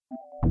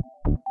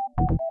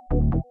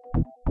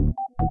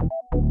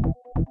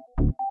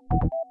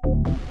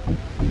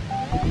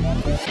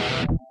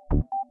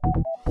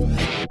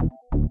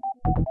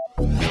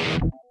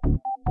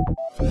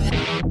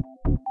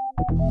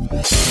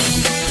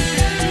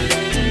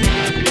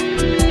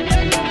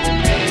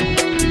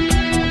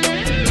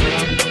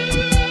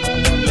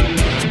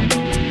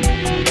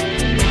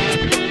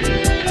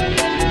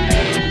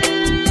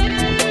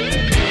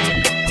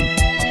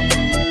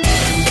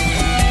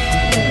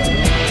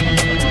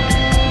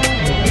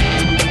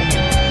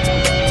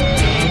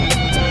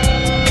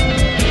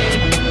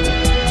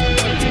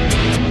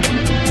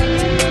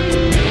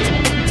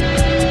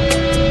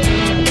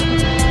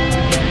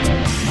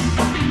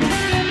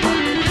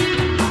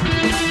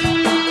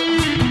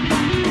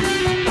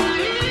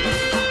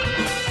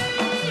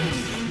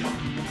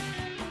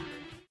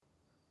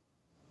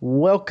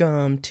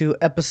Welcome to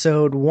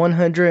episode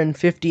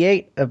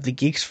 158 of the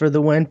Geeks for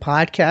the Win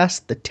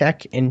podcast, the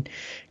tech and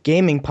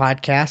gaming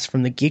podcast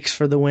from the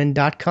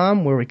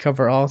GeeksFTW.com, where we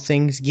cover all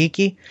things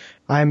geeky.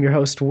 I'm your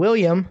host,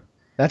 William.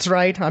 That's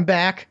right, I'm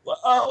back.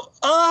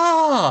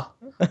 Wow.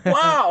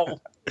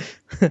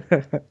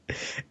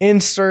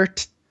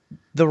 Insert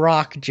the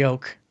Rock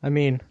joke. I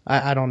mean,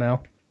 I don't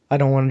know. I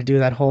don't want to do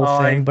that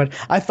whole thing, but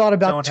I thought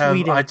about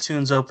tweeting. Don't have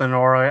iTunes open,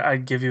 or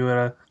I'd give you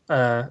a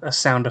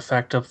sound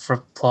effect up for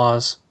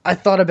applause. I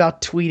thought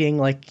about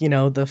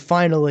tweeting, the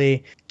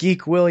finally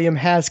Geek William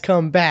has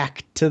come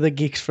back to the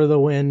Geeks for the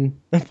Win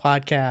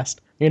podcast.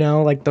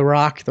 Like The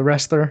Rock, the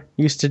wrestler,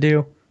 used to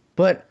do.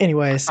 But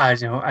anyways. I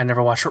know. I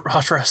never watched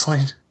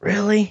wrestling.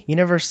 Really? You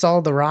never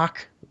saw The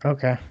Rock?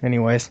 Okay,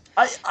 anyways.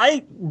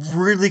 I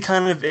really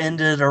kind of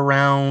ended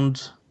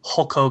around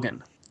Hulk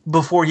Hogan,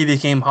 before he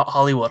became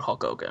Hollywood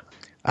Hulk Hogan.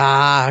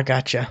 Ah,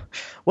 gotcha.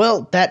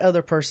 Well, that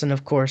other person,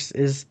 of course,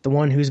 is the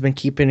one who's been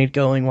keeping it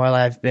going while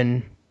I've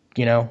been,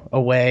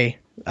 away.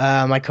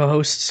 My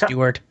co-host,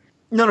 Stuart.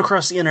 Known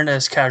across the internet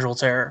as Casual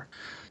Terror.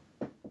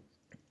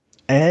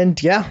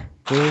 And, yeah.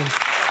 There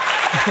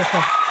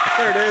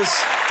it is.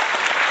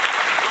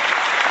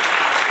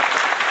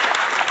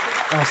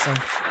 Awesome.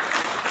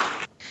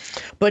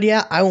 But,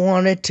 yeah, I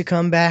wanted to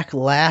come back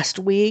last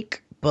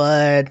week,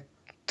 but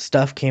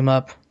stuff came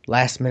up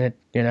last minute,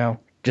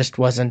 just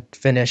wasn't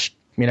finished,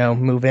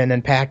 moving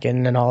and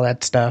packing and all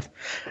that stuff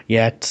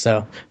yet.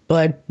 So,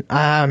 but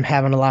I'm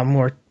having a lot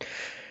more,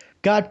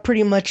 got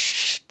pretty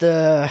much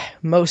the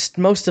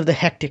most of the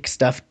hectic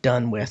stuff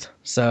done with.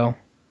 So,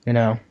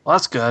 Well,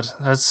 that's good.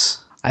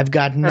 I've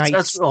got nights.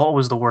 That's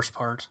always the worst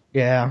part.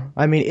 Yeah.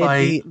 I mean,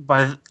 like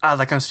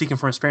I'm speaking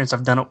from experience,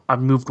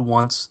 I've moved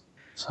once.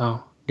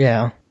 So.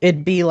 Yeah,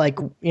 it'd be like,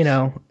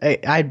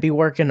 I'd be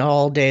working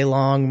all day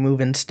long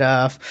moving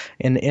stuff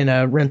in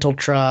a rental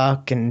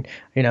truck and,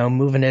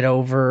 moving it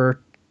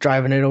over,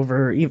 driving it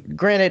over.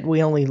 Granted,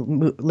 we only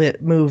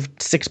moved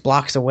 6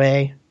 blocks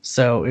away,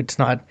 so it's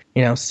not,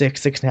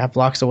 6.5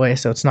 blocks away,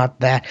 so it's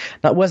not that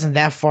wasn't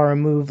that far a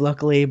move,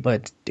 luckily,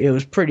 but it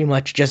was pretty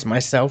much just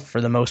myself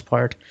for the most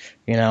part,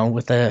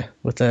 with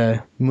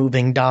a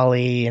moving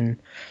dolly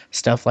and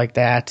stuff like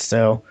that,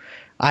 so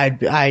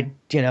I'd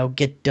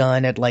get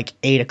done at like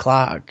 8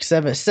 o'clock,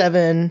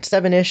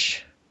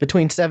 7-ish,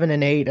 between 7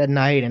 and 8 at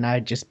night, and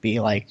I'd just be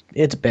like,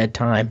 it's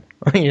bedtime,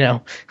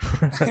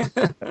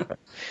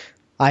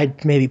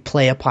 I'd maybe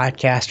play a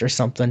podcast or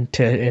something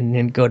and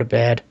then go to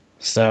bed.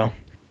 So,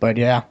 but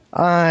yeah,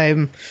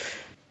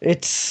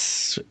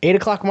 it's 8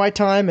 o'clock my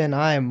time, and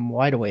I'm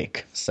wide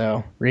awake.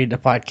 So, ready to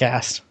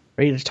podcast,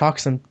 ready to talk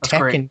some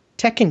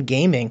tech and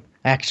gaming,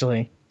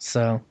 actually.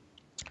 So.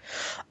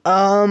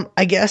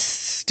 I guess,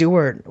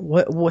 Stuart,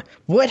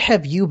 what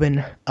have you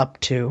been up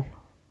to?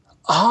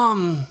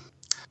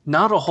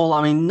 Not a whole.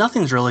 I mean,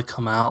 nothing's really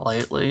come out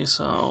lately,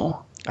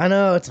 so I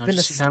know it's been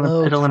a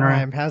slow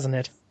time, hasn't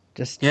it?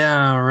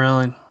 Yeah,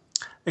 really.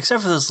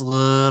 Except for this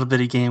little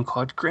bitty game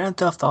called Grand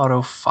Theft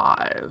Auto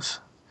 5,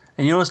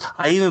 and you notice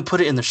I even put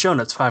it in the show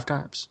notes 5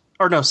 times,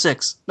 or no,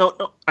 6.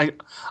 No, I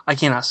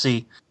cannot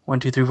see 1,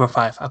 2, 3, 4,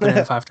 5. I put it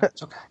in 5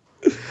 times. Okay.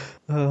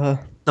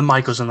 The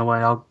mic was in the way.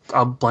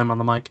 I'll blame on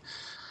the mic.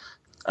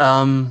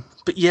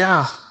 But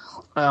yeah,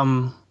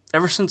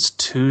 ever since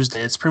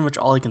Tuesday, it's pretty much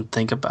all I can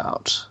think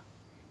about.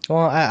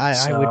 Well,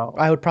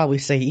 I would probably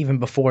say even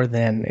before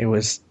then, it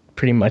was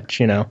pretty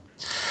much,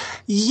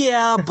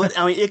 Yeah, but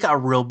I mean, it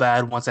got real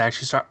bad once I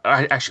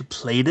actually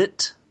played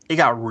it. It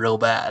got real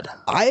bad.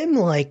 I'm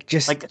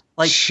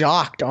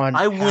shocked on.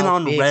 I went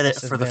on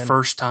Reddit for the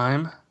first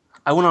time.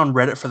 I went on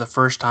Reddit for the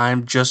first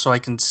time just so I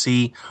can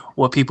see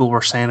what people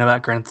were saying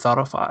about Grand Theft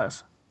Auto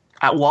 5.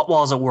 While I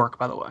was at work,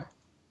 by the way.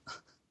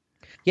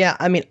 Yeah,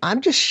 I mean,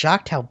 I'm just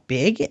shocked how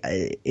big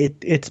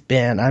it's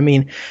been. I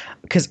mean,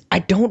 because I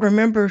don't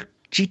remember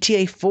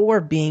GTA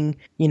 4 being,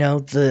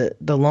 the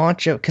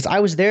launch of... Because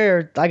I was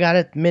there, I got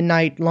it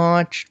midnight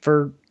launch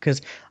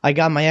because I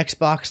got my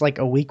Xbox like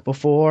a week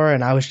before,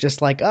 and I was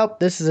just like, oh,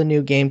 this is a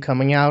new game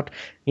coming out.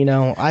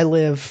 I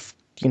live,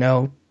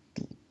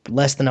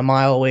 less than a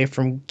mile away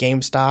from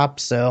GameStop,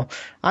 so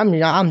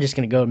I'm just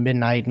gonna go to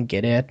midnight and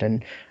get it.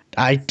 And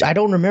I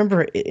don't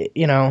remember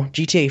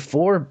GTA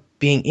 4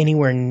 being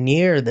anywhere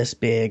near this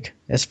big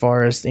as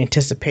far as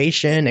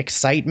anticipation,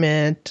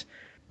 excitement.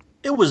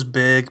 It was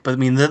big, but I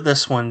mean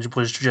this one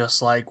was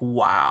just like,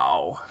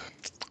 wow.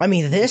 I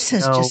mean, this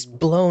has just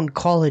blown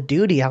Call of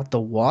Duty out the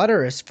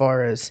water as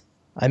far as,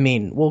 I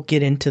mean, we'll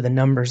get into the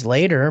numbers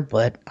later,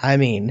 but I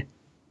mean,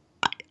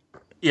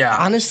 yeah,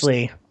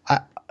 honestly,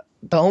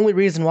 the only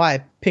reason why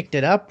I picked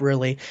it up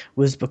really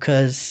was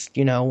because,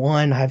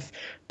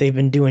 they've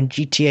been doing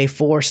GTA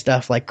 4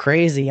 stuff like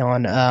crazy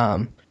on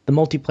the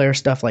multiplayer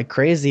stuff like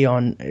crazy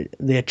on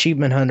the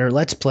Achievement Hunter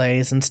Let's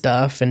Plays and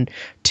stuff, and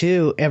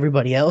 2,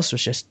 everybody else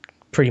was just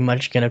pretty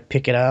much going to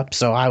pick it up,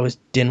 so I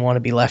didn't want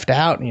to be left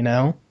out,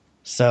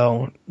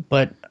 So,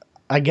 but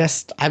I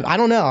guess, I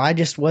don't know, I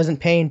just wasn't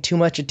paying too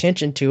much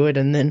attention to it,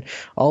 and then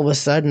all of a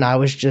sudden I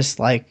was just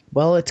like,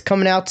 well, it's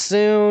coming out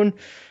soon.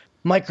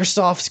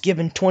 Microsoft's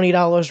given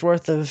 $20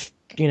 worth of,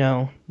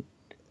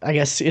 I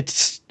guess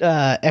it's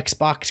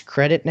Xbox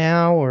credit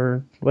now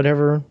or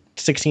whatever,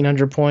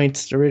 1,600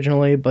 points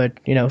originally. But,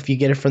 if you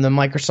get it from the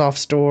Microsoft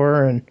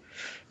store, and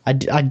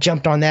I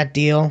jumped on that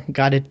deal,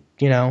 got it,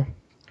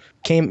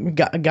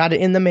 got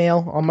it in the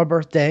mail on my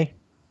birthday.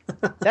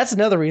 That's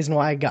another reason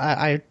why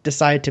I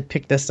decided to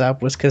pick this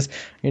up, was because,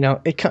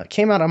 it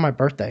came out on my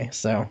birthday.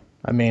 So,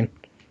 I mean.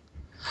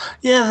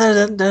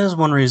 Yeah, that is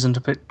one reason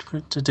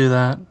to do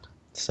that.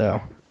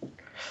 So,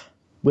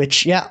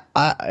 which,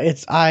 I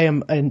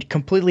am a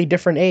completely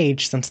different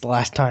age since the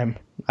last time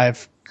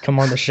I've come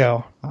on the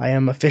show. I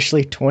am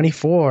officially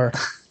 24.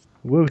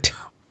 Woot.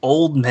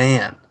 Old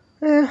man.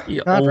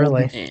 Not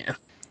really. Man.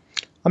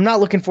 I'm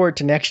not looking forward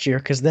to next year,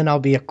 because then I'll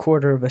be a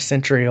quarter of a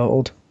century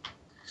old.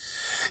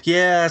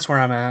 Yeah, that's where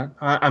I'm at.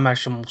 I'm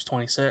actually almost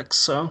 26,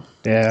 so.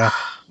 Yeah.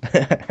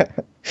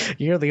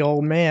 You're the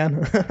old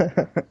man.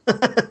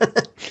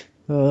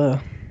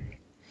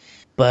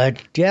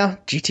 But, yeah,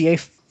 GTA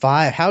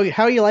 5.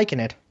 How are you liking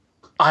it?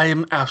 I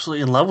am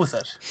absolutely in love with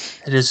it.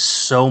 It is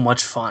so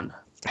much fun.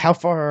 How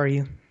far are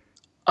you?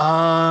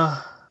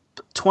 20%,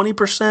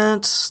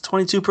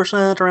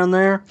 22%, around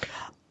there.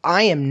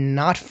 I am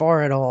not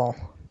far at all.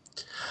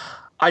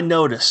 I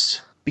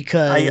noticed.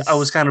 Because I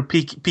was kind of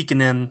peeking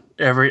in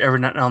every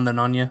now and then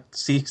on you,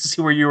 see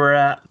where you were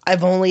at.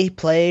 I've only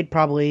played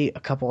probably a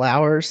couple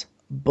hours,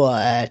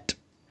 but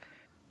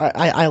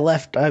I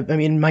left. I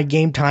mean, my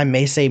game time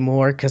may say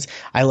more, because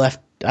I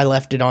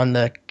left it on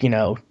the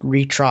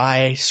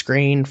retry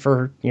screen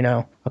for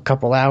a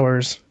couple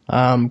hours.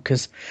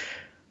 Because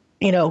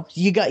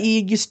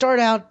you start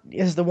out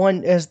as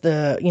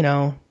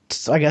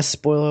I guess,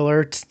 spoiler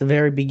alert, the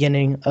very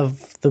beginning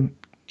of the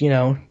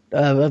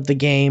of the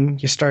game.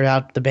 You start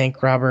out the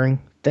bank robbing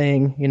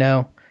thing,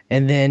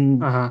 and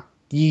then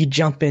you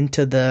jump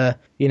into the,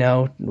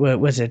 what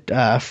was it,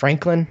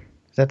 Franklin?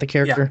 Is that the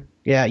character?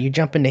 Yeah, you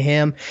jump into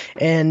him,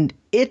 and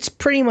it's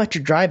pretty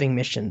much driving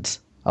missions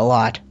a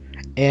lot.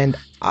 And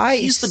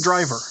he's the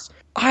driver.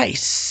 I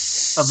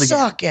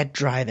suck at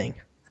driving,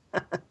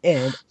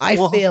 and I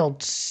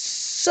failed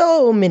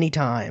so many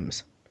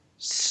times.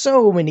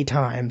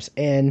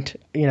 And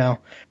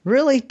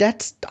really,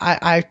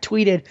 I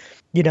tweeted,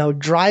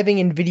 driving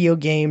in video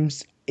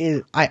games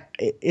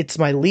it's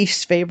my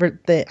least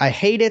favorite thing. I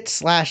hate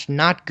it /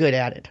 not good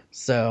at it.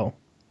 So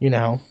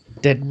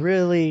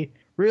that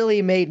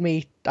really made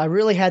me. I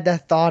really had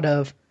that thought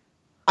of,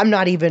 I'm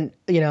not even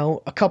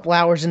a couple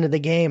hours into the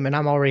game and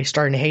I'm already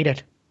starting to hate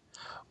it.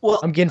 Well,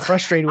 I'm getting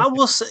frustrated with I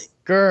will say,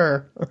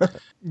 grr.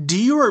 Do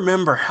you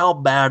remember how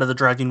bad the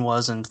dragging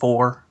was in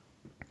 4?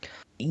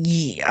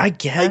 Yeah, I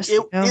guess.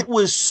 It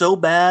was so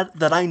bad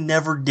that I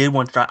never did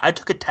want to drive. I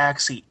took a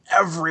taxi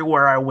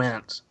everywhere I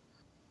went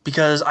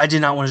because I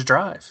did not want to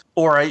drive.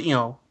 Or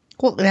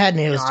well, it hadn't.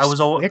 It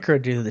was quicker to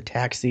do the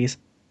taxis.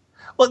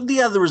 Well,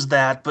 yeah, there was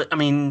that, but I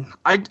mean,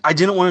 I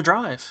didn't want to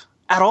drive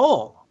at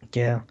all.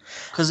 Yeah,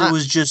 because it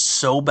was just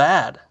so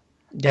bad.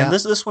 Yeah, and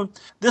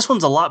this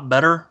one's a lot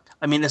better.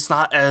 I mean, it's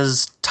not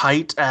as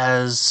tight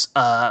as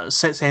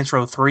Saints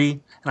Row 3,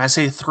 and I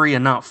say 3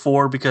 and not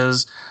 4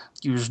 because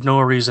there's no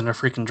reason to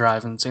freaking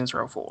drive in Saints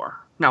Row 4.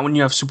 Not when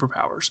you have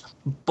superpowers.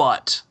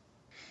 But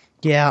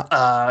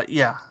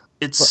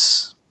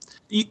it's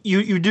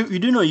you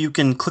do know you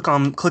can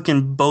click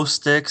in both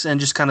sticks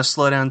and just kind of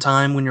slow down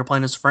time when you're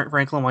playing as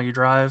Franklin while you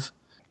drive.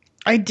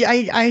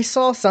 I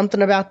saw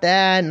something about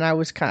that, and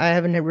I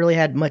haven't really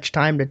had much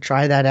time to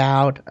try that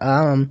out.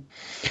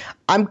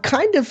 I'm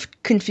kind of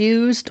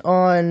confused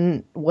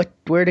on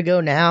where to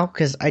go now,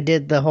 because I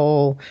did the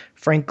whole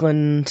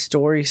Franklin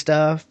story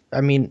stuff.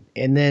 I mean,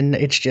 and then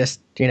it's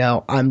just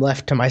I'm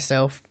left to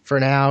myself for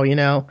now,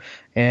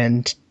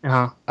 and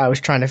I was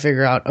trying to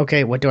figure out,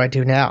 okay, what do I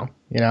do now?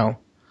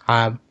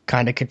 I'm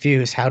kind of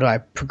confused. How do I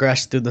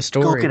progress through the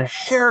story? Go get a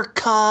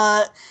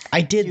haircut.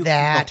 I did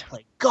that. Can go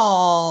play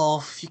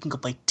golf. You can go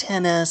play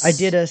tennis. I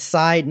did a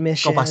side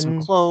mission. Go buy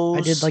some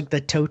clothes. I did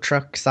the tow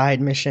truck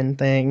side mission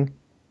thing.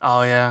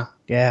 Oh yeah.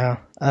 Yeah.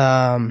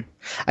 I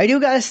do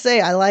gotta say,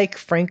 I like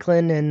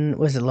Franklin and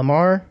was it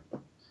Lamar?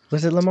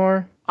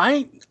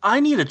 I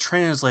need a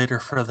translator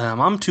for them.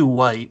 I'm too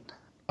white.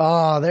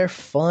 Oh, they're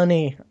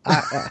funny.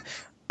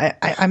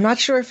 I'm not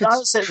sure if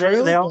it's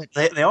true.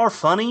 They are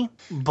funny,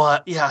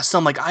 but yeah,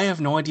 still, I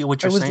have no idea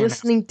what you're saying. I was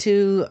listening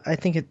to, I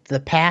think it's The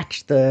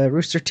Patch, the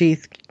Rooster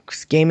Teeth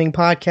gaming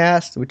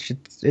podcast, which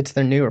it's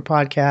their newer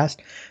podcast.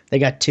 They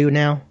got 2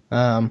 now.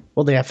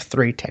 Well, they have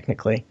 3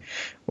 technically,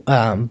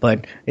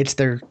 but it's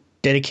their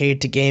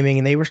dedicated to gaming,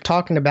 and they were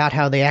talking about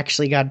how they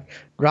actually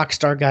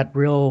Rockstar got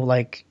real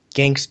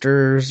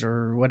gangsters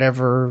or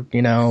whatever,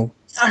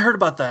 I heard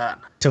about that.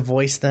 To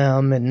voice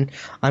them, and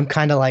I'm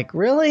kind of like,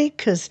 really?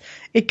 Because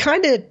it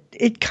kind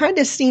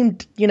of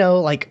seemed,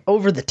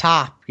 over the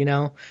top,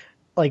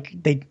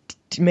 they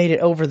made it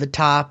over the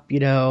top,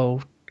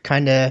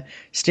 kind of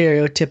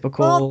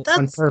stereotypical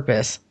on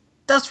purpose.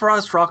 That's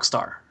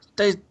Rockstar.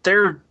 They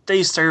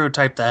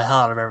stereotype the hell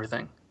out of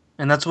everything,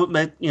 and that's what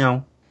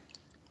to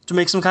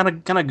makes them kind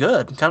of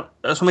good.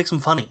 That's what makes them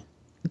funny.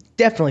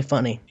 definitely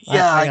funny.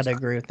 Yeah, I gotta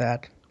agree with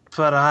that.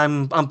 but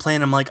I'm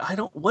playing. I'm like, I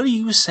don't. What are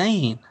you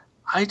saying?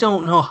 I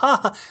don't know.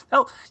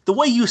 Now, the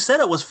way you said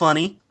it was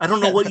funny. I don't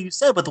know what you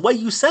said, but the way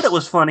you said it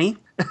was funny.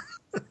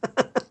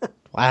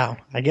 Wow,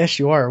 I guess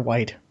you are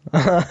white.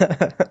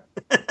 Because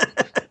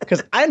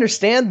I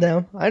understand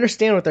them. I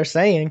understand what they're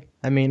saying.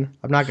 I mean,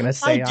 I'm not gonna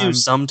say I do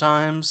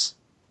sometimes,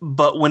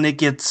 but when it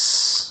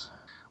gets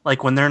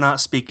like when they're not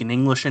speaking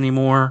English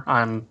anymore,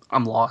 I'm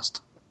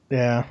lost.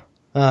 Yeah.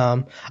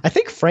 I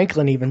think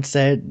Franklin even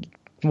said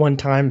one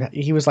time,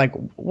 he was like,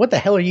 "What the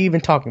hell are you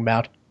even talking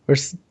about?" Or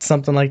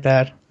something like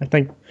that. I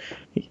think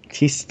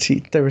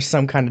there was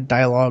some kind of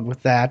dialogue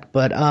with that.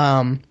 But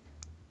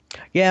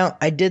yeah,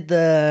 I did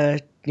the,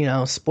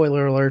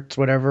 spoiler alerts,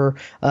 whatever.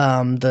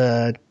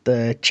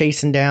 The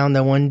chasing down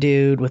the one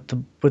dude with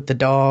the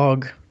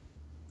dog.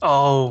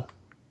 Oh,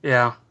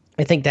 yeah.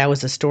 I think that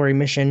was a story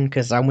mission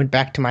because I went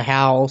back to my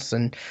house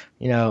and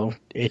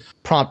it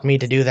prompted me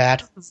to do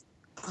that.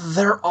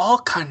 They're all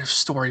kind of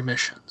story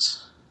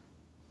missions.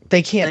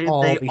 They can't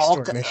all be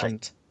story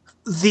missions.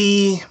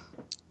 The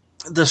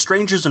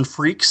strangers and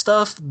freaks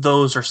stuff,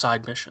 those are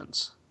side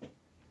missions.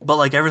 But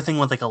like everything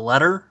with like a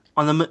letter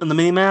on the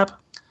mini map,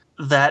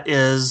 that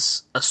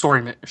is a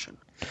story mission.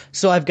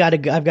 So I've got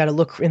to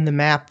look in the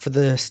map for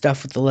the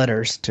stuff with the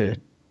letters to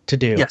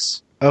do.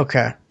 Yes.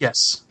 Okay.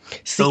 Yes.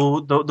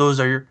 See, those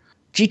are your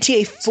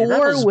GTA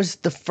 4 was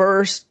the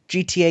first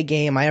GTA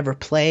game I ever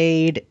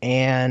played,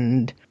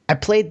 and I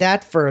played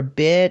that for a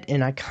bit,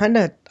 and I kind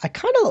of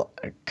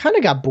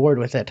got bored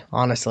with it,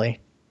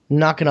 honestly.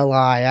 Not gonna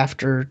lie,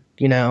 after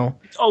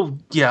Oh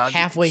yeah.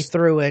 halfway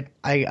through it,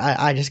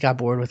 I just got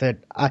bored with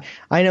it.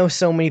 I know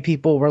so many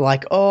people were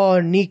like, "Oh,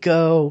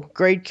 Nico,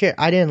 great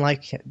character." I didn't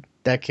like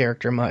that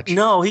character much.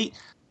 No,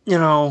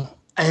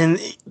 and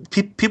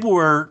people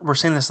were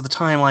saying this at the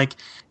time, like,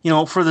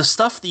 for the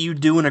stuff that you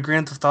do in a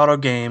Grand Theft Auto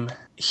game,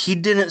 he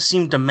didn't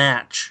seem to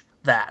match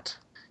that.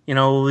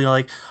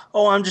 Like,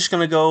 oh, I'm just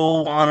gonna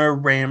go on a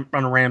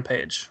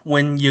rampage.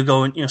 When you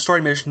go in,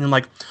 story mission, and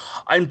like,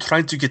 I'm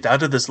trying to get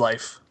out of this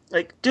life.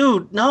 Like,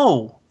 dude,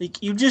 no.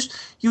 Like, you just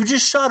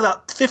shot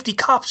about 50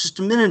 cops just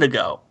a minute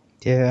ago.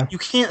 Yeah. You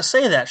can't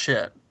say that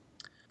shit.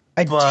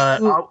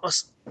 Oh,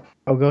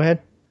 go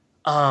ahead.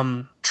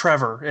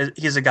 Trevor,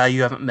 he's a guy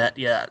you haven't met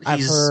yet.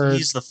 Heard.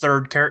 He's the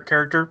third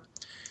character.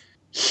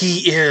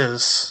 He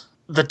is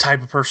the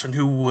type of person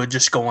who would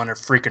just go on a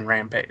freaking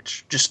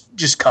rampage.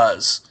 Just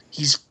cause.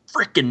 He's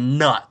freaking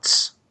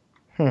nuts.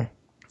 And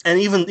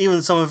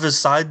even some of his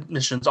side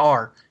missions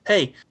are,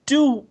 hey,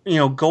 go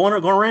on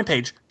a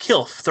rampage,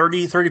 kill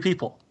 30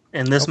 people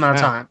in this amount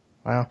of time.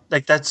 Wow.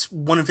 Like, that's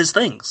one of his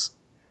things.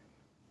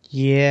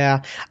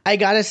 Yeah. I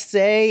gotta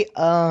say,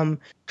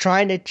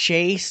 trying to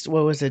chase,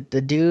 what was it,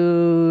 the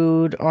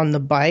dude on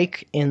the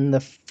bike in the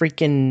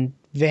freaking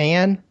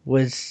van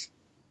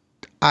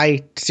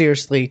I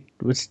seriously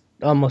was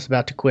almost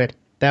about to quit.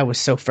 That was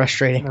so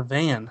frustrating. In a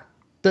van.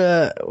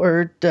 Chase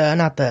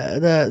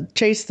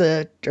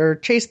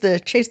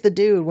the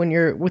dude when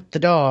you're with the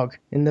dog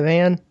in the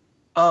van.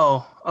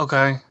 Oh,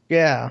 okay.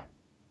 Yeah.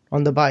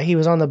 On the bike. He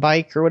was on the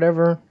bike or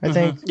whatever, I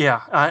think.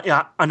 Yeah.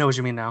 I know what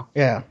you mean now.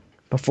 Yeah.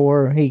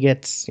 Before he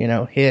gets,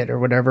 hit or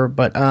whatever.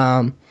 But,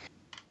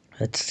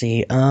 let's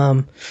see.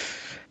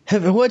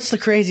 What's the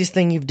craziest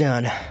thing you've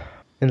done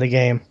in the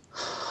game?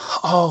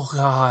 Oh,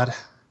 God.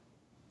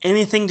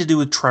 Anything to do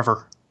with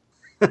Trevor.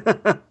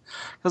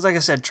 Because like I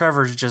said,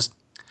 Trevor's just...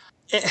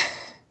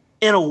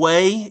 In a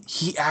way,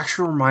 he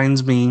actually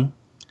reminds me...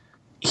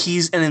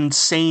 He's an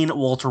insane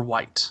Walter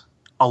White.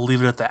 I'll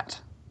leave it at that.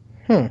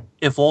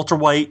 If Walter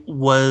White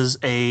was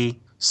a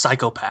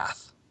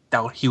psychopath,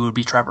 he would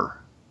be Trevor.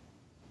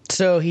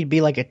 So he'd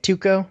be like a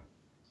Tuco?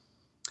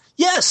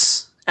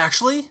 Yes,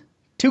 actually.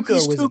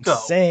 Tuco was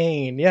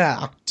insane,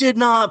 yeah. Did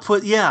not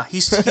put... Yeah,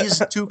 he's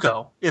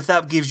Tuco, if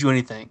that gives you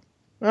anything.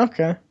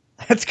 Okay.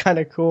 That's kind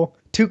of cool.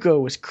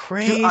 Tuco was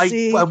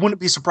crazy. I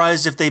wouldn't be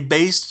surprised if they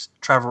based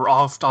Trevor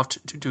off to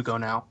Tuco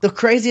now. The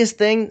craziest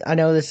thing, I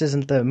know this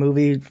isn't the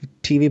movie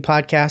TV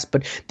podcast,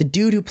 but the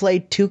dude who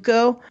played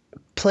Tuco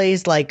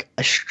plays like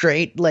a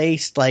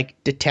straight-laced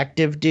like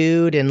detective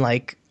dude in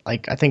like I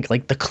think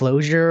like The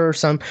Closure or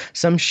some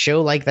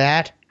show like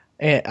that.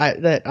 And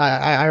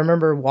I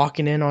remember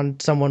walking in on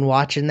someone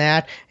watching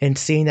that and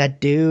seeing that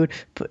dude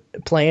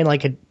playing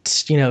like a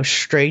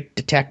straight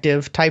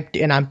detective type,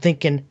 and I'm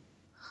thinking,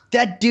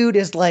 that dude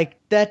is like,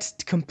 that's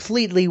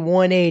completely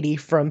 180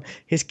 from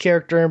his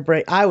character in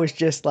Break. I was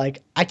just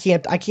like, I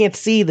can't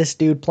see this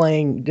dude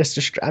playing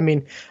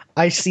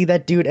I see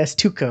that dude as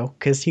Tuco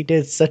because he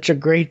did such a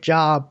great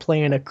job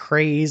playing a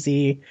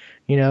crazy,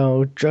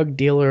 drug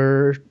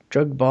dealer,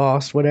 drug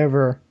boss,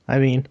 whatever.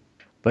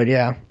 But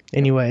yeah.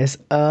 Anyways,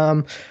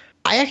 I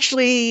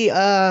actually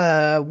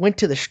went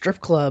to the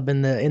strip club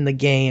in the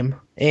game,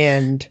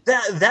 and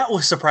that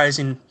was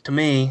surprising to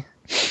me.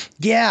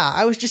 Yeah,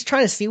 I was just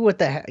trying to see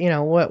what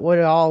what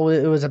all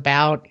it was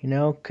about,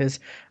 because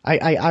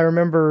I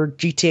remember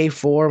GTA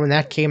 4 when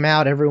that came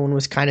out, everyone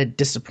was kind of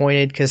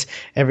disappointed because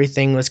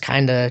everything was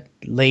kind of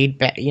laid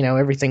back,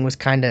 everything was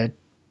kind of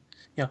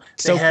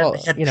They had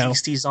so-called,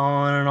 pasties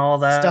on and all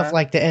stuff that.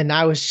 like that, and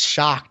I was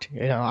shocked.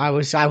 I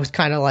was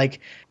kind of like,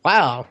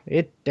 wow,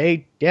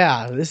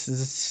 this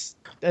is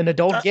an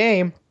adult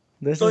game.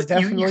 This is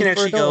But you definitely can for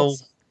actually go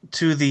adults.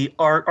 to the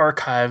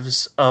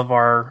archives of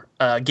our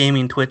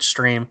gaming Twitch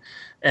stream,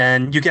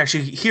 and you can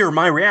actually hear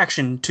my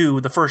reaction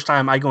to the first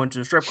time I go into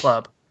the strip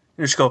club.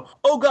 And just go,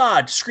 oh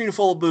God, screen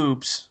full of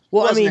boobs.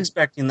 Well, I Wasn't mean,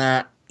 expecting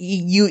that.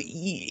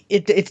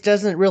 it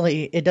doesn't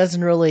really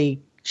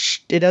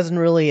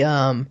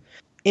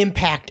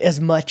impact as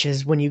much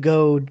as when you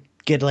go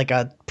get like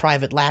a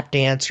private lap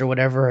dance or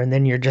whatever, and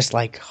then you're just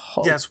like,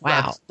 oh That's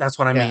wow, that's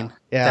what I yeah, mean.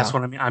 That's yeah.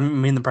 what I mean. I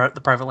mean the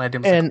private land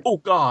was like, And oh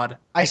God.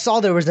 I saw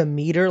there was a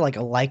meter, like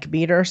a like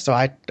meter, so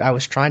I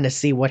was trying to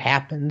see what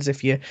happens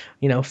if you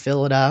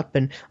fill it up,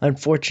 and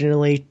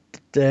unfortunately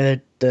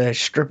the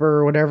stripper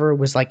or whatever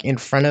was like in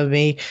front of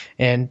me,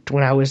 and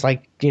when I was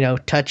like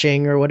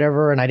touching or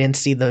whatever, and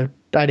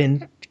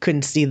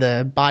couldn't see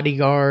the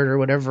bodyguard or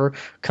whatever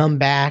come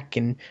back,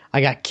 and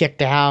I got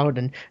kicked out,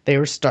 and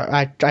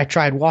I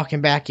tried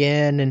walking back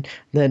in, and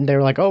then they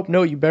were like, oh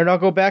no, you better not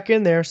go back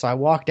in there. So I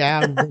walked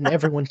out, and then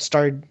everyone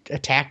started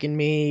attacking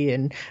me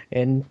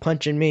and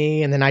punching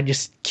me, and then I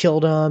just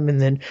killed them and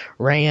then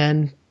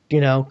ran,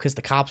 because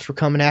the cops were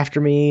coming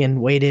after me, and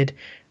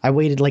I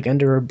waited like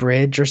under a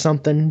bridge or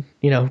something,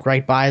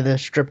 right by the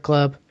strip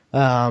club,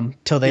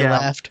 till they Yeah.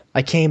 left.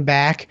 I came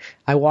back,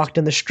 I walked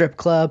in the strip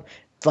club,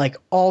 like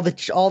all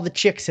the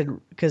chicks had,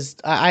 because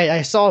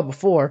I saw it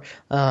before,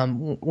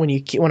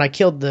 when I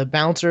killed the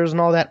bouncers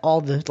and all that,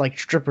 all the like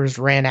strippers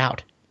ran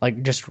out.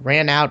 Like just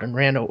ran out and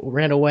ran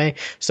away.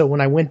 So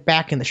when I went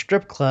back in the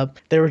strip club,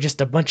 there were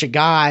just a bunch of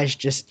guys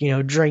just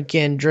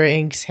drinking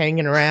drinks,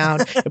 hanging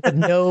around, but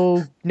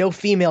no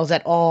females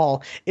at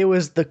all. It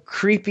was the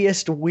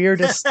creepiest,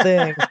 weirdest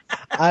thing.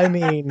 I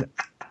mean,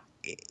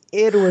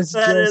 it was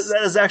That just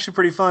is actually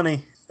pretty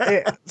funny.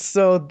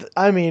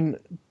 I mean,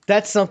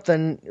 that's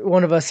something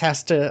one of us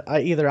has to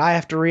either I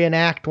have to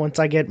reenact once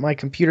I get my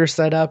computer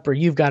set up, or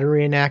you've got to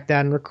reenact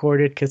that and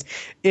record it, because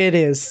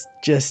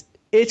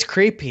it's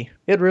creepy.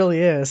 It really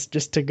is,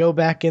 just to go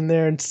back in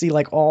there and see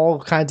like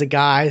all kinds of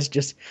guys.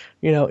 Just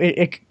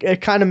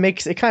it kind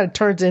of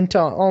turns into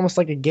almost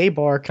like a gay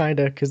bar, kind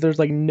of, because there's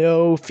like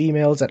no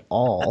females at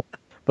all,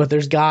 but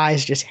there's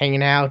guys just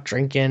hanging out,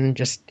 drinking,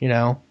 just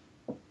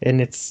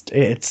and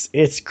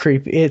it's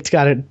creepy. It's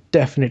got a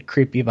definite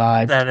creepy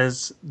vibe.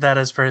 That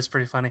is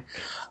pretty funny.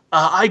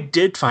 I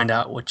did find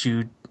out what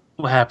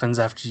happens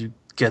after you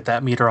get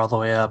that meter all the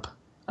way up.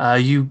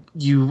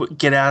 You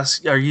get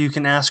asked, or you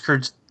can ask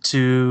her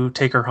to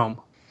take her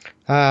home.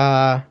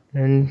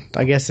 And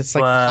I guess it's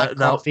like a hot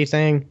coffee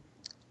thing.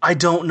 I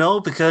don't know,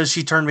 because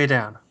she turned me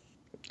down.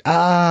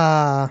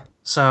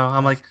 So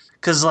I'm like,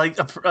 because like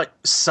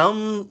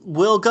some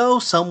will go,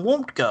 some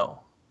won't go.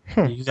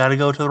 You got to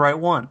go to the right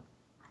one.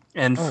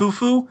 And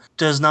Fufu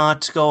does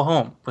not go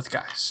home with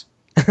guys.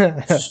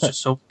 It's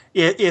just so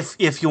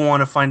if you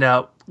want to find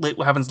out what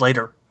happens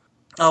later.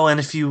 Oh, and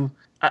if you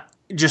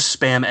just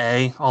spam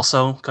A,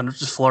 also kind of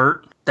just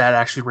flirt, that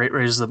actually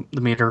raises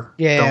the meter.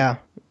 Yeah,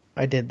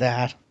 I did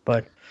that,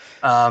 but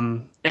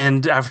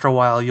and after a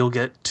while, you'll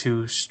get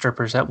 2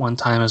 strippers at one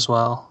time as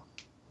well.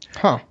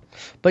 Huh.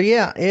 But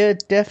yeah,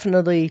 it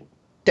definitely.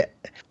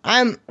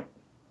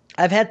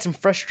 I've had some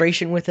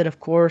frustration with it, of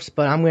course,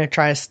 but I'm going to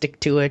try to stick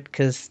to it,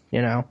 because,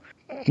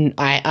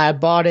 I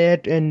bought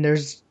it, and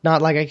there's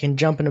not like I can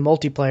jump into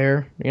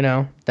multiplayer,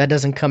 that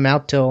doesn't come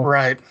out till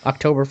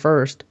October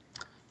 1st.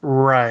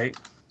 Right.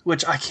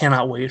 Which I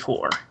cannot wait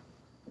for.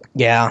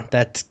 Yeah,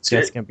 that's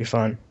going to be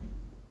fun.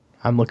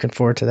 I'm looking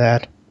forward to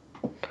that.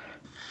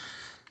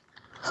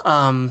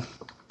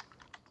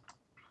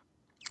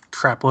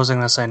 Crap, what was I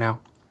going to say now?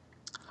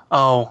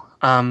 Oh,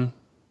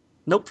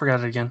 nope, forgot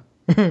it again.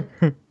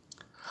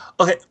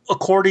 Okay,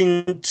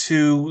 according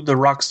to the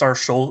Rockstar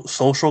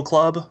Social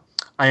Club,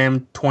 I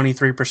am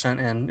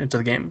 23% into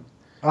the game.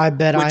 I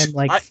bet I'm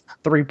like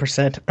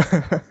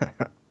 3%.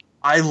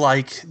 I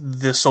like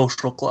the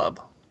Social Club.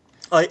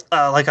 Like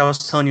I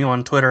was telling you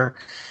on Twitter,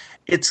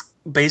 it's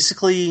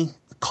basically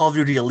Call of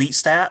Duty Elite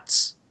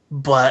stats,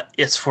 but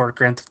it's for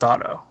Grand Theft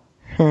Auto.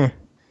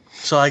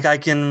 So like I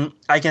can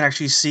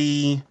actually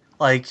see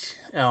like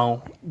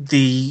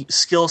the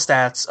skill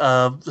stats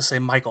of, let's say,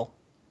 Michael.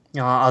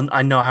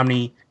 I know how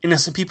many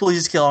innocent people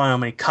he's killed. I know how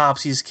many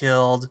cops he's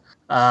killed.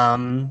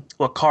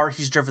 What car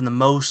he's driven the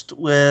most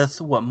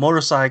with. What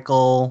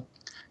motorcycle.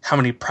 How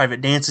many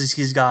private dances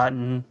he's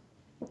gotten.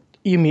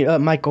 You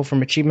mean Michael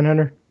from Achievement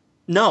Hunter?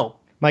 No.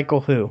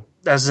 Michael who?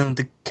 As in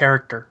the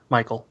character,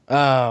 Michael.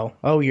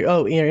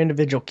 Your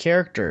individual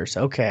characters.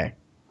 Okay.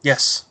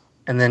 Yes.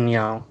 And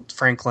then,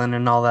 Franklin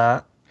and all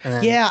that. And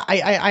then yeah,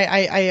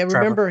 I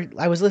remember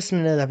I was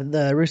listening to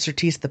the Rooster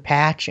Teeth The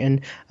Patch,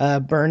 and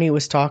Bernie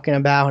was talking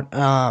about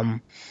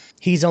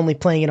he's only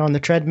playing it on the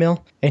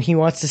treadmill, and he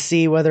wants to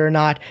see whether or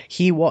not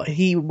he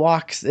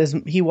walks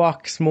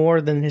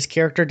more than his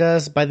character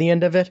does by the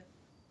end of it.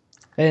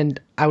 And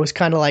I was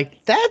kind of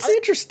like, that's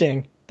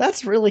interesting.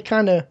 That's really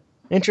kind of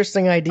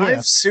interesting idea.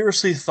 I've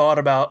seriously thought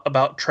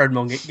about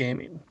treadmill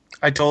gaming.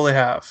 I totally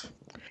have.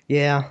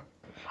 Yeah.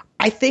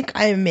 I think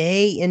I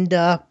may end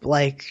up,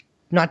 like,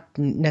 not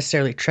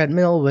necessarily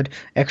treadmill, but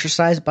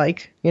exercise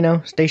bike,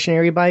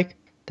 stationary bike.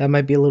 That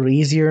might be a little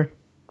easier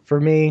for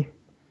me.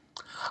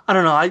 I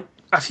don't know.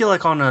 I feel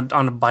like on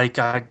a bike,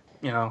 I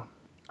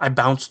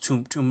bounce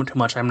too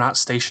much. I'm not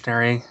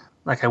stationary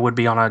like I would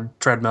be on a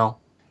treadmill.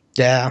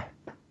 Yeah.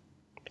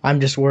 I'm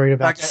just worried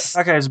about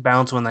That guys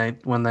bounce when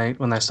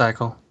they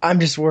cycle. I'm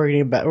just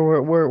worried about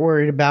we're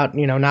worried about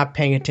not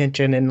paying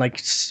attention and like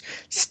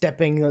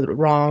stepping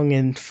wrong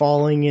and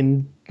falling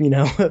and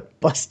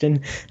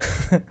busting,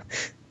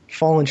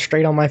 falling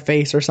straight on my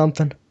face or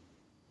something.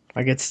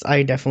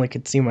 I definitely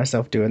could see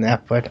myself doing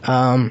that, but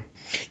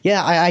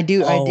yeah, I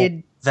do. I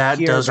did. That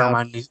does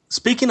remind me.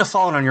 Speaking of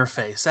falling on your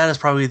face, that is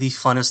probably the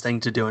funnest thing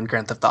to do in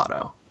Grand Theft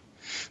Auto.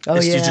 Oh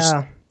yeah, to just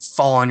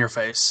fall on your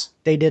face.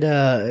 They did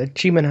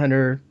Achievement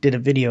Hunter did a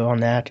video on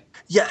that.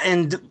 Yeah,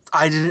 and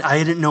I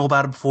didn't know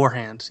about it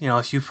beforehand.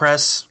 If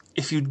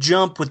you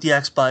jump with the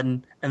X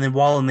button and then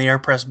while in the air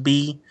press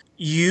B,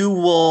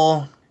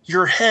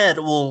 your head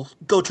will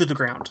go to the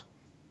ground.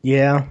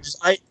 Yeah.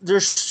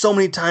 There's so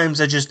many times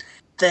that just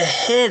the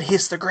head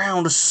hits the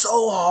ground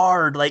so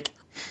hard, like,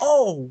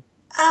 oh,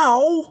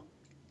 ow.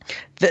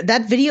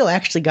 That video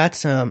actually got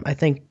some. I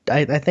think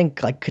like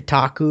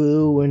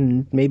Kotaku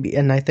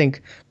and I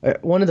think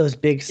one of those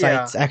big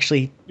sites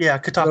actually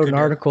Kotaku wrote an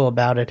article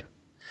about it.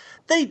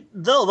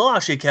 They'll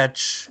actually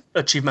catch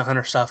Achievement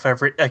Hunter stuff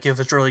if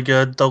it's really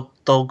good.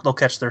 They'll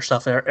catch their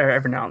stuff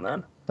every now and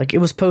then. Like it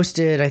was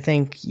posted, I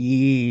think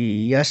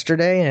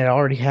yesterday, and it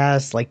already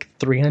has like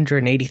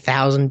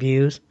 380,000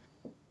 views.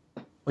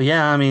 Well,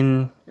 yeah, I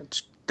mean,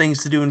 it's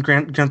things to do in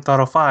Grand Theft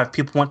Auto 5.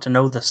 People want to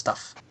know this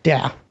stuff.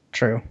 Yeah,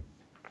 true.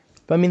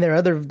 But I mean, their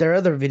other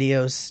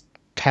videos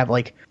have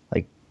like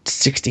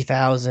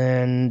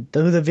 60,000.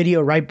 The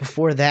video right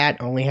before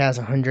that only has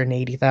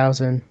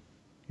 180,000.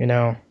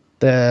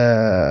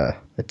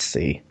 Let's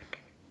see,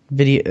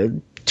 video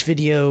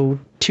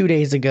 2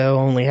 days ago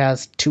only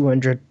has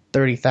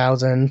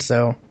 230,000.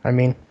 So I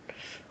mean,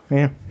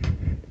 yeah,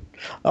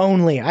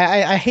 only.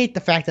 I hate the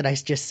fact that I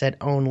just said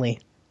only.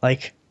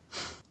 Like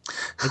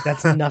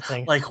that's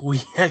nothing. Like we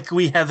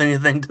have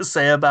anything to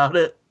say about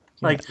it?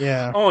 Like,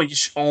 yeah. Oh, you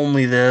should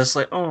only this.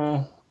 Like,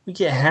 oh, we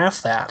get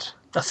half that,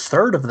 a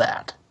third of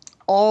that.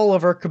 All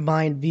of our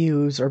combined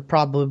views are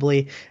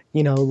probably,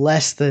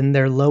 less than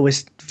their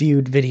lowest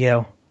viewed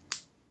video.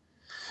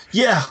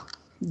 Yeah,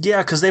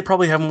 because they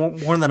probably have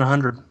more than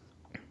 100.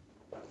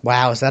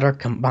 Wow, is that our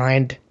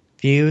combined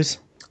views?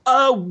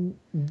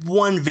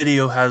 One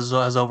video has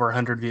over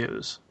 100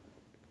 views,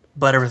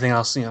 but everything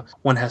else,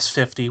 one has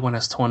 50, one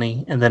has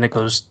 20, and then it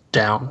goes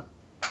down.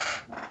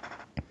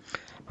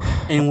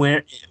 And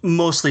we're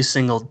mostly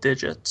single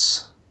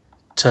digits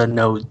to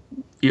no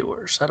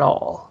viewers at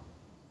all.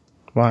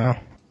 Wow.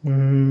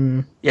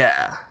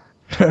 Yeah.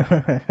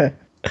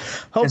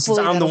 Hopefully, since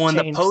I'm the one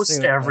that posts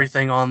soon,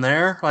 everything on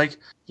there, like,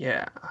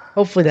 yeah.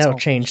 Hopefully that'll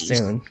change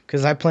soon,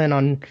 because I plan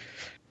on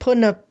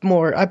putting up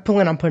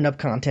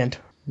content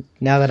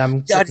now that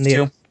I'm getting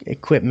the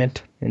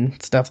equipment and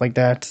stuff like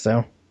that.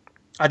 So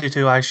I do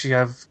too. I actually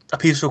have a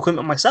piece of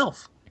equipment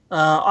myself.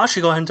 I'll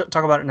actually go ahead and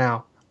talk about it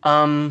now.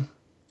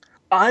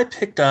 I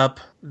picked up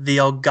the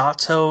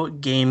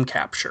Elgato Game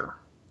Capture.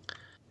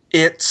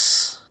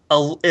 It's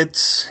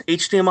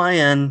HDMI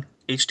in,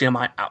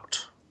 HDMI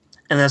out,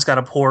 and that's got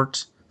a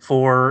port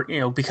for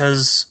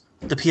because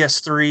the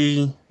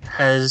PS3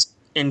 has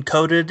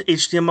encoded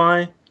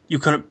HDMI. You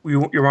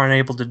weren't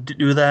able to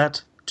do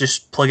that.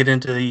 Just plug it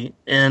into the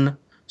in.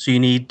 So you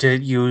need to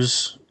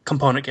use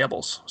component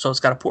cables. So it's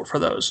got a port for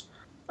those,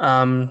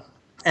 and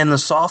the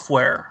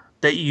software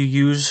that you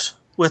use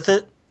with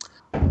it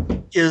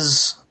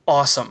is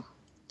awesome,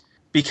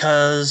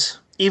 because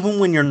even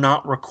when you're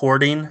not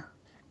recording,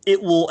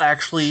 it will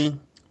actually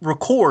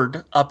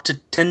record up to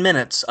 10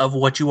 minutes of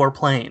what you are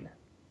playing,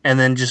 and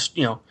then just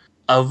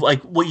of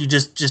like what you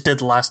just did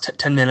the last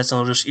 10 minutes,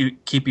 and it'll just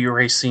keep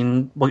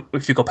erasing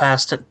if you go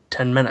past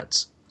 10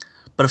 minutes.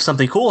 But if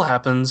something cool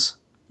happens,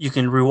 you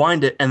can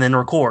rewind it and then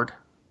record,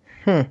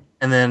 and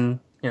then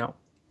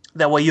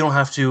that way you don't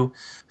have to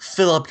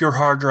fill up your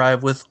hard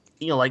drive with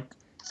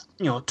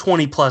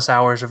 20 plus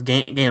hours of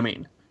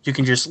gaming. You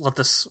can just let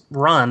this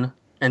run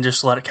and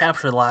just let it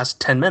capture the last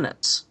 10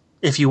 minutes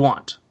if you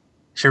want.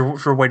 If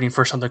you're waiting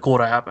for something cool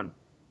to happen.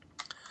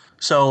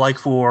 So, like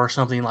for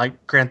something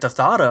like Grand Theft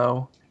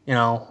Auto,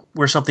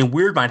 where something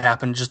weird might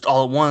happen just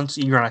all at once,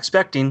 you're not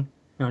expecting,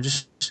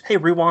 just, hey,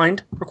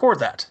 rewind, record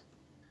that.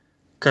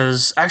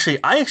 Because I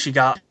actually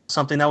got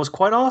something that was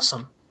quite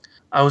awesome.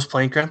 I was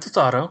playing Grand Theft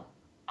Auto.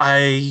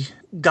 I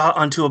got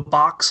onto a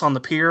box on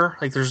the pier.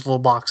 Like, there's little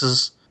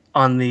boxes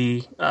on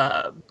the,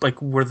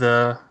 where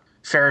the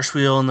Ferris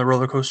wheel and the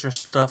roller coaster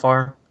stuff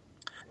are,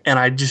 and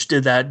I just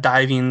did that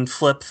diving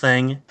flip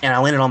thing, and I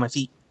landed on my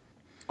feet.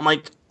 I'm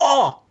like,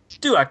 oh,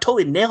 dude, I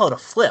totally nailed a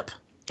flip.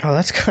 Oh,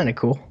 that's kind of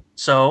cool.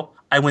 So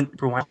I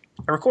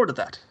I recorded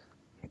that.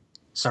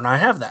 So now I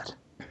have that.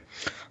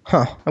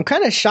 Huh. I'm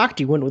kind of shocked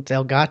you went with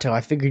Elgato.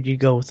 I figured you'd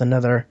go with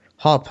another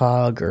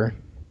Hauppauge or...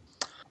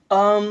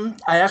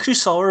 I actually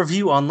saw a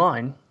review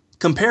online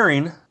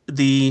comparing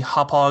the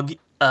Hauppauge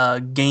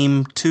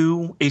Game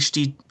 2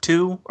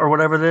 HD2 or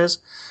whatever it is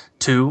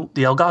to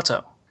the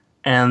Elgato,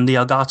 and the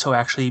Elgato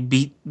actually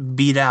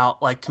beat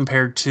out, like,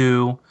 compared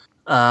to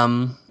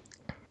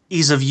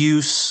ease of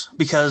use,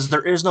 because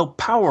there is no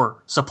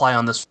power supply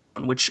on this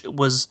one, which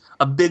was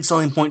a big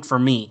selling point for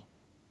me,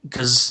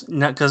 because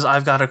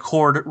I've got a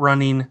cord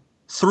running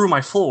through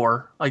my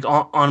floor, like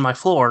on my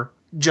floor,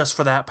 just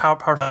for that power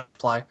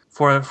supply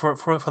for the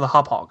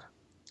Hauppauge.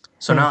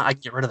 So now I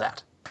can get rid of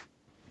that,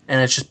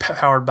 and it's just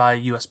powered by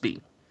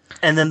USB.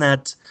 And then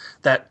that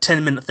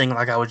 10-minute thing,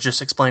 like I was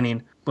just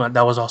explaining,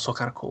 that was also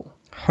kind of cool.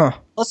 Huh.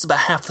 That's about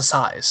half the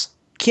size.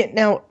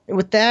 Now,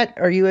 with that,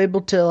 are you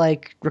able to,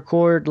 like,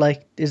 record,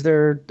 like, is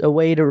there a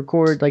way to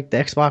record, like, the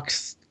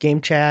Xbox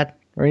game chat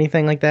or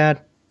anything like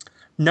that?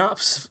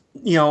 Not,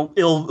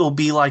 it'll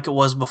be like it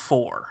was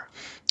before.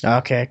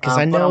 Okay, because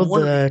I know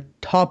the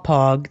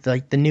Hauppauge,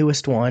 like the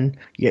newest one,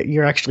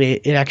 you're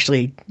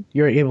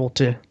able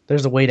to.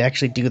 There's a way to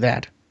actually do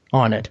that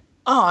on it.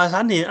 Oh,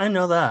 I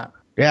know that.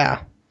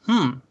 Yeah.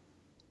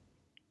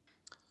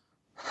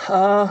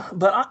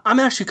 But I'm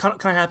actually kind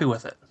of happy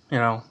with it.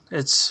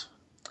 It's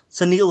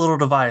a neat little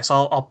device.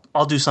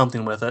 I'll do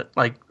something with it,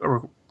 like,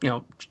 or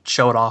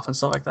show it off and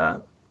stuff like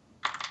that.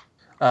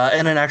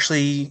 And it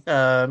actually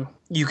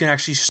you can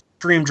actually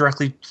stream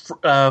directly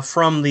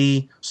from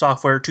the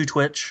software to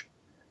Twitch,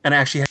 and it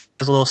actually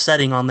has a little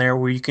setting on there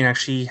where you can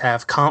actually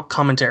have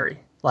commentary,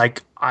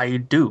 like I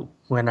do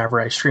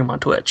whenever I stream on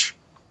Twitch.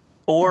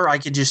 Or I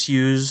could just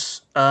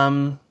use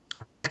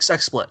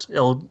XSplit.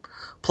 It'll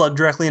plug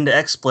directly into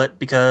XSplit,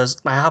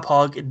 because my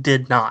Hauppauge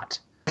did not.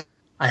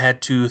 I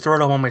had to throw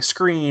it up on my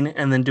screen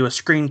and then do a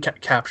screen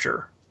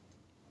capture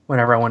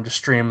whenever I wanted to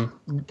stream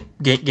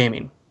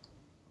gaming.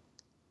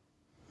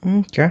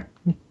 Okay,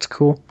 it's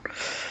cool.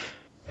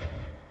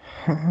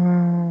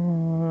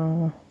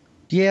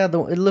 Yeah,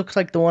 it looks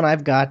like the one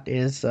I've got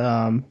is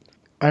I'm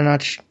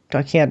not.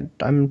 I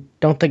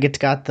don't think it's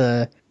got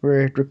the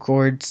where it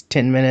records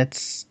 10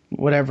 minutes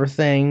whatever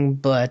thing,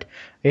 but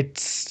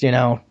it's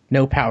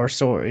no power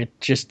source. It's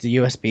just the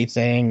USB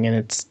thing, and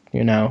it's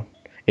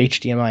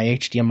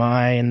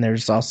HDMI, and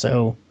there's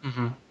also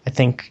I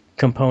think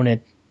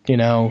component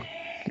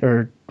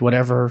or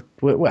whatever.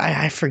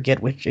 I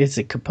forget which is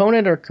it,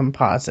 component or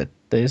composite.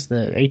 There's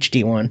the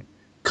HD one.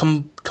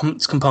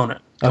 It's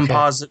component. Okay.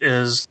 Composite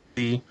is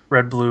the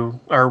red, blue,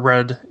 or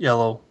red,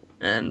 yellow,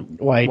 and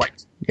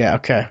white. Yeah,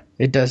 okay.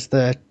 It does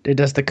the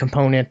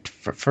component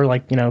for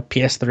like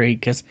PS3,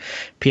 because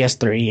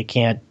PS3 you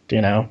can't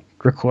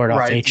record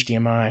off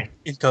HDMI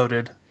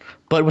encoded.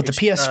 But with the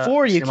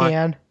PS4 you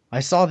can.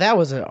 I saw that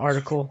was an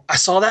article. I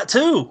saw that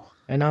too.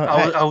 I know.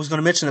 I was going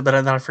to mention it, but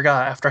then I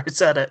forgot after I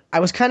said it. I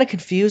was kind of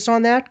confused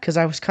on that, because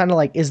I was kind of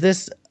like, is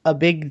this a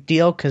big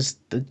deal because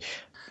the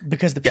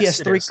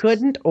PS3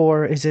 couldn't,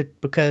 or is it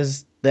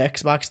because the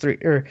Xbox 3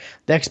 or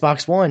the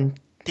Xbox One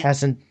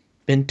hasn't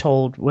been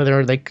told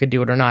whether they could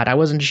do it or not? I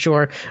wasn't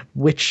sure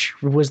which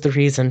was the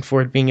reason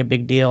for it being a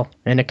big deal,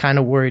 and it kind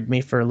of worried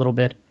me for a little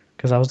bit,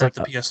 because I was like,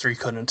 the PS3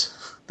 couldn't.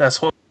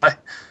 That's why.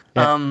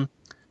 Yeah.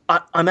 I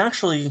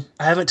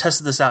haven't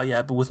tested this out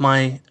yet, but with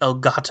my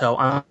Elgato,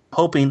 I'm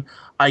hoping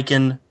I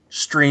can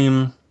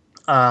stream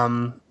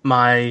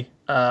my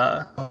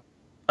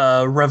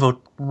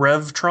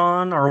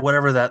Revtron or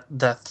whatever that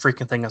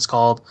freaking thing is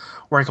called,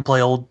 where I can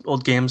play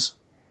old games.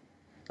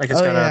 Like it's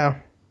got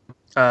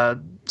a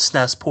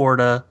SNES port,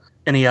 a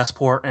NES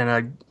port,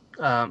 and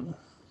a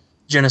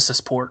Genesis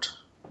port.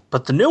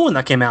 But the new one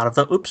that came out of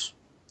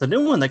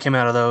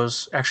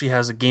those actually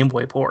has a Game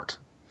Boy port.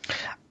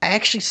 I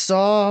actually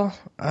saw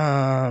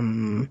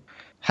the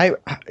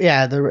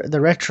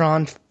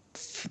Retron,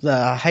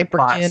 the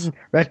Hyperkin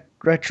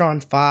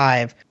Retron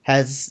 5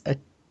 has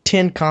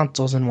 10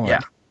 consoles in one.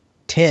 Yeah.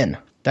 10.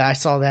 I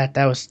saw that.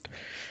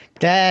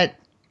 That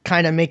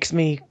kind of makes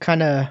me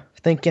kind of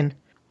thinking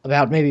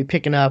about maybe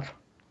picking up,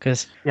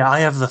 because I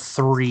have the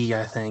 3,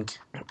 I think.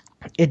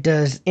 It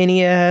does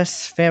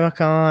NES,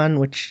 Famicom,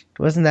 which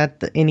wasn't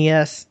that the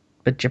NES,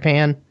 but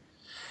Japan.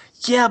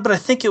 Yeah, but I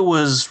think it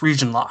was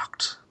region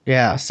locked.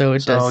 Yeah, so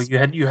it does. So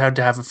you had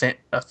to have a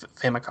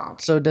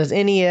Famicom. So it does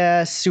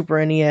NES,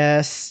 Super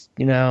NES,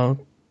 the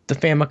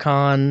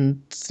Famicom,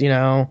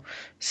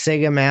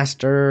 Sega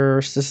Master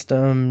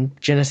System,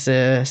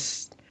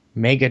 Genesis,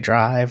 Mega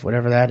Drive,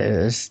 whatever that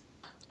is.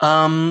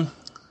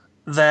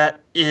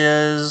 That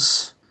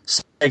is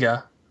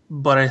Sega,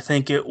 but I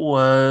think it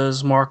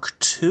was Mark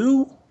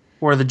II,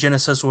 where the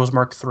Genesis was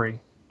Mark III.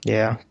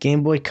 Yeah,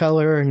 Game Boy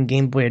Color and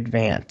Game Boy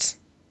Advance.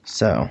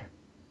 So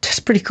that's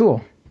pretty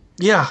cool.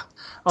 Yeah.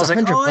 I was like,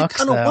 I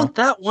kind of want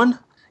that one.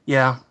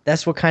 Yeah.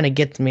 That's what kind of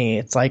gets me.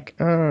 It's like,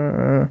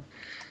 I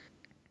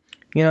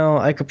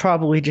could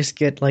probably just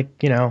get like,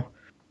 isn't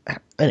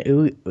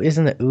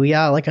the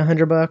Ouya like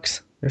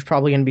 $100? There's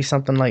probably going to be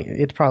something like,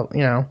 it's probably,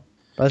 by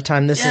the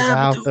time this is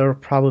out, there'll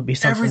probably be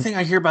something. Everything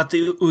I hear about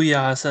the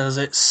Ouya says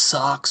it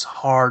sucks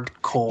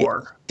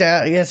hardcore.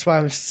 That's why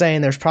I'm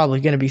saying there's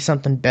probably going to be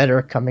something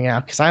better coming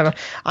out, because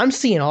I'm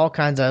seeing all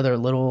kinds of other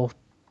little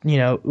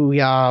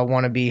Ouya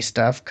wannabe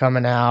stuff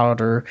coming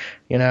out, or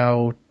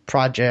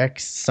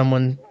projects.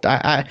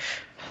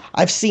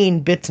 I've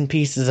seen bits and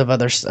pieces of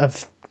others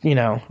of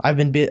I've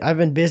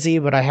been busy,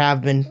 but I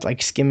have been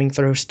like skimming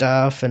through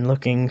stuff and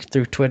looking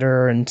through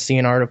Twitter and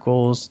seeing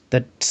articles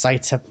that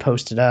sites have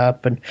posted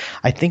up, and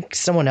I think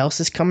someone else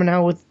is coming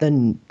out with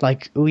the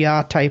like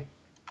Ouya type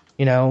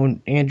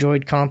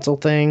Android console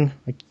thing.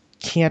 I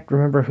can't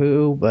remember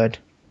who, but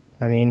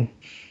I mean,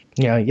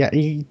 yeah,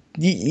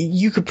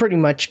 you could pretty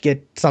much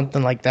get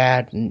something like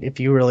that, and if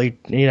you really,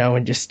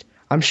 and just,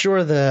 I'm sure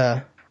with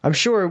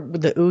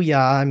the Ouya,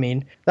 I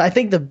mean, I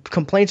think the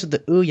complaints with the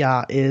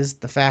Ouya is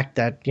the fact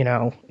that,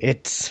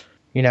 it's,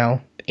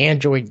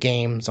 Android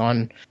games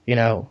on,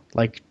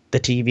 like the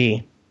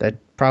TV. That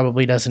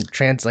probably doesn't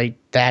translate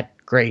that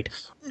great.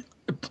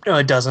 No,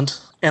 it doesn't.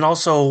 And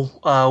also,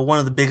 one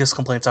of the biggest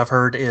complaints I've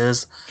heard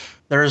is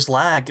there's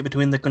lag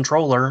between the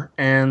controller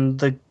and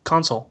the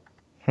console.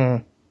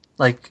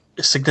 Like,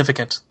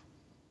 significant.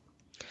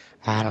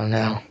 I don't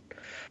know.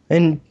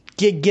 And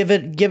give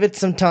it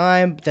some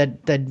time. That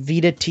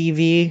Vita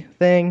TV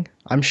thing,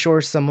 I'm sure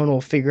someone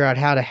will figure out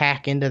how to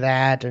hack into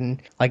that,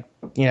 and like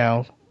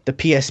the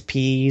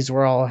PSPs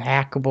were all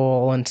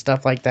hackable and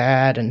stuff like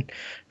that, and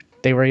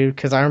they were,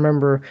 because I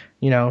remember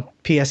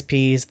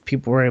PSPs,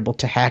 people were able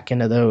to hack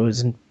into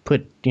those and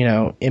put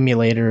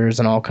emulators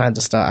and all kinds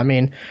of stuff. I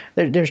mean,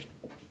 there's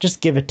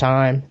just give it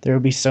time. There will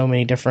be so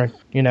many different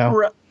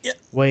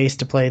ways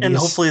to play these, and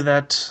hopefully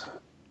that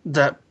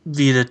Vita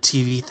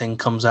TV thing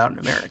comes out in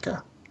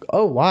America.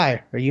 Oh,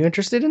 why? Are you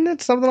interested in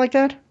it? Something like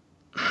that?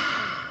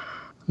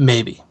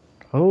 Maybe.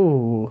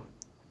 Oh,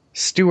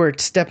 Stuart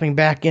stepping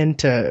back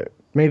into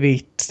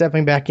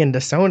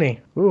Sony.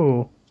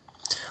 Ooh.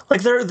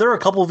 Like there are a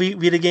couple of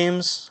Vita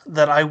games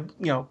that I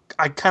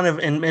kind of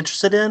am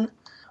interested in,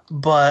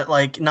 but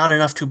like not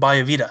enough to buy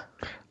a Vita.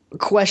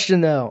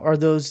 Question though, are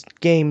those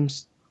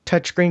games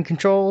touchscreen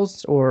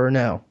controls or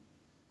no?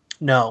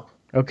 No.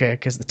 Okay,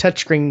 because the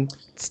touchscreen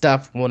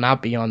stuff will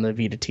not be on the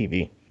Vita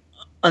TV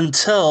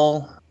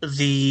until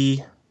the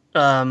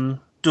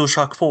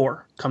DualShock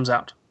 4 comes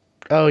out.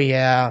 Oh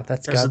yeah,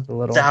 that's got the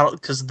little,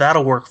 because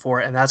that'll work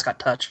for it, and that's got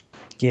touch.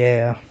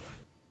 Yeah.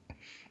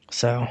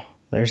 So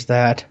there's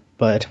that,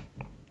 but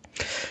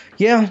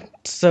yeah.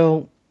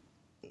 So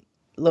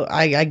look,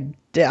 I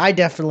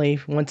definitely,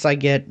 once I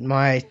get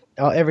my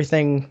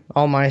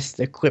all my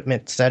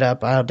equipment set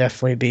up, I've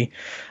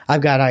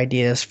got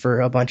ideas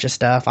for a bunch of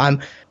stuff.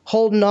 I'm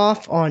holding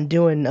off on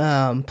doing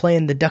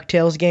playing the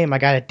DuckTales game. I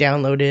got it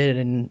downloaded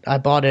and I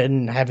bought it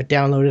and have it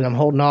downloaded. I'm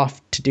holding off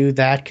to do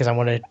that because I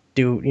want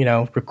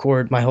to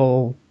record my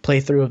whole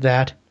playthrough of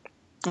that.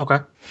 Okay.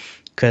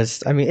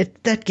 Because I mean,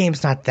 that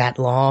game's not that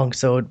long,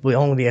 so it will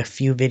only be a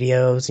few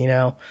videos.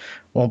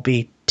 Won't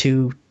be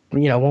too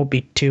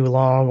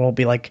long. Won't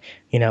be like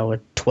a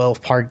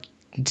 12-part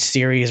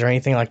series or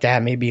anything like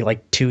that. Maybe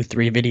like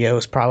 2-3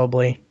 videos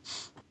probably.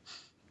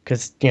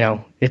 Because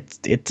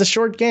it's a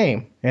short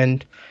game,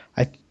 and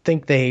I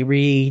think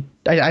I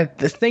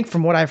think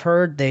from what I've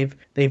heard, they've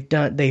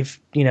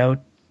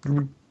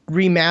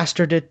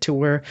remastered it to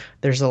where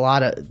there's a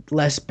lot of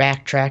less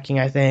backtracking,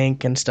 I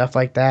think, and stuff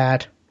like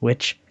that,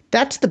 which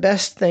that's the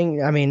best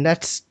thing. I mean,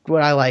 that's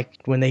what I like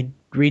when they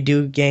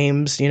redo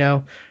games,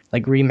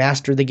 like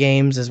remaster the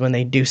games, is when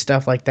they do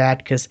stuff like that,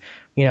 because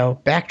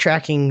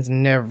backtracking's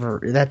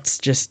never,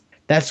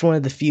 that's one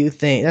of the few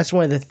things, that's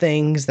one of the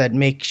things that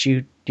makes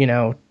you,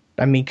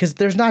 I mean, because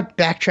there's not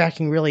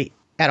backtracking really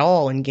at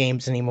all in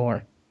games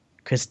anymore,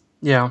 because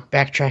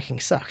backtracking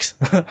sucks.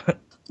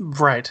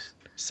 Right.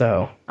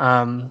 So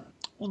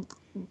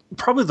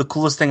probably the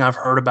coolest thing I've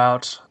heard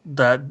about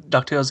that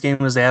DuckTales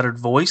game is they added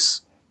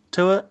voice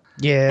to it.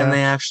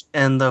 Yeah.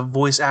 And the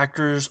voice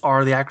actors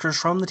are the actors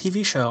from the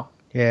TV show.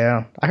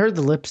 Yeah. I heard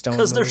the lips don't move,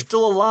 because they're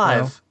still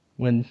alive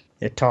when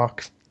it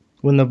talks.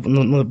 When the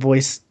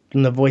voice,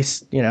 when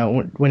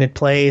it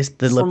plays,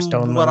 the lips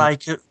don't move.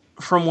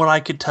 From what I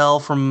could tell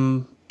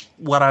from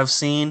what I've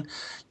seen,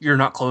 you're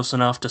not close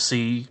enough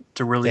to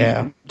really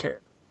even care.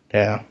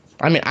 Yeah.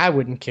 I mean, I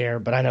wouldn't care,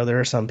 but I know there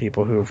are some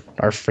people who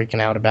are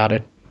freaking out about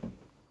it.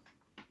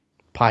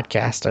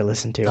 Podcast I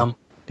listen to.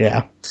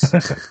 Yeah.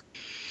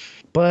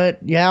 But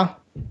yeah,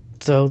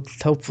 so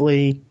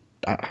hopefully,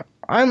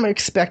 I'm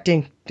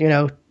expecting,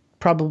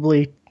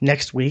 probably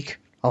next week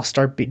I'll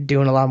start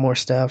doing a lot more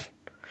stuff.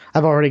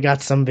 I've already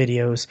got some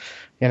videos,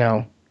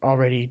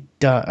 already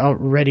done,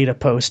 ready to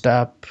post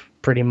up,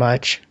 pretty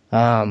much.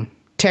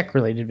 Tech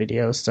related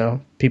videos, so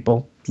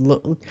people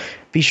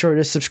be sure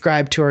to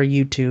subscribe to our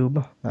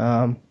YouTube,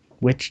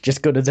 which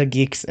just go to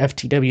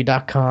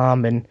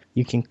thegeeksftw.com and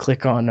you can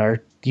click on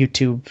our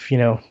YouTube,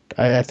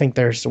 I think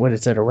there's,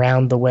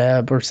 around the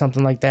web or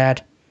something like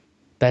that.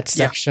 That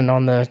section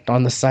on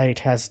the site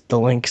has the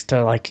links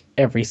to like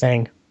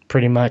everything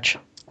pretty much.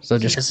 So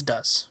just yes, it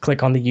does.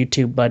 Click on the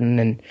YouTube button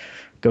and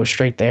go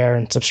straight there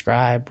and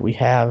subscribe. We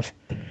have,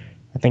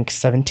 I think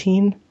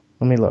 17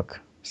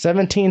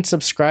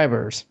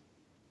 subscribers,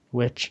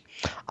 which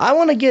I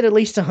want to get at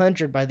least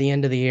 100 by the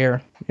end of the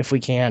year if we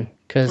can,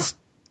 because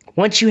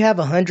once you have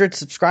 100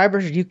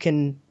 subscribers, you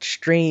can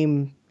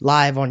stream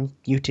live on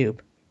YouTube.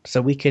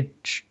 So we could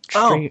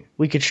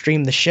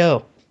stream the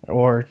show,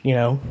 or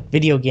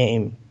video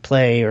game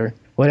play or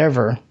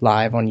whatever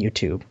live on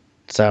YouTube.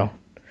 So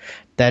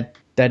that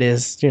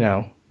is,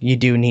 you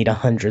do need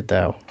 100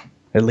 though,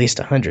 at least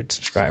 100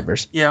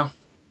 subscribers. Yeah.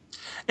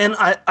 And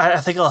I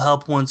think it'll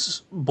help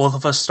once both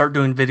of us start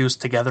doing videos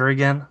together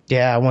again.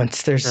 Yeah,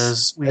 once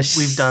there's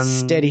we've done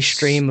steady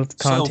stream of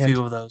content. So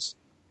few of those.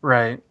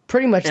 Right.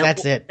 Pretty much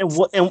that's it.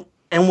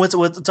 And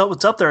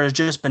what's up there has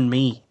just been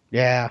me.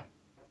 Yeah.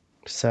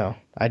 So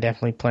I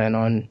definitely plan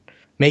on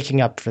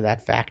making up for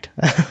that fact.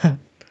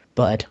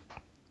 But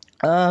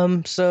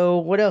so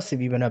what else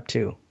have you been up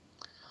to?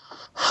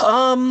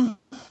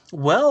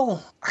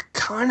 Well, I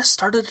kind of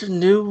started a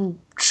new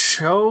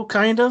show,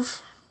 kind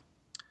of.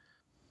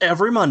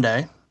 Every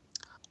Monday,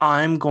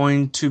 I'm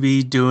going to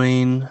be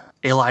doing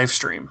a live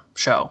stream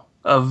show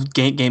of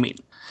gaming.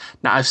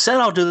 Now, I've said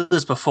I'll do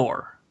this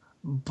before,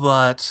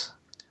 but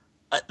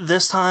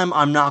this time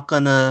I'm not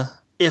gonna.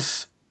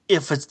 If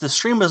the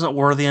stream isn't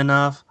worthy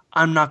enough,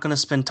 I'm not gonna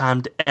spend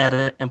time to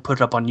edit and put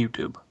it up on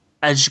YouTube.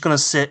 I'm just gonna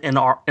sit in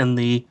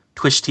the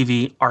Twitch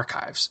TV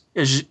archives.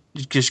 It's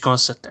just gonna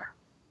sit there,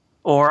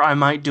 or I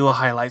might do a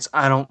highlights.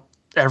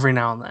 Every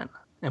now and then,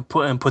 and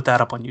put that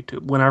up on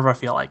YouTube whenever I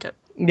feel like it.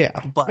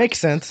 Yeah, but makes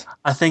sense.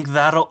 I think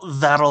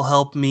that'll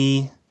help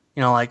me.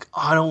 I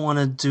don't want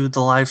to do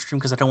the live stream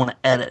because I don't want to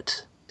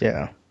edit.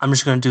 Yeah, I'm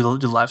just going to do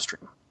the live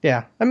stream.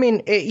 Yeah, I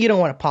mean, you don't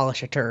want to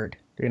polish a turd,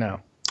 Yeah,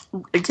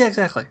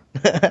 exactly.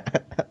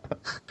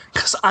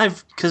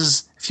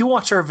 Because if you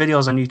watch our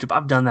videos on YouTube,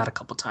 I've done that a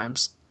couple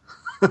times.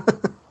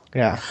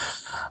 Yeah.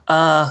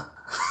 But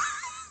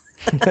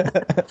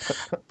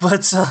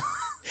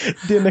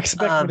didn't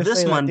expect me to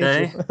this say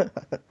Monday. That, did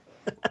you?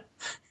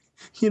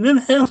 You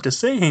didn't have to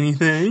say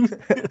anything.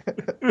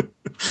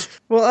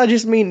 Well, I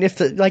just mean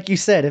like you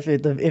said, if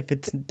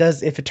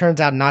it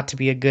turns out not to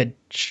be a good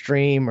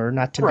stream, or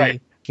not to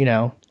right. be,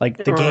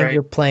 like the game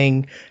you're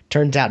playing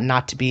turns out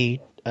not to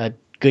be a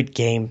good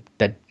game,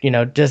 that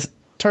just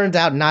turns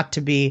out not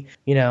to be,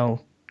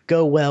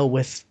 go well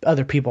with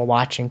other people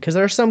watching, because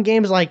there are some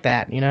games like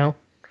that,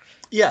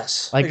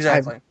 Yes, like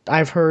exactly.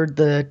 I've heard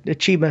the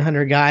Achievement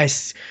Hunter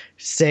guys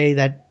say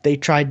that they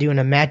tried doing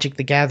a Magic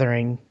the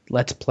Gathering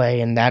Let's Play,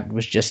 and that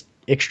was just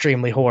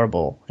extremely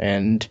horrible,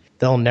 and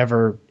they'll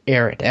never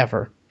air it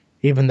ever.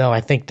 Even though I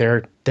think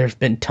there's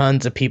been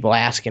tons of people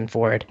asking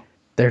for it,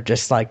 they're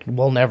just like,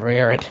 we'll never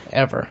air it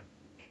ever.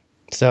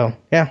 So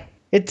yeah,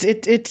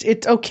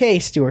 it's okay,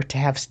 Stuart, to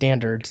have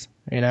standards,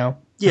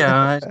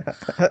 Yeah,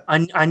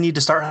 I need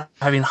to start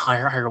having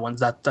higher ones.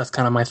 That's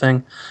kind of my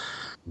thing.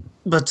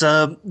 But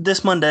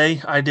this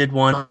Monday, I did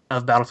one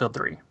of Battlefield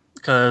 3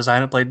 because I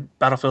hadn't played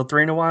Battlefield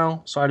 3 in a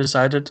while. So I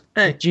decided,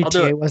 hey, GTA I'll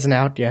do it. Wasn't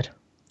out yet.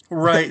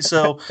 Right.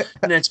 So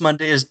next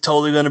Monday is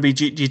totally going to be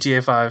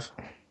GTA 5.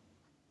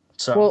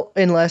 So well,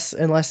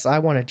 unless I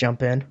want to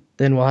jump in,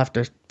 then we'll have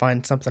to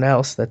find something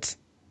else that's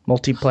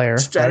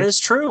multiplayer. That right? is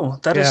true.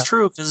 That is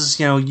true, because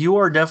you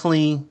are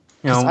definitely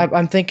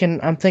I'm thinking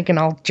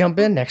I'll jump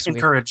in next week.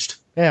 Encouraged.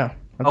 Yeah.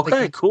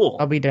 Okay. Cool.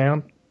 I'll be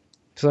down.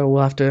 So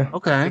we'll have to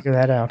figure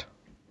that out.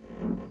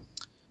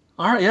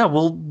 All right, yeah,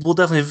 we'll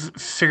definitely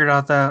figure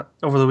out that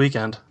over the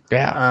weekend.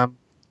 Yeah.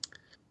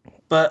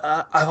 But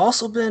I've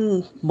also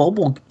been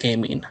mobile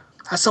gaming.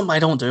 That's something I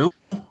don't do.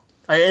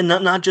 And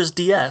not just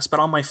DS, but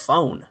on my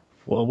phone.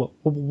 Well,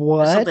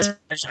 what?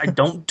 That's I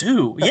don't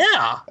do.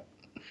 Yeah.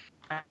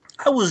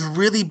 I was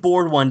really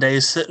bored one day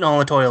sitting on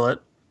the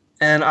toilet,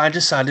 and I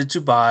decided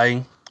to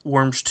buy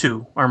Worms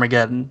 2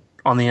 Armageddon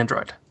on the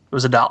Android. It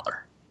was $1.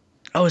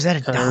 Oh, is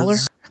that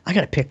 $1? I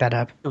gotta pick that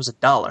up. It was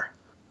 $1.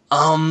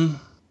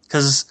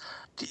 Because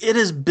it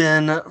has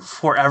been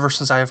forever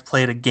since I have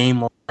played a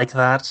game like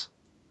that.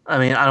 I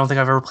mean, I don't think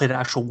I've ever played an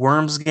actual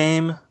Worms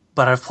game,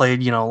 but I've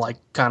played,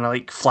 kind of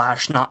like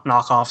Flash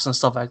knockoffs and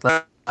stuff like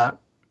that.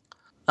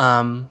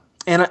 And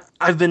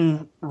I've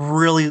been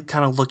really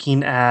kind of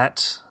looking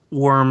at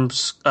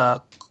Worms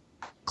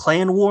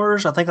Clan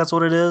Wars. I think that's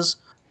what it is.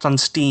 It's on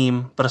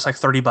Steam, but it's like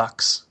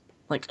 $30.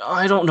 Like,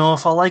 I don't know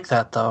if I'll like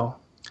that, though.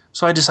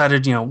 So I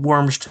decided,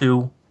 Worms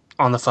 2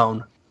 on the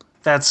phone.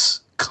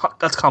 That's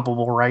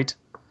comparable, right?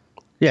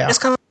 Yeah. It's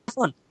kind of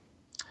fun.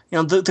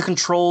 The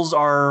controls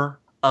are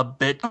a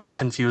bit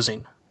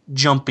confusing.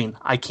 Jumping.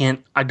 I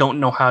don't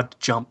know how to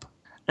jump.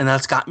 And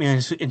that's got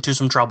me into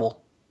some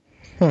trouble.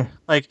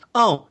 Like,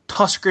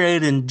 toss a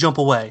grenade and jump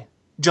away.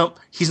 Jump.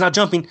 He's not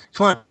jumping.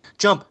 Come on.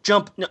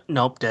 Jump.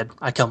 Nope, dead.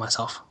 I kill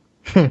myself.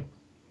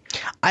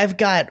 I've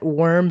got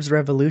Worms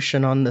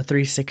Revolution on the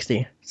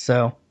 360,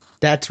 so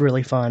that's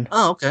really fun.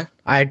 Oh, okay.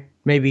 I'd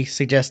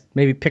suggest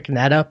picking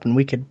that up, and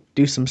we could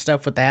do some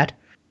stuff with that.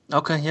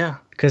 Okay, yeah.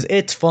 Because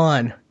it's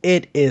fun.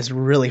 It is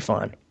really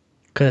fun.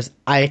 Because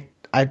I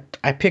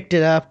I picked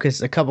it up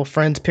because a couple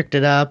friends picked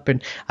it up,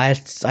 and I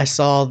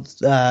saw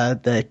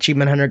the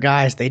Achievement Hunter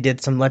guys. They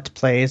did some Let's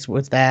Plays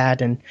with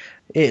that, and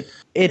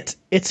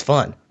it's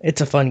fun.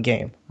 It's a fun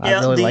game. I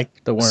really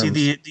like the Worms.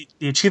 See,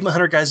 the Achievement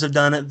Hunter guys have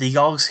done it. The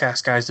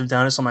GeeksFTW guys have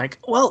done it. So I'm like,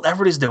 well,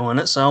 everybody's doing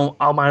it, so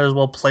I might as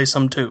well play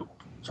some too.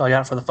 So I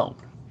got it for the phone.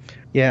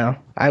 Yeah,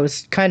 I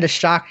was kind of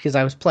shocked because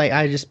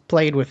I just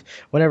played with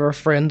whenever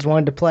friends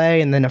wanted to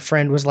play, and then a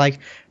friend was like,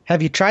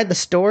 "Have you tried the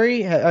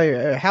story?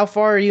 How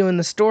far are you in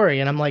the story?"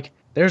 And I'm like,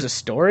 "There's a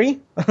story?"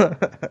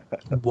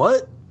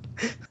 What?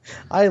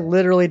 I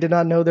literally did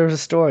not know there was a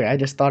story. I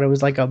just thought it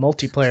was like a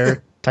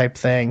multiplayer type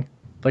thing.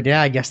 But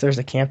yeah, I guess there's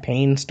a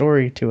campaign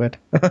story to it.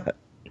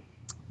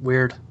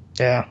 Weird.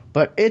 Yeah,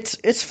 but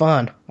it's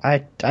fun. I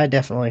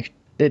definitely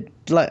did.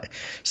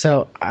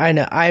 So I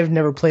know I've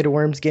never played a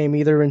Worms game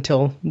either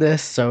until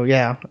this. So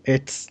yeah,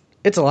 it's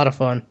a lot of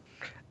fun.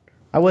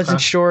 I wasn't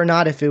sure or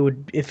not if it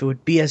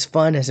would be as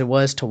fun as it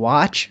was to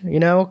watch.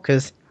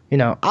 Because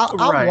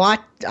I'll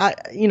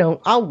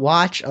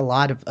watch a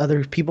lot of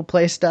other people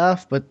play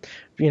stuff, but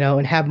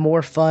and have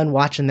more fun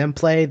watching them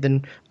play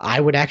than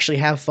I would actually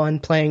have fun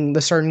playing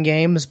the certain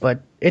games.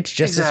 But it's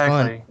just as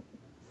fun.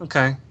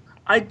 Okay,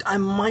 I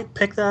might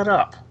pick that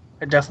up.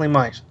 I definitely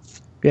might.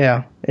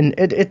 Yeah, and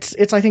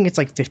it's I think it's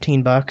like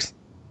 $15.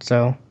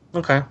 So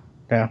okay,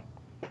 yeah,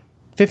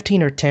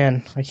 15 or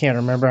 10. I can't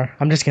remember.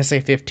 I'm just gonna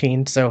say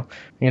 15. So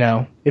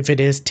if it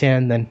is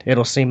 10, then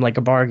it'll seem like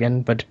a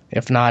bargain. But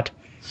if not,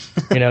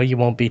 you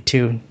won't be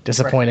too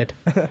disappointed.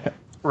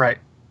 Right.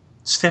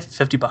 It's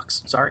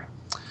 $50. Sorry.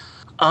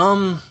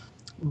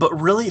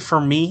 But really,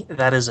 for me,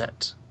 that is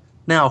it.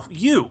 Now,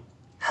 you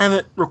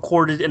haven't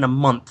recorded in a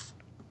month.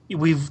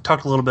 We've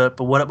talked a little bit,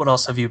 but what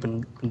else have you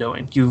been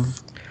doing?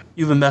 You've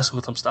been messing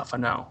with some stuff, I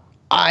know.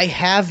 I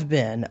have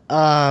been.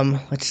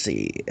 Let's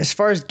see. As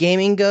far as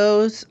gaming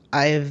goes,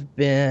 I've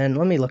been.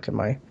 Let me look at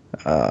my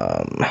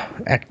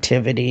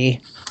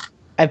activity.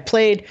 I've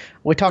played.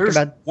 There's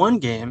about one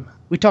game.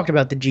 We talked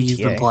about the GTA. You've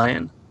been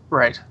playing,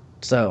 right?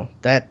 So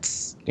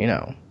that's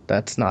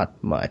that's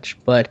not much,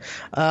 but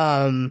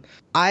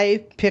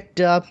I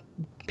picked up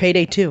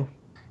Payday 2.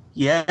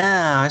 Yeah,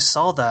 I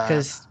saw that.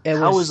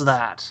 How was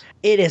that?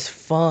 It is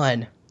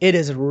fun. It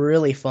is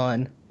really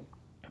fun.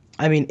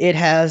 I mean, it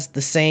has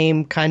the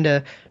same kind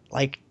of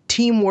like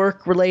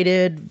teamwork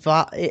related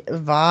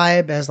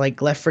vibe as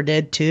like Left 4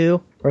 Dead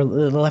 2 or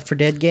the Left 4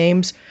 Dead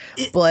games,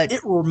 but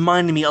it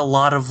reminded me a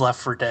lot of Left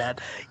 4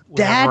 Dead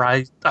whenever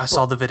I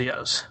saw the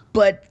videos.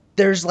 But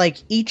there's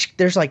like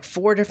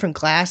 4 different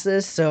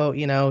classes, so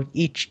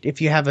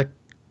if you have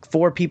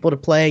 4 people to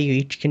play, you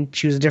each can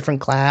choose a different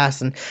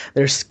class, and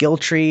there's skill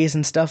trees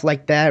and stuff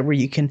like that where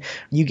you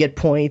get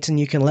points and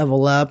you can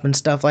level up and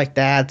stuff like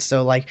that.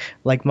 So like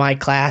my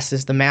class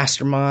is the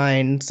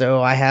mastermind,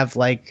 so I have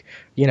I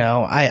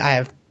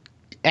have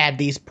add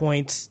these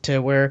points to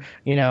where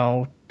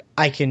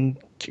I can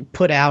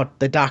put out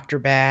the doctor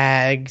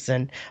bags,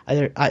 and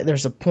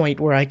there's a point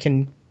where I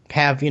can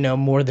have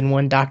more than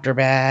one doctor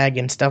bag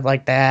and stuff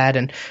like that,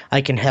 and I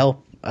can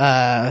help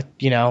I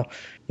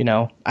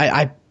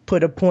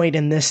put a point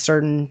in this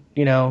certain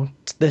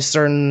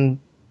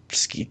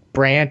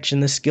branch in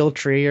the skill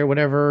tree or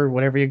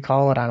whatever you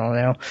call it, I don't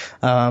know,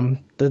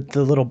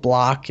 the little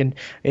block, and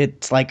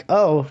it's like,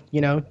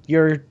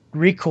 your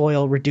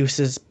recoil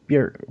reduces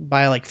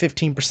by like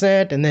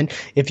 15%, and then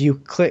if you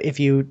go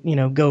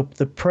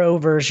the pro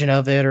version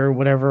of it or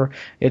whatever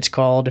it's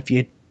called, if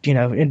you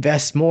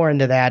invest more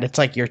into that, it's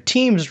like your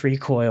team's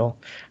recoil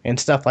and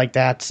stuff like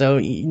that. So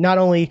not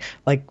only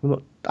like,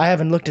 I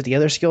haven't looked at the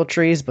other skill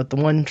trees, but the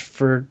one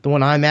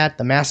I'm at,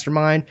 the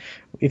mastermind,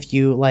 if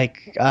you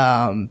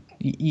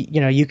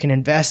you can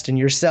invest in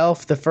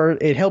yourself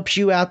it helps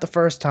you out the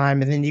first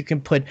time, and then you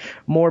can put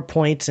more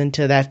points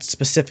into that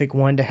specific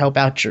one to help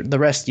out the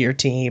rest of your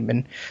team.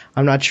 And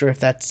I'm not sure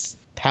if that's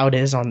how it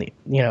is on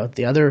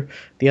the other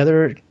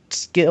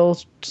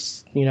skills,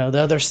 the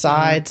other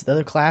sides, the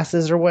other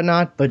classes or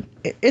whatnot, but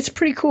it's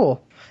pretty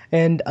cool.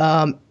 And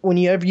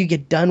whenever you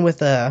get done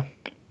with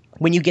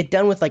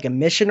like a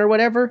mission or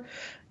whatever,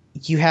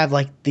 you have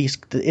like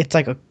it's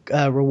like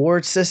a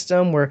reward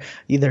system where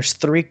there's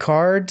 3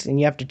 cards and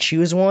you have to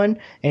choose one,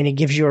 and it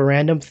gives you a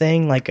random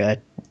thing like a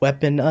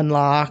weapon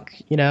unlock,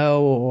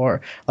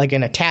 or like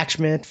an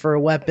attachment for a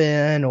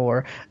weapon,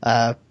 or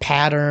a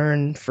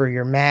pattern for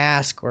your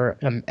mask, or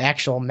an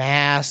actual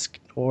mask,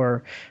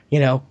 or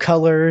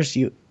colors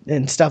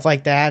and stuff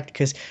like that.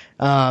 Because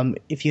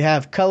if you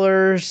have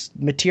colors,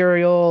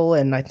 material,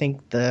 and I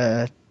think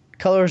the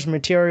colors,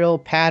 material,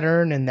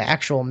 pattern, and the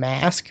actual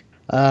mask,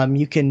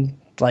 you can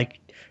like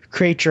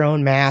create your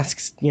own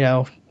masks,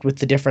 with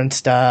the different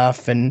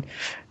stuff, and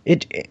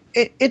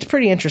it's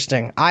pretty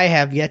interesting. I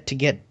have yet to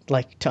get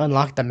to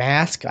unlock the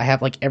mask. I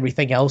have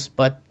everything else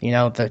but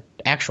the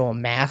actual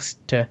mask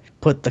to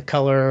put the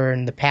color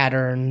and the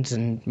patterns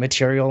and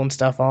material and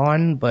stuff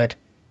on. But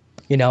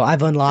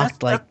I've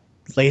unlocked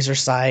laser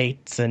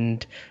sights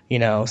and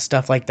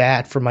stuff like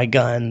that for my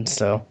guns.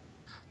 So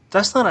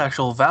that's not an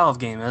actual Valve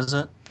game, is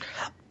it?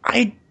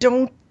 I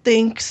don't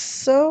think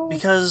so.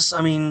 Because,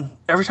 I mean,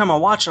 every time I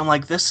watch it, I'm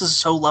like, this is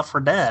so Left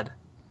 4 Dead.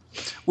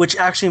 Which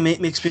actually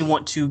makes me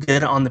want to get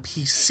it on the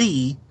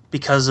PC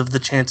because of the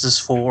chances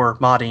for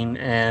modding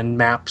and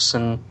maps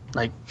and,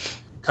 like,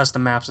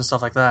 custom maps and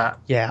stuff like that.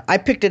 Yeah, I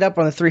picked it up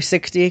on the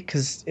 360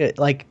 because,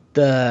 like,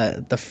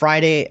 the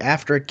Friday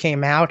after it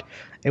came out,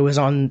 it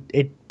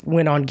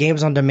went on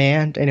Games on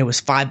Demand, and it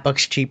was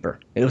 $5 cheaper.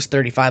 It was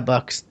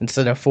 $35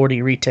 instead of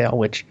 $40 retail,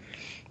 which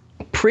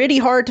pretty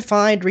hard to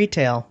find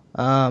retail.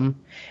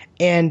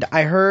 And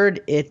I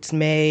heard it's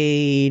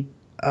made.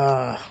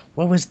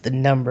 What was the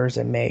numbers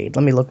it made?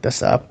 Let me look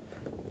this up.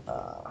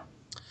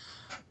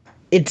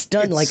 It's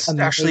done it's like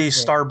actually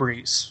amazing.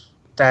 Starbreeze.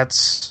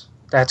 That's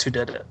who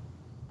did it.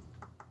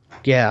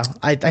 Yeah,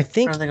 I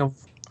think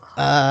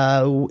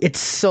it's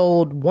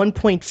sold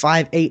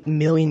 1.58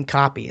 million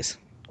copies.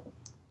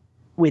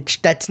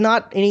 Which that's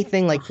not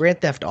anything like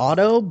Grand Theft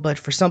Auto, but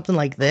for something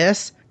like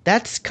this,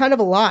 that's kind of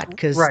a lot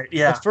because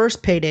the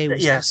first Payday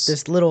was just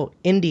this little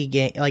indie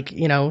game, like,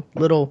 you know,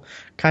 little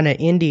kind of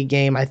indie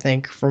game. I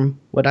think from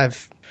what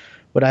I've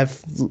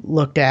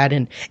looked at,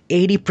 and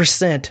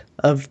 80%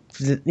 of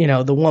the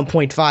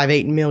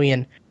 1.58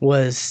 million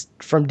was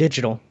from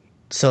digital.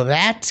 So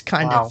that's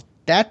kind of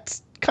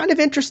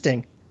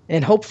interesting.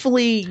 And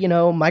hopefully, you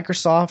know,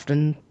 Microsoft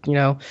and, you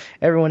know,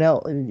 everyone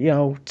else, you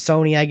know,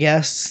 Sony, I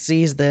guess,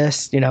 sees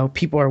this. You know,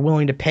 people are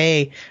willing to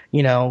pay,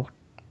 you know,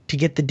 to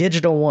get the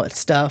digital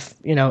stuff,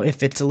 you know,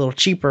 if it's a little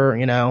cheaper,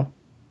 you know,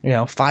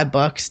 $5,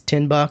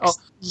 $10. Oh,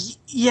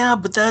 yeah,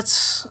 but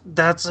that's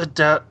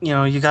you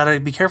know, you got to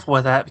be careful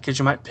with that because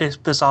you might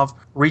piss off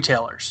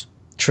retailers.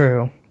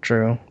 True,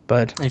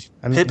 but if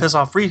you piss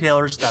off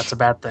retailers, that's a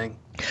bad thing.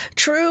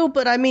 True,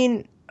 but I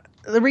mean,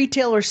 the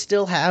retailers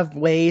still have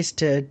ways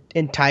to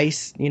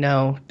entice, you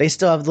know, they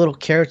still have little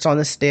carrots on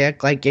the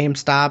stick like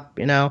GameStop,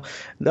 you know,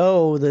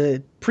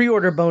 the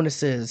pre-order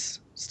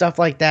bonuses, stuff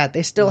like that.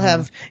 They still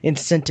have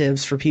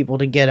incentives for people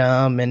to get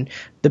them, and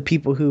the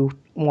people who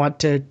want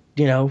to,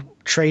 you know,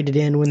 trade it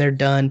in when they're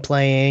done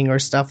playing or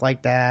stuff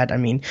like that. I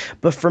mean,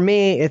 but for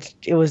me,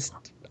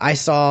 I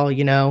saw,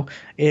 you know,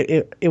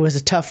 it was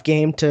a tough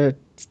game to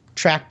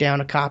track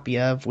down a copy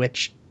of,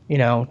 which, you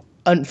know,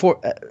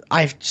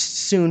 I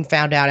soon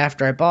found out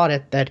after I bought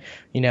it that,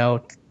 you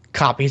know,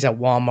 copies at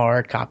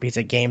Walmart, copies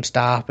at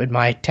GameStop in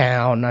my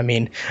town. I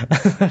mean,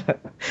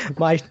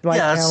 my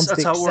town's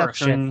the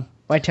exception.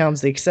 My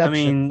town's the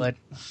exception, but,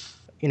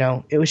 you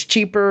know, it was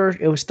cheaper.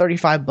 It was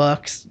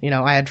 $35. You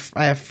know, I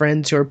have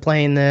friends who are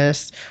playing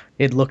this.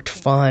 It looked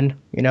fun,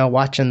 you know,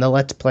 watching the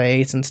Let's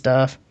Plays and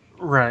stuff.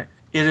 Right.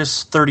 It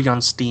is $30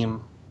 on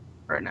Steam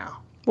right now.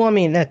 Well, I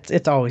mean,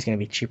 it's always going to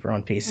be cheaper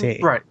on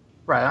PC. Right.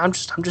 I'm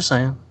just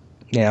saying.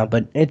 Yeah,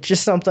 but it's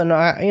just something,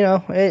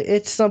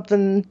 it's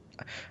something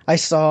I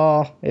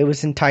saw. It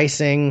was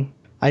enticing.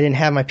 I didn't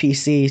have my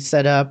PC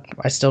set up.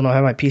 I still don't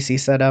have my PC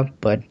set up,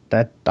 but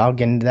I'll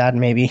get into that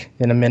maybe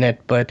in a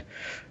minute. But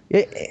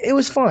it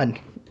was fun.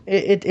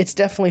 It's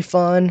definitely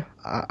fun.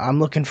 I'm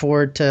looking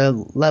forward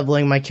to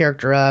leveling my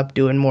character up,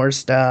 doing more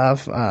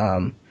stuff.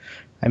 I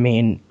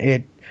mean,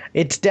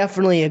 it's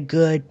definitely a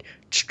good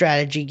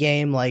strategy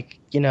game, like,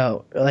 you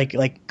know,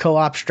 like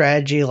co-op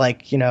strategy,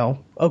 like, you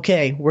know,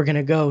 okay, we're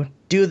gonna go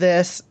do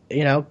this,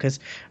 you know, because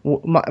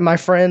my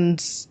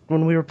friends,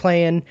 when we were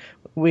playing,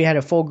 we had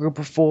a full group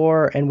of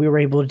 4, and we were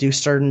able to do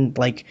certain,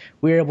 like,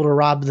 we were able to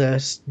rob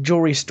the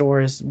jewelry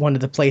store is one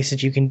of the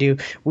places you can do.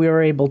 We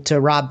were able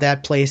to rob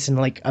that place in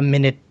like a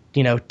minute,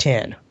 you know,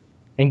 10,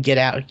 and get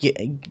out,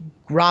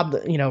 rob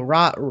it,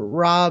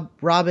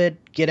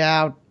 get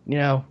out, you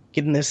know,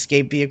 get in the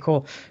escape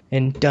vehicle,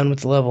 and done with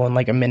the level in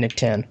like a minute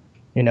 10.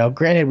 You know,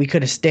 granted, we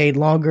could have stayed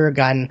longer,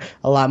 gotten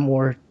a lot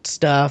more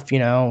stuff, you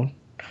know,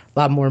 a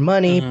lot more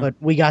money, but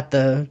we got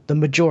the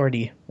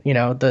majority, you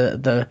know,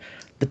 the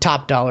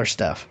top dollar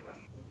stuff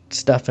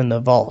in the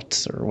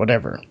vaults or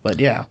whatever. But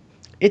yeah,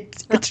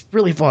 it's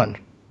really fun.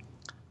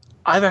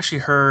 I've actually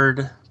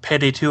heard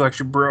Payday 2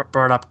 actually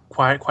brought up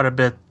quite a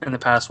bit in the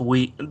past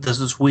week,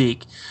 this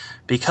week,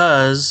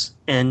 because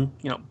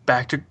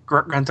back to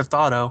Grand Theft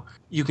Auto,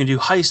 you can do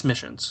heist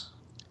missions,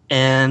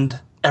 and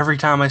every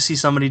time I see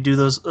somebody do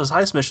those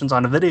heist missions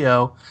on a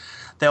video,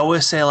 they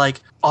always say like,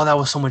 "Oh, that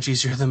was so much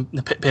easier than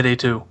Payday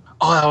 2.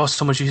 Oh, that was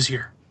so much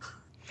easier."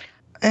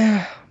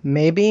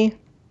 Maybe,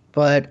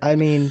 but I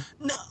mean,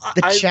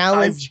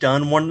 challenge. I've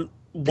done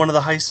one of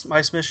the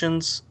heist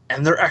missions,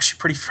 and they're actually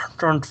pretty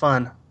darn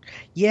fun.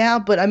 Yeah,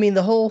 but I mean,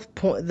 the whole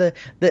point,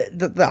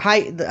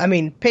 I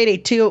mean, Payday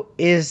 2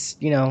 is,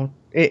 you know,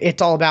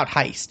 it's all about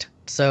heist,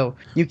 so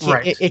you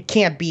can't, it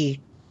can't be,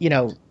 you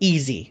know,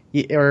 easy,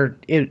 or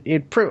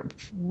it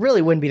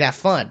really wouldn't be that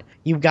fun.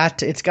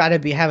 It's got to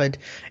be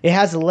it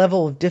has a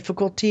level of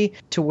difficulty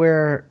to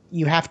where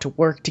you have to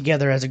work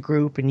together as a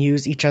group and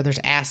use each other's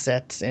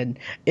assets, and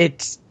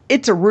it's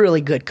a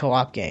really good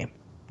co-op game,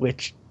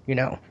 which, you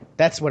know,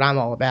 that's what I'm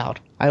all about.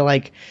 I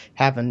like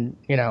having,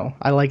 you know,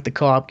 I like the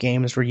co-op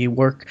games where you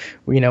work,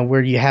 you know,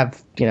 where you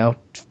have, you know,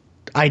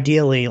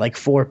 ideally like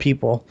 4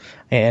 people,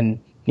 and,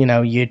 you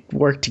know, you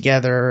work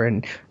together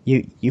and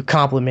you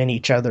complement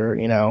each other,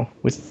 you know,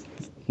 with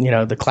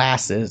the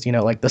classes,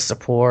 like the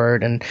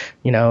support and,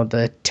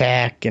 the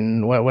tech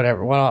and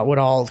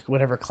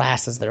whatever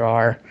classes there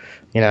are,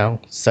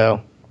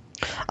 so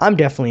I'm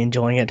definitely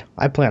enjoying it.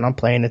 I plan on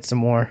playing it some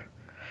more,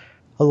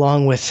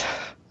 along with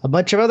a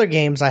bunch of other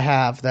games I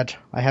have that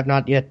I have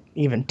not yet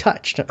even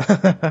touched.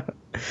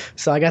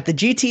 So I got the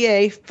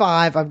GTA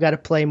 5 I've got to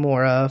play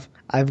more of.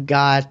 I've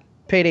got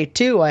Payday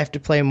 2 I have to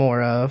play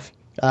more of.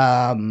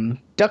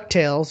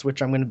 DuckTales,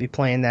 which I'm going to be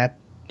playing that,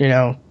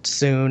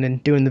 soon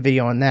and doing the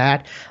video on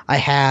that. I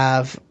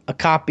have a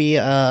copy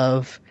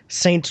of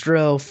Saints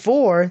Row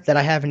 4 that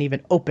I haven't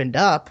even opened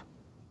up.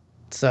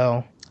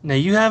 So now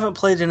you haven't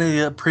played any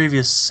of the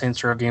previous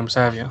Saints Row games,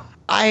 have you?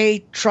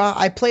 I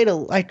tried playing a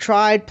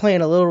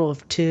little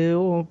of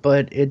 2,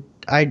 but it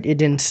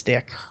didn't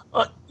stick.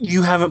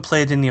 You haven't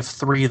played any of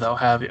 3 though,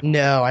 have you?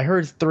 No, I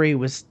heard 3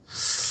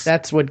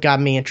 that's what got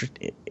me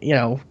interested,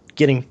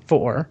 getting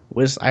 4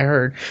 was I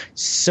heard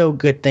so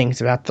good things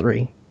about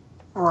 3.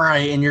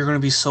 Right, and you're going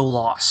to be so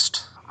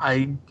lost.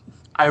 I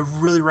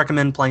really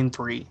recommend playing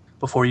 3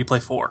 before you play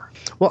 4.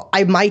 Well,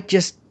 I might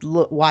just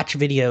watch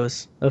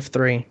videos of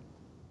 3.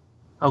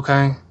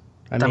 Okay,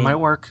 that might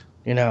work.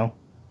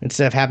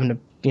 Instead of having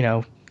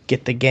to,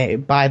 get the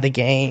game, buy the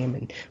game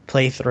and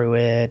play through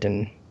it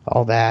and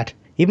all that.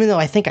 Even though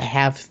I think I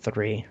have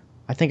 3.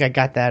 I think I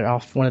got that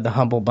off one of the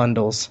Humble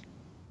Bundles.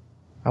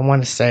 I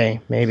want to say,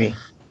 maybe.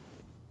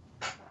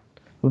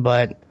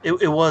 But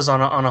it was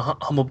on a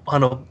humble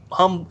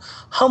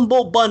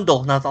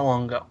bundle not that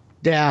long ago.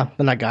 Yeah,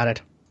 then I got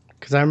it.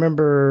 Because I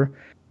remember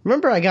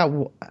I got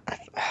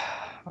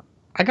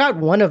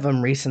one of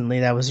them recently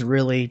that was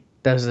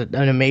an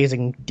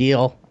amazing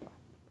deal.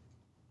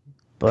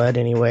 But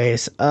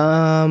anyways,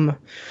 let's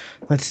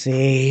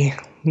see.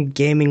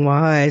 Gaming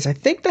wise, I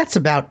think that's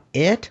about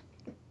it.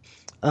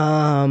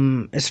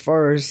 As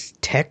far as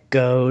tech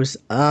goes,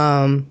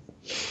 I've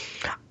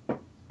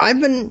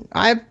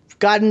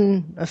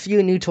gotten a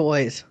few new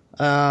toys.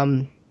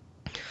 I've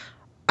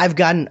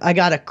had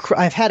a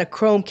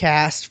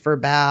Chromecast for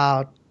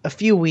about a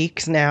few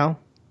weeks now.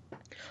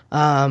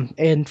 And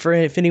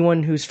if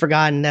anyone who's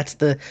forgotten, that's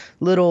the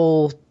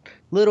little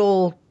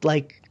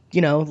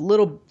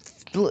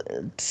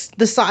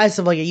the size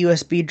of like a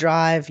USB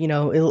drive,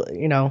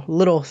 a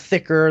little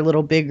thicker, a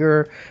little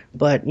bigger,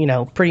 but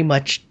pretty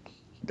much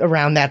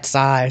around that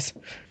size,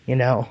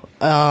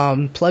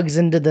 plugs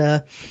into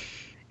the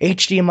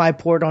HDMI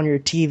port on your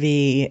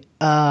TV,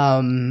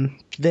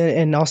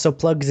 and also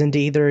plugs into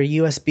either a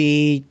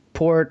USB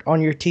port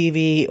on your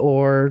TV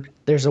or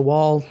there's a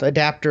wall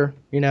adapter,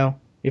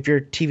 if your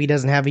TV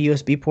doesn't have a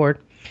USB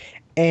port,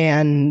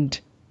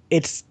 and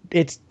it's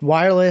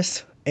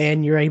wireless,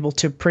 and you're able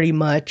to pretty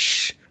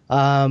much,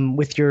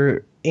 with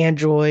your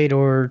Android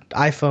or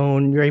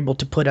iPhone, you're able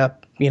to put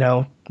up,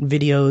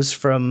 videos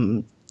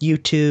from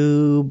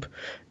YouTube,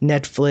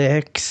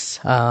 Netflix,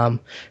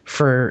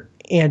 for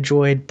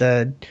Android,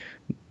 the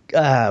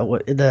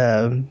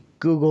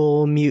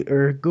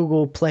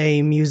Google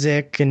Play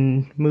Music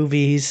and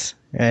movies,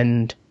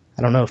 and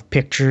I don't know if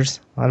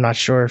pictures. I'm not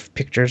sure if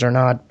pictures or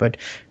not, but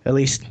at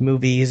least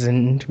movies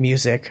and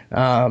music.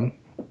 And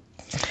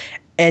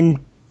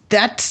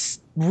that's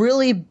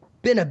really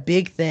been a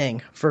big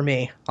thing for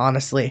me,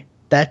 honestly.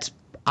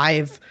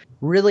 I've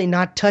really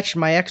not touched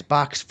my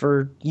Xbox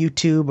for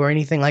YouTube or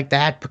anything like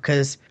that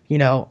because,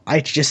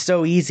 it's just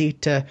so easy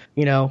to,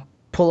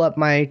 pull up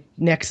my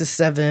Nexus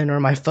 7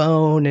 or my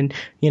phone and,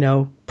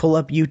 pull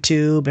up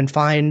YouTube and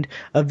find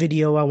a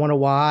video I want to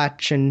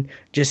watch and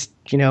just,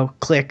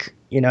 click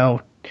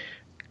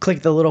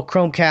the little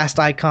Chromecast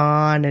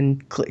icon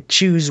and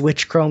choose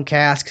which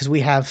Chromecast, because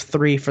we have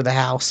 3 for the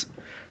house.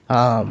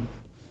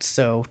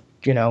 So,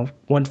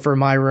 one for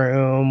my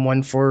room,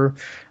 one for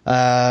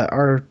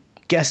our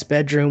guest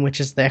bedroom, which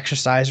is the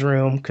exercise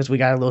room, because we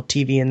got a little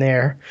TV in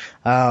there,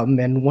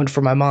 and one for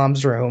my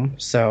mom's room.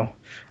 So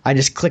I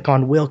just click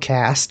on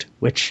Willcast,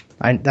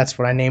 that's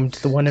what I named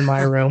the one in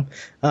my room.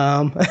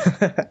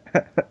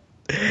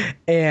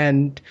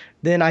 And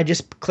then I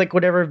just click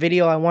whatever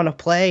video I want to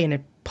play, and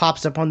it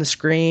pops up on the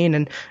screen,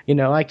 and,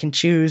 I can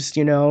choose,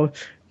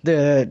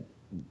 the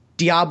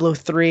Diablo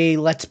 3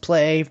 Let's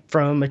Play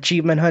from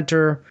Achievement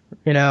Hunter,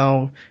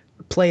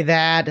 play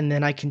that, and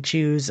then I can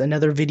choose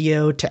another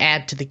video to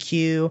add to the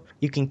queue.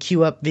 You can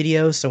queue up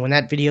videos, so when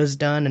that video's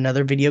done,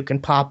 another video can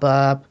pop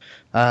up.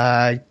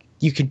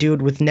 You could do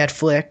it with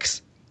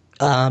Netflix.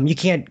 You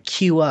can't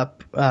queue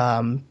up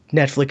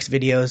Netflix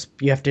videos.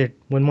 You have to,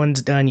 when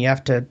one's done, you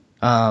have to,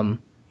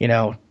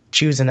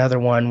 choose another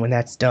one when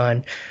that's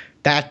done.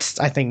 That's,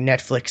 I think,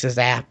 Netflix's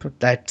app.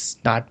 That's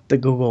not the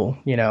Google,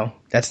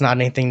 that's not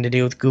anything to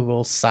do with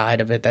Google's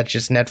side of it. That's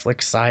just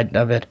Netflix side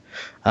of it.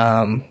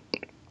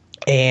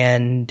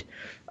 And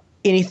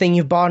anything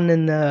you've bought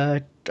in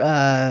the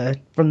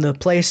from the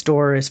Play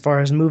Store as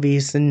far as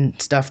movies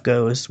and stuff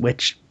goes,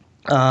 which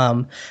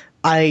I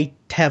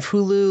have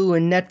Hulu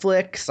and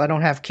Netflix. I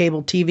don't have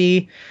cable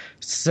TV.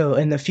 So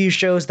in the few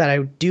shows that I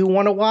do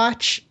want to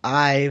watch,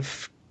 I'm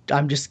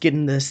just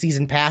getting the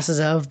season passes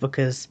of,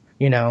 because,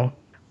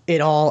 it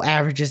all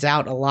averages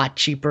out a lot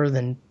cheaper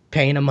than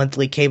paying a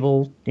monthly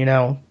cable,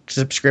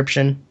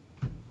 subscription.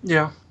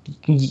 Yeah.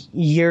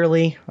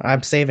 Yearly.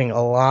 I'm saving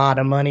a lot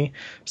of money.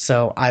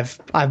 So I've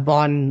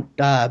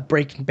bought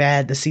Breaking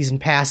Bad, the season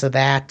pass of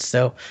that.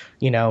 So,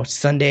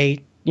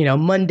 Sunday,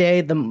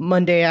 Monday, the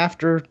Monday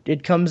after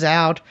it comes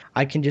out,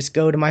 I can just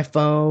go to my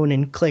phone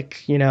and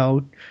click,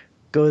 go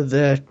to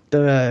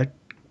the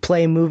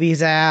Play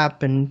Movies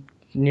app, and,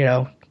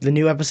 the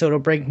new episode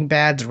of Breaking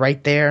Bad's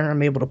right there.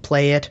 I'm able to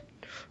play it.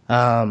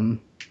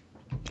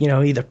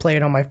 Either play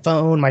it on my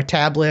phone, my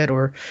tablet,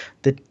 or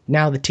the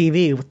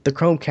TV with the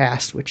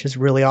Chromecast, which is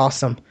really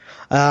awesome.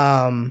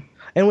 And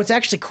what's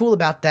actually cool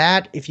about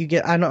that,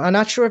 I'm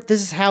not sure if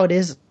this is how it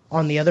is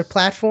on the other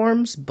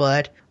platforms,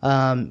 but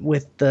on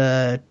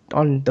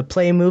the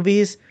Play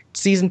Movies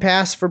season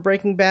pass for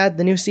Breaking Bad,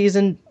 the new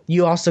season,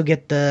 you also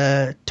get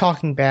the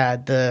Talking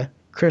Bad, the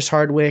Chris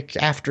Hardwick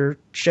after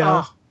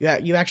show. Yeah,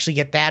 you actually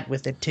get that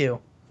with it too,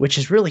 which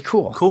is really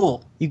cool.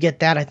 Cool. You get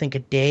that, I think, a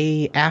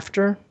day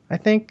after, I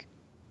think.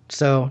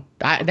 So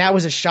that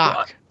was a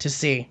shock to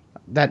see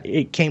that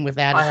it came with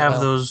that. I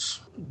have those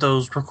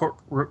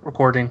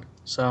recording.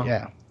 So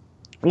yeah.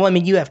 Well, I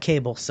mean, you have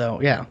cable,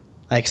 so yeah,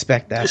 I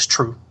expect that. It's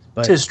true.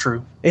 But it is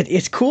true.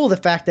 It's cool the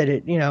fact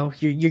that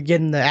you're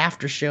getting the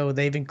after show.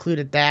 They've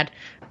included that,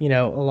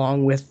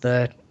 along with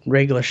the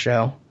regular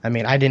show. I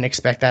mean, I didn't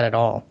expect that at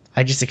all.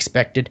 I just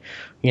expected,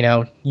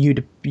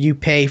 you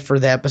pay for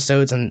the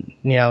episodes and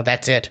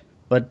that's it.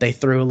 But they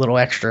threw a little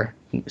extra,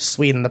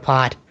 sweeten the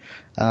pot.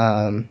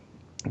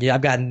 Yeah,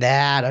 I've gotten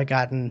that. I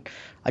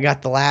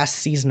got the last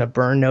season of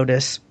Burn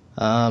Notice,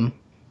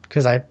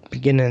 because I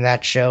begin in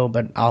that show,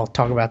 but I'll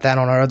talk about that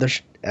on our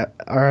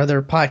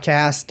other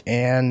podcast,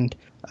 and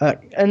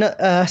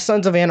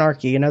Sons of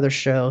Anarchy, another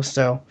show.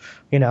 So,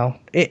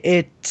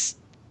 it's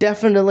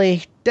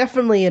definitely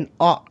an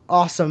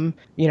awesome,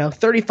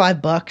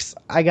 $35.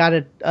 I got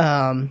it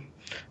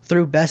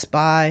through Best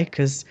Buy,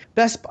 because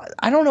Best Buy,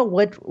 I don't know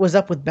what was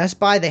up with Best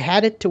Buy. They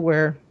had it to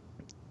where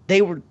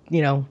they were,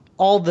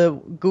 all the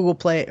Google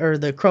Play or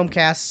the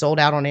Chromecast sold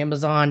out on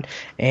Amazon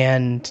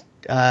and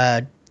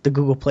the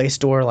Google Play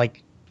Store,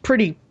 like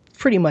pretty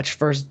much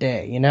first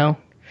day,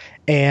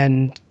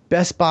 and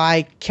Best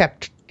Buy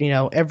kept,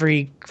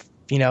 every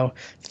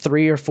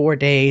 3 or 4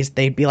 days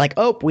they'd be like,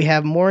 oh, we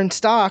have more in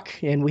stock,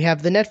 and we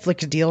have the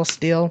Netflix deal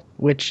still,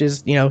 which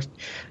is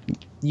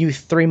you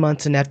 3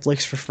 months of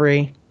Netflix for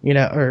free,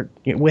 or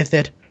with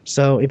it.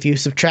 So if you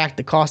subtract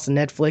the cost of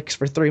Netflix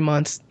for 3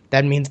 months,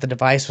 that means the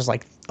device was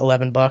like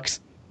 $11,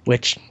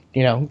 which,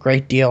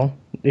 great deal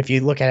if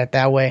you look at it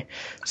that way.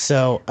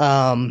 So,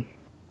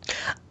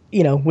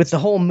 with the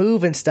whole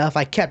move and stuff,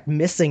 I kept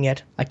missing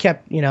it. I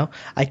kept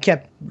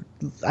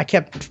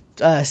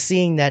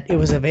seeing that it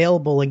was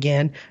available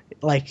again,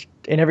 and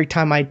every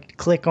time I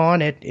click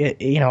on it,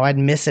 I'd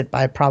miss it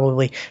by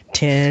probably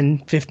 10,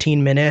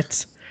 15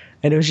 minutes,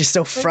 and it was just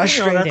so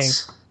frustrating.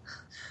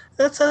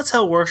 That's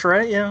how it works,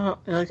 right? Yeah.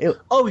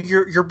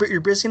 You're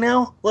busy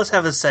now? Let's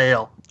have a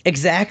sale.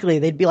 Exactly.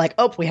 They'd be like,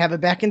 "Oh, we have it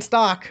back in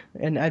stock,"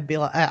 and I'd be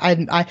like,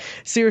 "I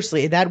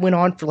seriously." That went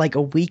on for like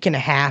a week and a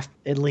half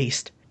at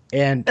least,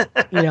 and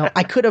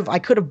I could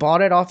have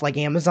bought it off like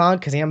Amazon,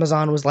 because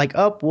Amazon was like,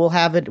 "Oh, we'll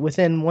have it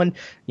within one,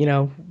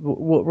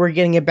 we're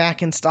getting it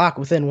back in stock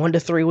within 1 to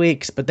 3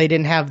 weeks," but they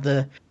didn't have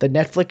the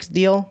Netflix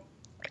deal.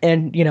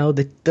 And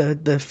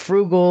the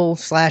frugal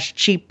 /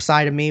 cheap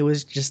side of me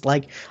was just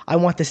like, I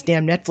want this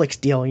damn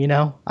Netflix deal,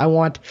 I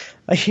want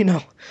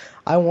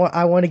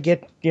to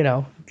get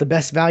the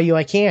best value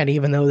I can,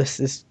 even though this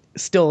is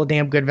still a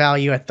damn good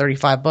value at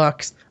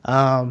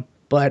 $35.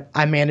 But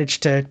I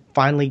managed to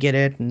finally get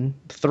it, and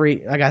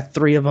I got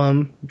 3 of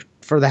them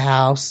for the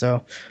house,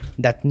 so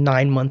that's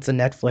 9 months of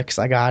Netflix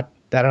I got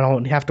that I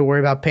don't have to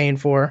worry about paying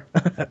for.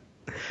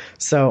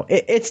 So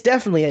it's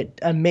definitely an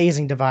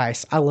amazing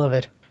device. I love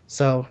it.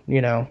 So,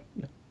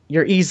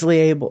 you're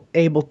easily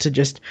able to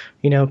just,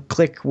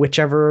 click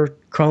whichever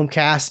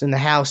Chromecast in the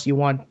house you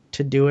want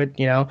to do it.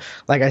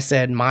 Like I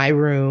said, my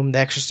room, the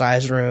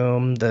exercise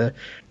room,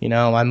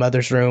 my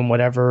mother's room,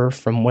 whatever,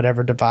 from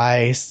whatever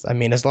device. I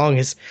mean, as long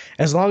as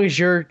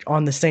you're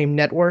on the same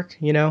network,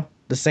 the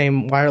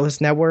same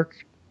wireless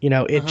network,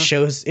 it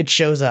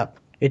shows up.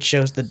 It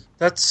shows the.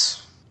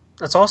 That's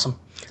awesome.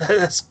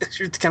 That's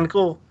kind of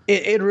cool.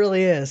 It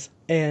really is.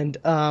 And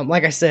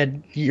like I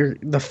said,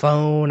 the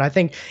phone. I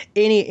think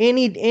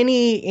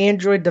any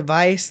Android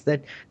device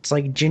that it's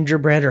like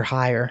Gingerbread or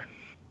higher,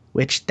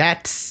 which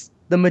that's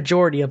the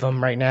majority of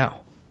them right now.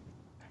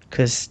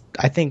 Because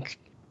I think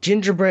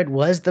Gingerbread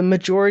was the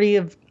majority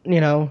of,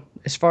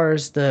 as far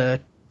as the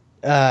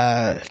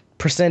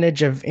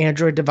percentage of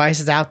Android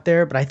devices out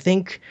there. But I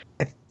think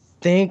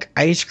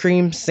Ice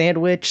Cream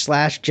Sandwich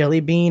 / Jelly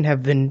Bean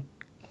have been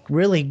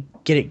really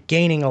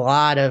gaining a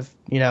lot of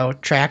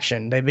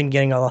traction. They've been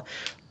getting a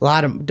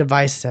lot of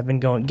devices have been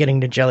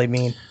getting to Jelly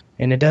Bean,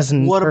 and it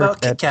doesn't. What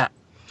about Kit Kat?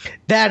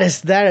 That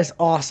is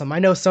awesome. I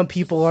know some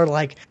people are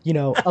like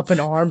up in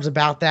arms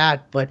about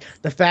that, but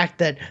the fact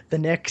that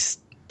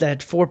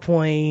that 4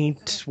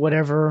 point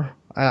whatever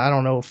I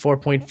don't know,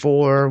 4.4,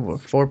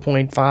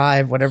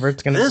 4.5, whatever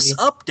it's going to be. This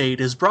update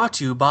is brought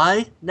to you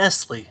by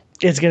Nestle.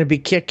 It's going to be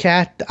Kit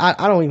Kat.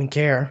 I don't even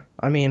care.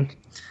 I mean,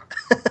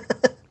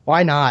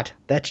 why not?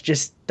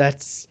 That's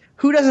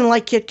who doesn't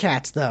like Kit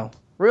Kats though?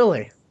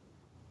 Really?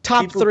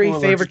 Top People 3 who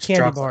are favorite allergic to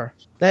candy chocolate. bar.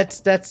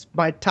 That's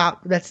my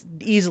top. That's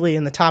easily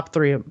in the top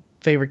 3 of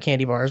favorite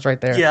candy bars right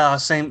there. Yeah,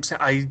 same.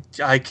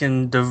 I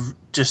can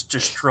just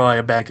destroy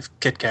a bag of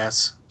Kit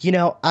Kats. You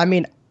know, I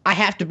mean, I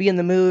have to be in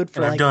the mood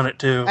for And I've done it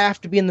too. I have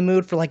to be in the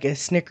mood for like a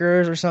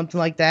Snickers or something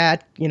like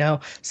that. You know,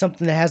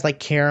 something that has like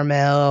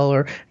caramel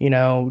or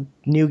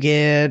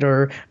nougat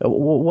or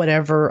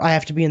whatever. I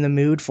have to be in the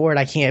mood for it.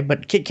 I can't.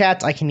 But Kit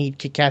Kats, I can eat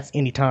Kit Kats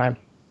anytime.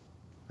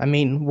 I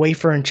mean,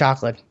 wafer and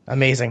chocolate,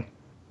 amazing.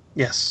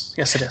 Yes,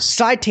 it is.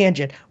 Side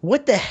tangent.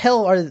 What the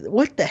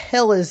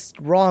hell is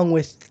wrong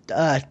with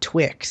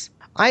Twix?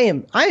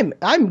 I'm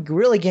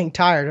really getting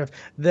tired of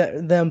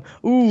them.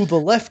 Ooh, the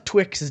left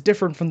Twix is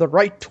different from the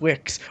right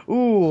Twix.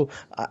 Ooh,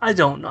 I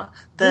don't know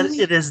that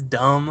really? it is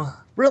dumb.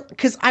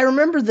 Because I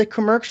remember the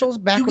commercials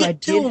back You when I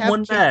get 2 did in have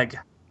one bag.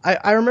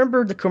 I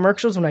remember the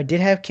commercials when I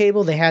did have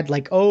cable. They had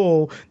like,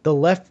 oh, the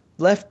left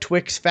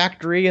Twix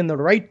factory and the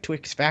right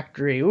Twix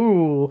factory,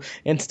 ooh,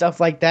 and stuff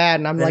like that.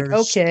 And I'm like, They're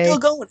okay, still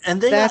going,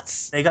 and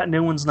they got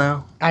new ones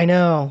now. I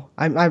know.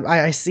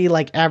 I see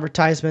like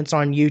advertisements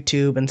on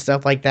YouTube and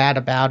stuff like that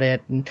about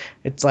it, and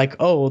it's like,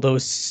 oh,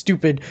 those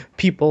stupid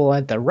people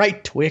at the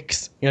right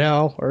Twix,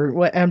 or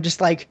what? I'm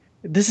just like,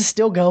 this is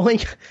still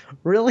going,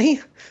 really?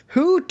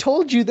 Who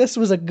told you this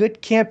was a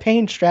good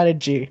campaign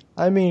strategy?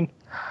 I mean,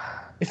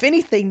 if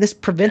anything, this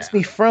prevents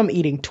me from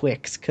eating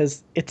Twix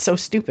because it's so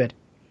stupid.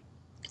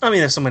 I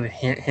mean, if someone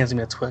hands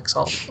me a Twix,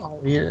 I'll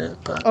eat it.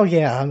 But Oh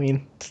yeah, I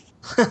mean,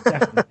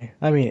 definitely.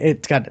 I mean,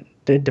 it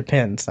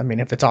depends. I mean,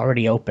 if it's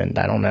already opened,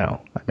 I don't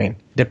know. I mean,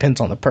 depends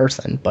on the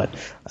person. But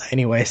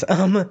anyways,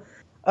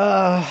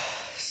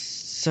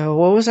 so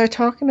what was I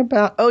talking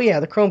about? Oh yeah,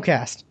 the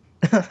Chromecast.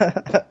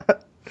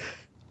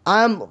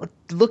 I'm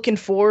looking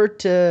forward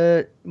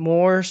to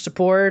more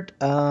support.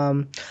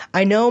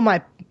 I know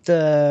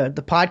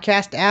the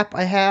podcast app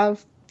I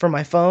have for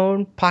my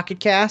phone, Pocket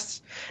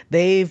Casts,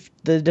 the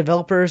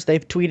developers,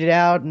 they've tweeted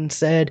out and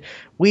said,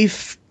 we've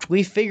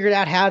figured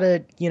out how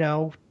to,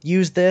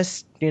 use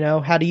this,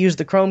 how to use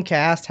the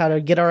Chromecast, how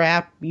to get our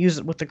app, use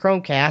it with the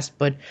Chromecast,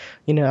 but,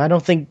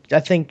 I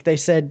think they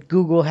said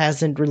Google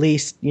hasn't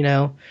released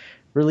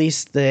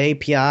the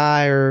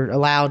API or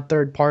allowed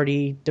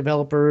third-party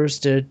developers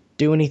to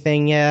do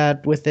anything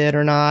yet with it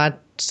or not.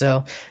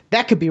 So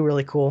that could be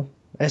really cool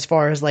as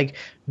far as like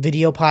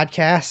video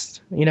podcasts,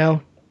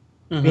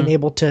 being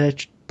able to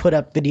put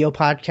up video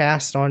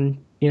podcasts on,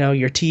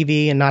 your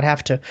TV and not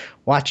have to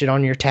watch it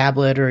on your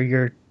tablet or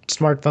your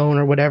smartphone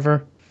or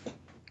whatever.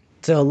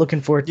 So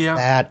looking forward to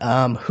that.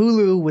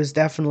 Hulu was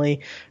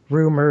definitely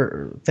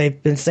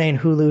they've been saying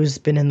Hulu's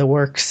been in the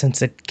works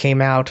since it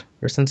came out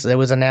or since it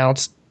was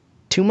announced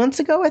 2 months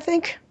ago, I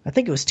think. I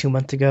think it was 2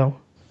 months ago.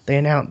 They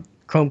announced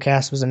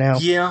Chromecast was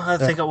announced. Yeah, I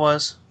think it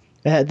was.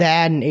 That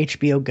and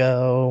HBO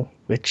Go,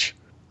 which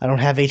I don't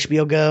have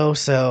HBO Go,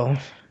 so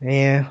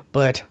yeah,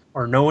 but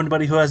Or know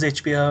anybody who has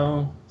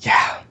HBO.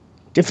 yeah.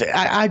 If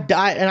I'm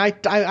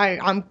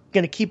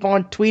gonna keep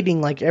on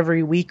tweeting like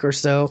every week or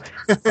so,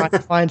 trying to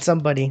find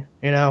somebody,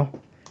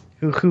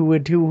 who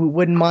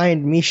wouldn't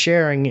mind me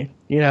sharing,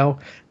 their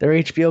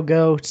HBO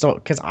Go. So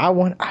because I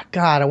want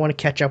to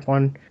catch up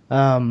on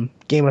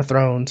Game of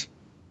Thrones,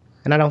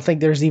 and I don't think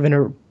there's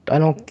even I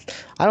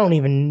don't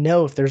even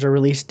know if there's a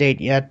release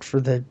date yet for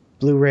the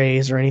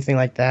Blu-rays or anything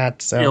like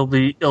that. So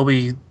it'll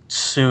be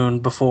soon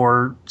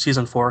before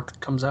season 4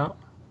 comes out.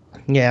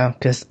 Yeah,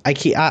 because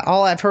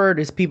all I've heard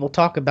is people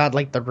talk about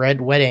like the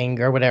Red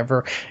Wedding or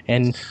whatever,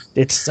 and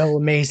it's so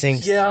amazing.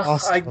 Yeah,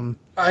 awesome.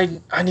 I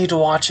need to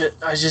watch it.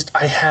 I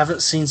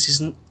haven't seen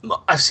season.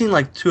 I've seen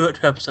like two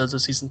episodes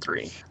of season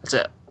 3. That's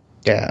it.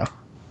 Yeah,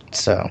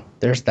 so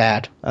there's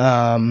that.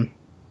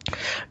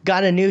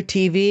 Got a new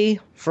TV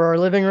for our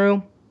living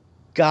room.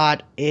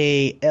 Got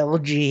a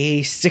LG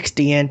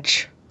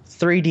 60-inch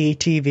 3D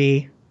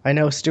TV. I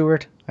know,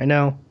 Stuart. I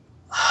know.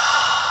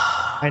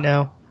 I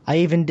know. I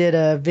even did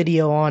a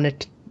video on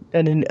it,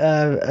 and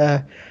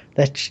that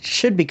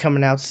should be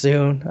coming out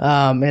soon.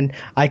 And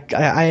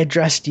I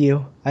addressed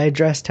you. I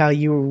addressed how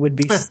you would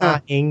be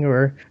sighing,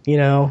 or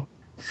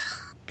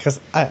because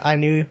I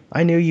knew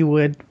you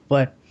would.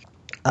 But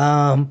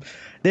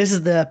this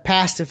is the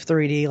passive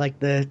 3D, like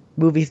the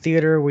movie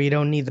theater where you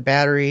don't need the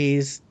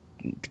batteries.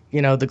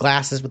 The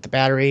glasses with the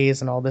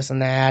batteries and all this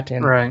and that.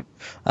 And right.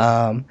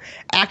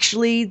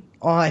 Actually,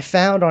 I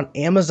found on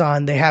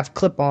Amazon they have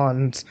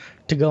clip-ons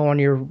to go on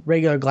your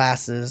regular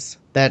glasses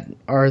that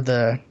are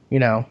that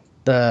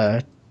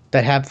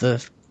have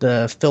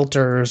the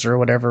filters or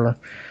whatever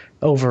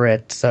over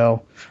it.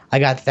 So I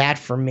got that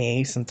for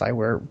me since I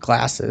wear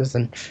glasses,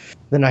 and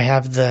then I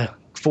have the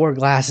 4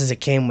 glasses it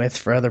came with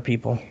for other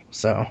people.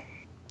 So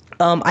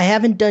I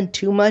haven't done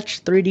too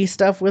much 3D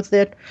stuff with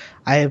it.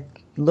 I have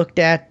looked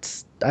at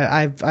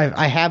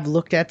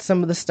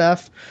some of the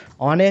stuff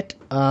on it,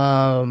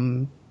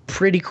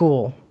 pretty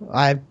cool.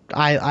 I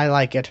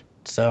like it.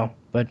 So,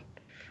 but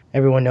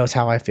everyone knows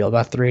how I feel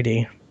about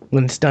 3D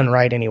when it's done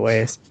right,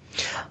 anyways.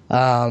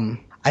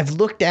 I've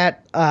looked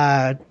at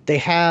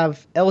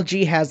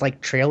LG has like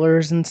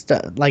trailers and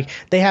stuff. Like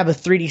they have a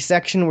 3D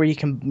section where you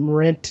can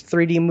rent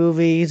 3D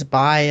movies,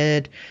 buy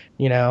it,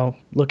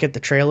 look at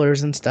the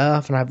trailers and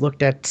stuff. And I've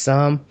looked at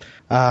some.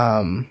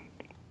 I've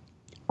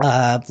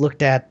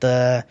looked at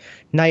the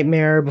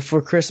Nightmare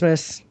Before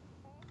Christmas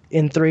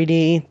in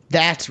 3D.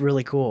 That's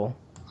really cool.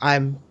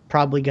 I'm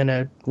probably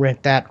gonna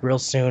rent that real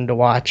soon to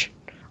watch.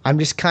 I'm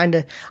kind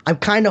of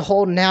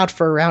holding out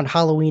for around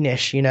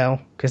Halloween-ish,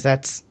 because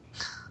that's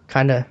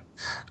kind of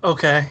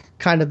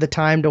the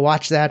time to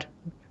watch that.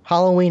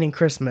 Halloween and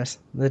Christmas,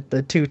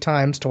 the two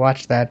times to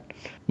watch that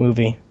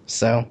movie.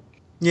 So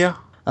yeah.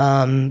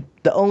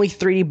 The only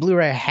 3D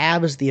Blu-ray I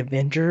have is the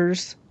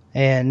Avengers,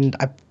 and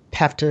I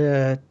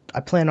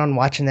plan on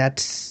watching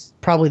that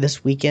probably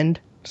this weekend.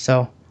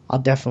 So I'll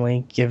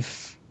definitely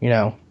give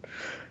my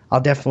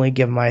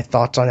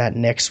thoughts on that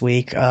next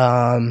week.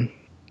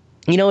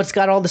 It's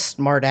got all the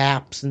smart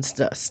apps and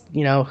stuff,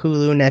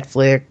 Hulu,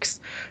 Netflix,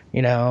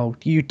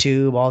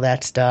 YouTube, all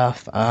that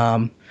stuff.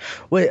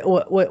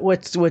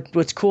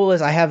 What's cool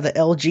is I have the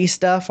LG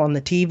stuff on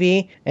the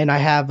TV, and I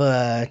have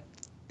a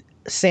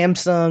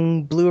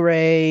Samsung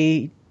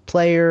Blu-ray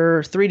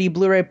player, 3D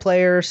Blu-ray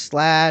player /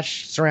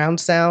 surround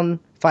sound,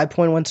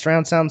 5.1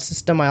 surround sound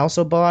system I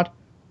also bought.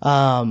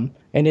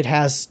 And it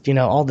has,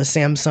 all the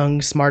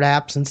Samsung smart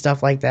apps and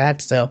stuff like that.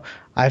 So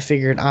I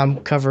figured I'm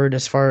covered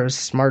as far as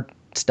smart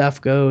stuff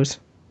goes.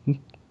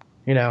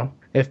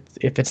 If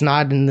it's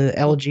not in the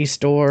LG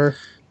store,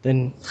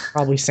 then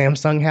probably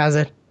Samsung has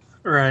it.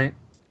 Right.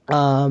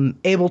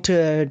 Able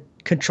to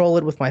control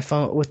it with my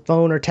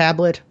phone or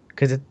tablet,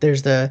 because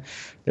there's a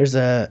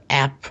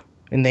app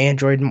in the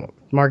Android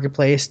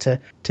marketplace to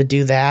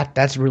do that.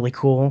 That's really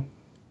cool.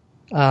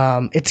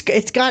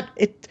 It's got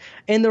it,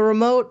 and the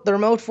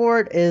remote for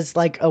it is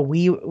like a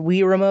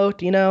Wii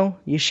remote.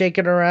 You shake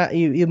it around,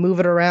 you move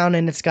it around,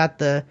 and it's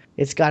got a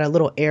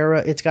little arrow.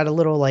 It's got a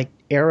little like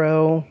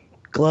arrow,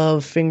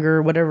 glove,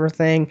 finger, whatever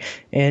thing,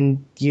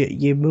 and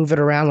you move it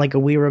around like a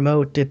Wii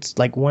remote. It's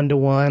like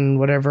 1-to-1,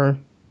 whatever.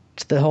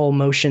 It's the whole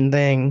motion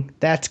thing.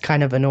 That's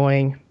kind of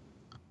annoying,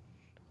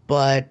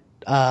 but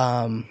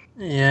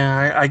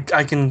yeah,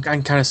 I can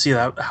kind of see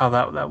how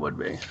that would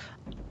be.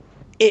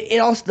 It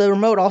also, the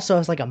remote also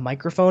has like a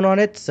microphone on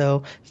it,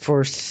 so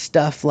for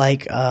stuff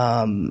like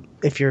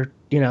if you're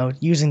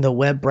using the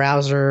web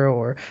browser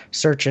or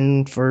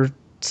searching for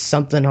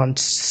something on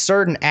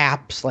certain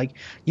apps, like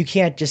you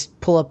can't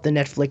just pull up the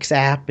Netflix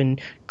app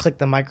and click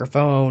the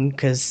microphone,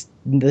 because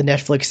the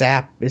Netflix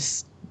app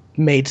is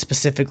made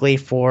specifically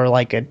for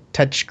like a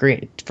touch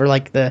screen, for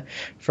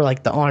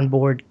the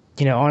onboard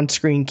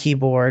on-screen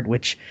keyboard,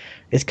 which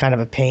is kind of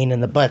a pain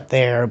in the butt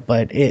there.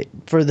 But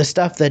for the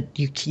stuff that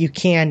you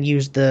can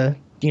use the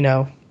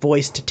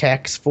voice to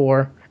text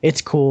for,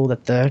 it's cool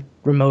that the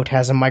remote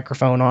has a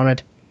microphone on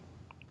it.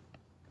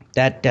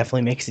 That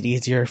definitely makes it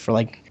easier for,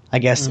 like, I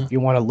guess if you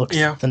want to look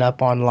something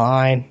up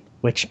online,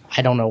 which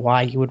I don't know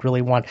why you would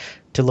really want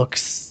to look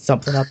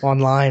something up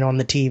online on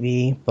the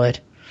TV, but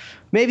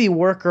maybe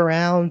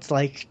workarounds,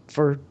 like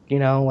for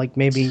like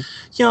maybe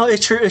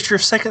it's your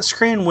second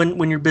screen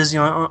when you're busy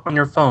on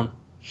your phone.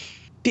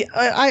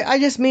 I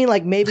just mean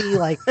like maybe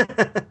like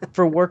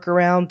for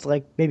workarounds,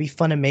 like maybe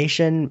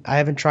Funimation. I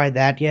haven't tried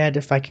that yet.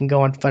 If I can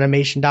go on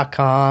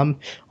Funimation.com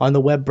on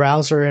the web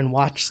browser and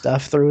watch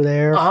stuff through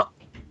there.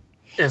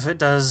 If it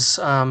does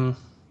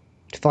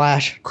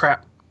Flash.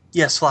 Crap.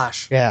 Yes,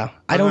 Flash. Yeah.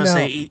 I don't know.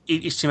 Say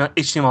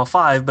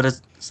HTML5, but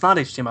it's not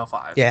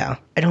HTML5. Yeah.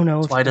 I don't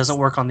know. That's why it doesn't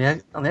work on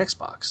the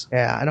Xbox.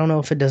 Yeah. I don't know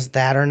if it does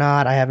that or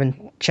not. I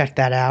haven't checked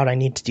that out. I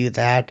need to do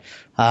that.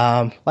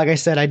 Like I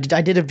said, I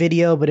did a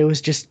video, but it was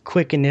just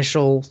quick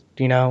initial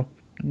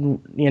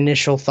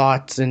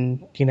thoughts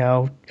and,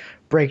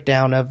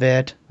 breakdown of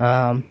it.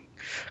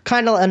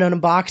 Kind of an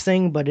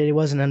unboxing, but it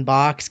wasn't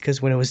unboxed,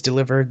 because when it was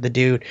delivered, the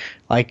dude,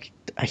 like,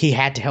 he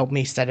had to help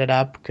me set it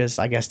up, because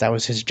I guess that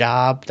was his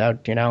job.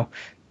 That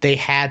they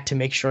had to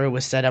make sure it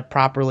was set up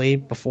properly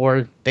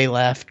before they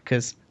left,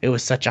 because it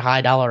was such a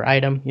high dollar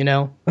item.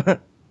 Well,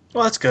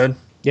 that's good.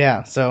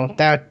 Yeah, so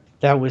that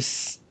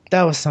was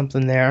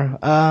something there.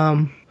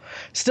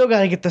 Still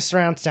got to get the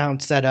surround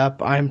sound set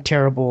up. I'm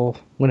terrible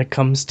when it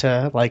comes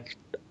to like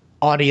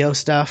audio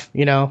stuff,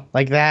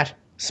 like that,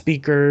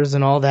 speakers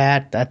and all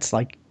that. That's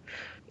like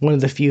one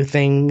of the few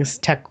things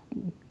tech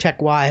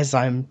wise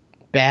I'm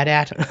bad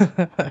at.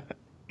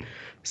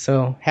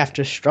 So have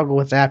to struggle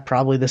with that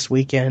probably this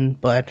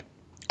weekend. But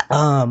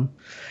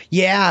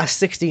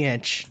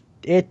 60-inch.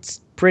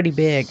 It's pretty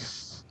big.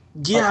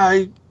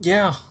 Yeah,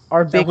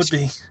 Our that would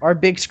be. Our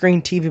big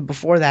screen TV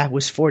before that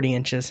was 40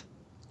 inches.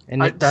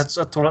 And that's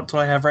what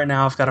I have right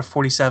now. I've got a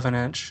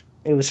 47-inch.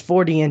 It was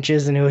 40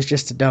 inches, and it was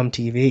just a dumb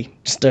TV.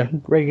 Just a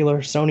regular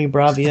Sony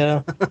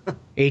Bravia,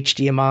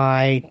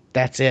 HDMI,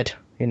 that's it,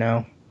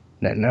 No,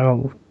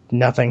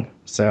 nothing.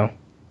 So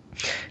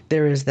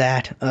there is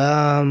that.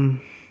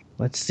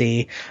 Let's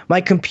see.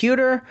 My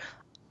computer,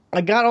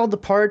 I got all the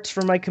parts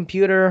for my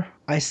computer.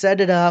 I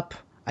set it up.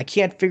 I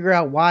can't figure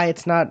out why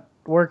it's not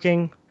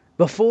working.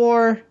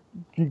 Before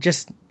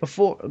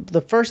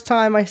the first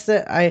time I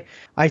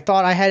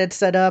thought I had it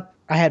set up.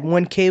 I had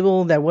one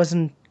cable that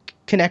wasn't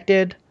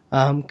connected.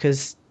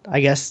 Because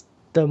I guess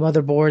the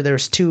motherboard,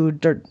 there's two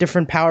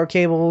different power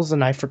cables,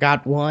 and I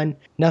forgot one.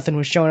 Nothing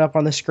was showing up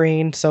on the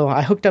screen, so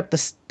I hooked up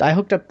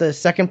the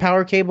second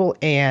power cable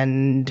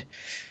and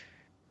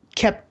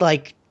kept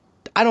like,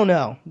 I don't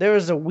know. There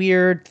was a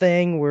weird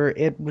thing where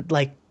it would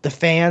like the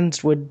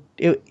fans would.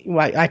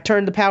 I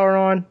turned the power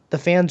on, the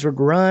fans would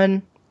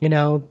run.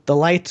 The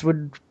lights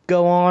would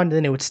go on,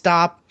 then it would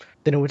stop,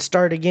 then it would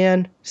start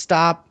again,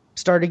 stop,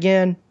 start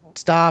again,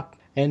 stop,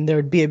 and there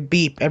would be a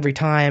beep every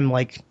time,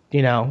 like,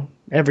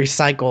 every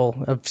cycle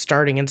of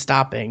starting and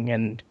stopping,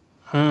 and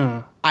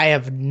I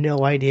have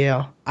no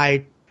idea.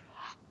 I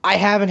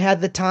haven't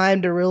had the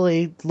time to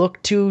really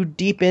look too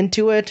deep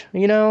into it,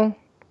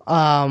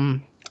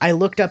 I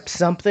looked up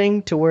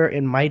something to where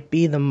it might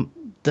be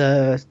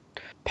the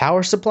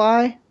power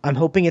supply. I'm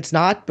hoping it's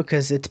not,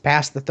 because it's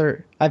past the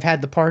third. I've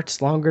had the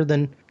parts longer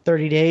than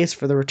 30 days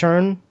for the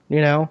return,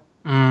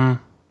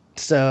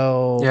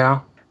 So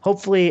yeah.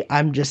 Hopefully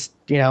I'm just,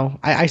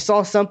 I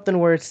saw something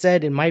where it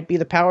said it might be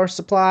the power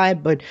supply,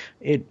 but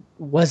it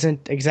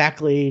wasn't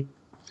exactly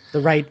the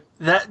right.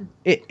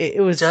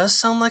 It was does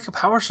sound like a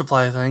power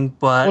supply thing,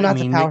 but well, not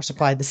the power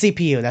supply, the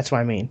CPU. That's what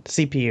I mean, the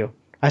CPU.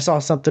 I saw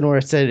something where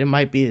it said it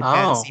might be the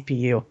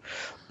CPU,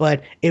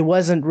 but it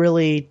wasn't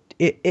really.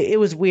 It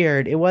was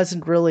weird. It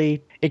wasn't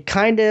really. It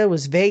kind of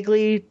was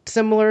vaguely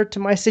similar to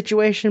my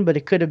situation, but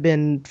it could have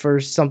been for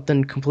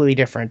something completely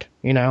different.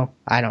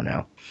 I don't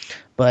know,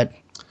 but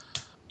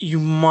you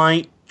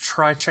might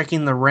try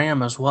checking the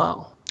RAM as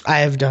well. I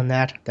have done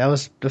that. That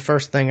was the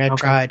first thing I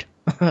tried.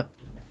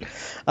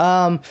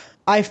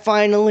 I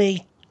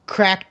finally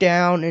cracked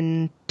down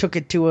and took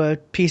it to a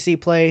PC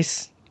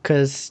place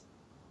because,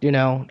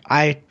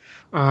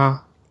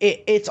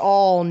 it's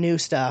all new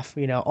stuff,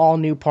 all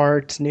new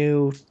parts,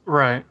 new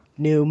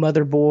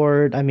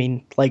motherboard. I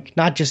mean, like,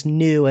 not just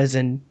new as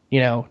in,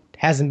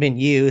 hasn't been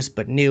used,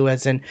 but new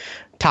as in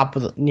top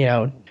of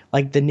the,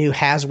 like the new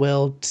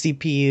Haswell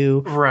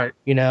CPU, right?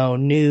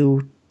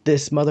 New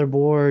this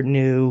motherboard,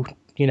 new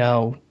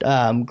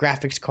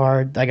graphics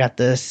card. I got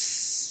the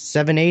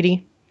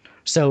 780,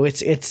 so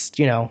it's it's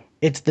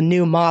the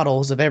new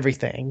models of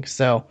everything.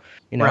 So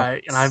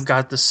right, and I've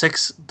got the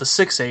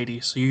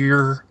 680. So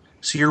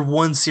you're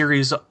one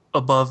series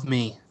above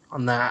me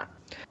on that.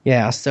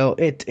 Yeah, so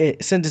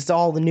it since it's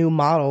all the new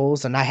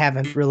models, and I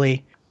haven't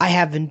really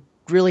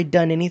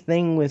done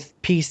anything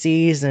with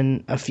PCs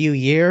in a few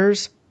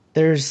years.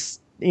 There's,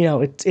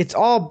 it's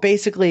all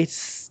basically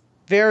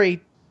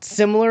very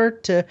similar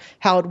to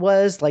how it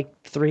was like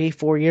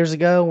 3-4 years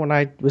ago when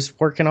I was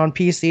working on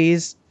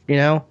PCs,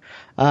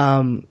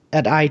 at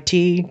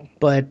IT,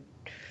 but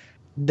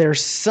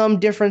there's some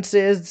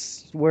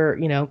differences where,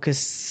 because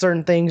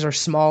certain things are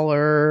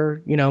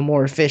smaller,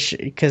 more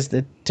efficient, because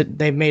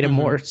they've made it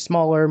more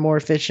smaller, more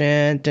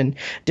efficient, and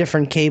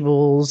different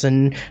cables,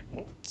 and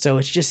so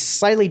it's just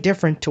slightly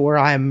different to where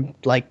I'm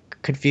like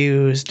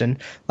confused. And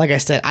like I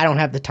said, I don't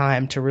have the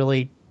time to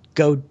really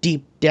go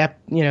deep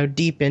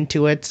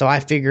into it. So I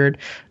figured,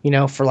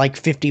 for like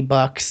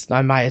 $50,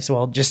 I might as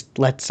well just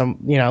let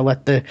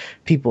the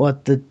people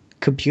at the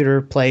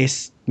computer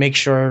place make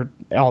sure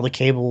all the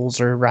cables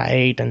are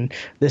right and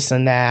this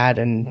and that,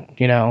 and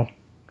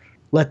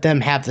let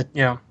them have the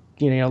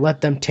let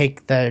them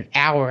take the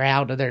hour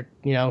out of their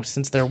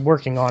since they're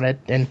working on it,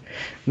 and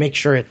make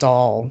sure it's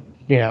all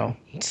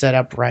set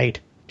up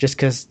right. Just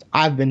because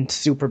I've been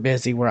super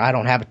busy where I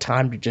don't have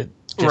time to just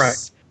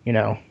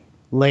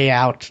lay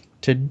out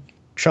to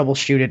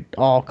troubleshoot it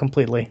all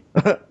completely.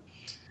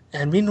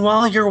 And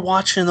meanwhile, you're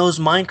watching those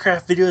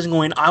Minecraft videos and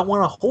going, I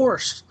want a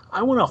horse.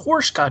 I want a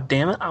horse,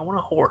 goddammit. I want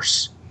a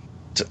horse.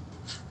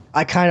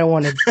 I kind of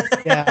want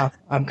to, yeah,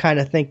 I'm kind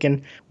of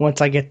thinking once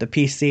I get the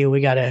PC,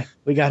 we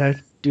gotta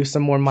do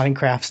some more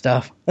Minecraft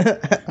stuff.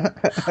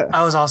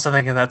 I was also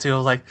thinking that too.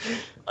 Like,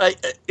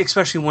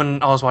 especially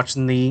when I was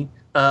watching the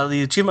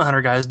Achievement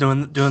Hunter guys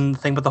doing the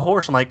thing with the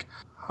horse. I'm like,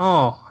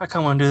 oh, I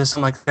kind of want to do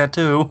something like that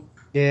too.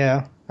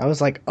 Yeah, I was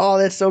like, oh,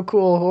 that's so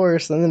cool,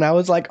 horse. And then I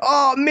was like,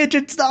 oh,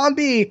 midget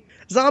zombie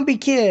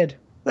kid.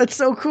 That's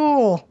so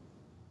cool.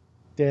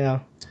 Yeah,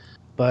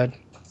 but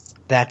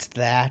that's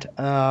that.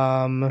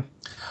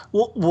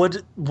 What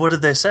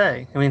did they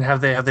say? I mean,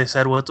 have they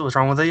said what's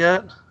wrong with it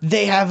yet?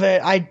 They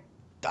haven't.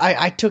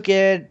 I took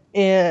it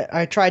in.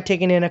 I tried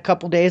taking it in a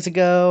couple days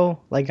ago,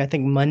 like I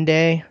think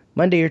Monday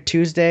or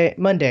Tuesday,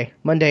 Monday,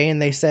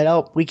 and they said,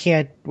 "Oh, we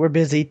can't. We're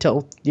busy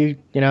till you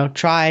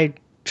try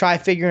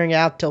figuring it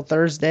out till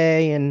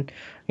Thursday, and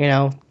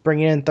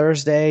bring it in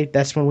Thursday.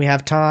 That's when we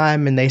have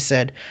time." And they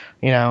said,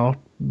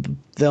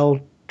 they'll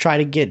try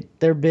to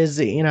get. They're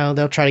busy.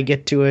 They'll try to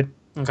get to it.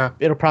 Okay.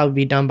 It'll probably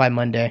be done by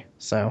Monday.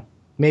 So.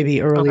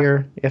 Maybe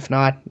earlier, if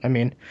not. I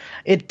mean,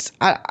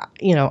 I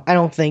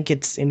don't think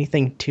it's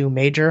anything too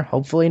major.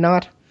 Hopefully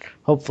not.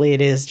 hopefully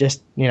it is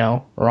just,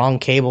 wrong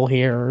cable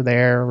here or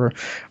there or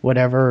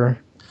whatever.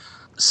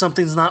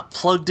 Something's not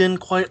plugged in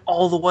quite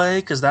all the way,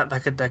 because that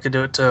could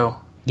do it too.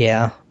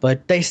 Yeah,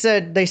 but they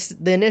said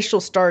the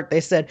initial start.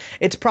 They said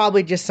it's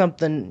probably just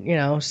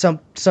something,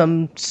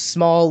 some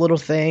small little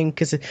thing.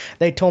 Because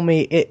they told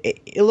me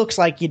it looks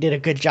like you did a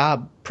good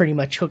job, pretty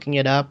much hooking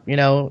it up.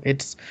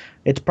 It's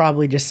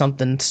probably just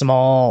something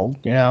small.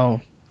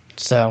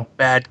 So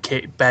Bad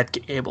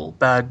cable,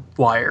 bad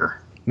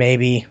wire.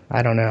 Maybe,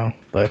 I don't know,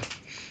 but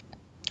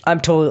I'm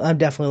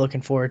definitely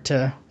looking forward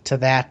to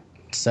that.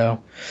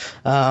 So,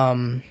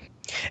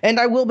 and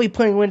I will be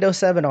putting Windows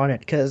 7 on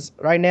it, because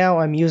right now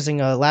I'm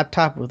using a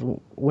laptop with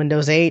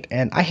Windows 8,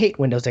 and I hate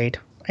Windows 8.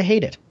 I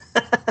hate it.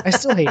 I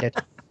still hate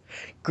it.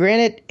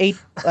 Granted,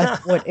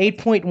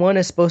 8.1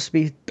 is supposed to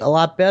be a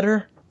lot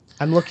better.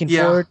 I'm looking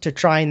forward to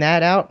trying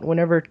that out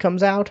whenever it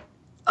comes out.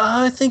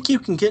 I think you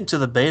can get into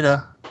the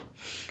beta.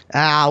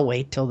 I'll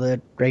wait till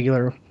the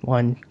regular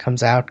one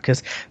comes out,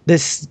 because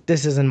this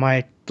isn't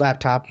my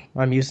laptop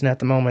I'm using at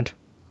the moment.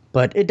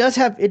 But it is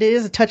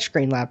a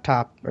touchscreen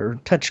laptop, or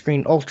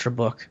touchscreen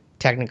ultrabook.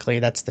 Technically,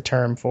 that's the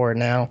term for it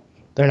now.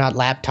 They're not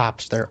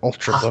laptops; they're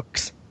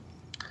ultrabooks,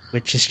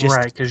 which is just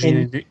right, because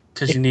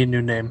you need a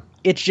new name.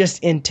 It's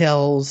just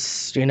Intel's,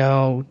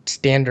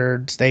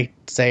 standards. They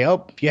say,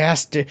 you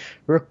has to,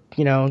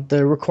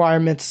 the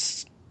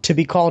requirements to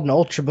be called an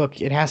ultrabook.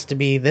 It has to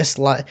be this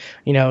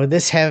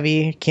this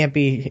heavy. It can't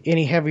be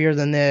any heavier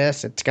than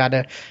this. It's got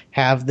to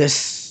have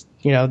this,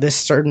 this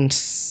certain,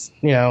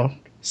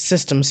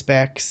 system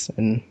specs,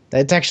 and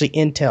it's actually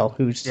Intel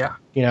who's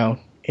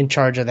in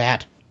charge of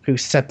that, who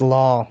set the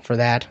law for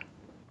that.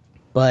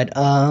 But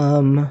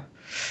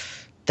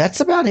that's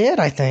about it,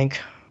 I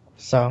think.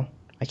 So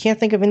I can't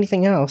think of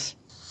anything else.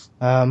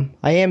 I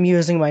am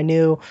using my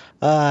new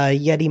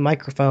Yeti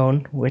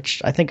microphone, which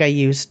I think I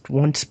used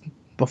once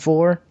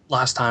before.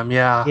 Last time,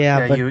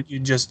 yeah. But, you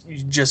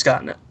just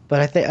gotten it. But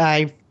I think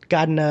I've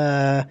gotten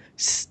a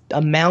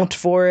mount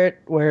for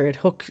it where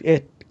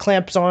it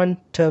clamps on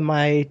to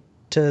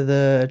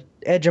the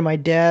edge of my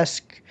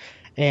desk,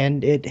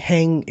 and it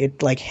hangs,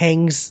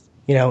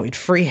 it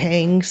free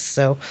hangs,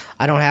 so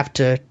I don't have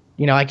to,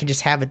 I can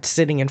just have it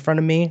sitting in front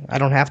of me. I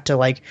don't have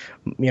to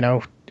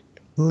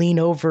lean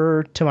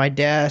over to my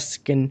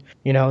desk and,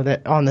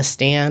 that on the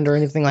stand or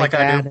anything like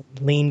that, and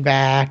lean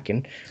back,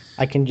 and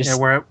I can just... Yeah,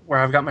 where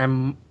I've got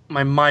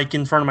my mic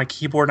in front of my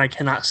keyboard and I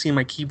cannot see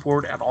my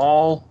keyboard at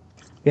all.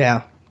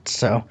 Yeah,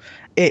 so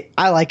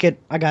I like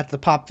it. I got the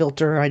pop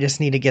filter. I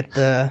just need to get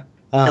the...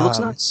 it looks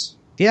nice.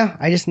 Yeah,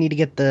 I just need to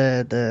get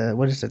the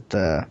what is it,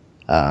 the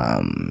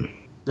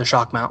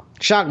shock mount.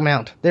 Shock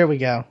mount. There we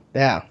go.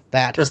 Yeah,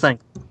 that. This thing.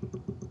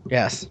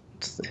 Yes.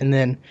 And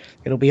then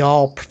it'll be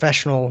all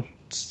professional,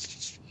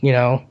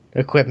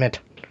 equipment.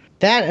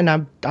 That, and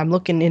I'm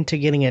looking into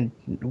getting a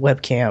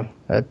webcam,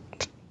 a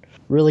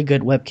really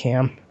good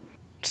webcam.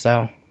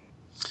 So.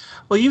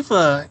 Well, you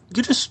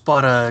just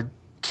bought a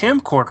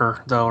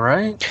camcorder though,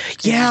 right?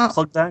 Can you just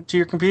plug that to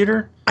your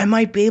computer? I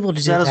might be able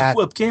to do that. Is that a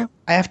webcam?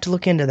 I have to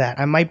look into that.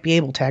 I might be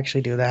able to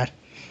actually do that.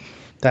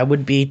 That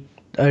would be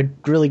a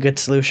really good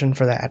solution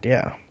for that,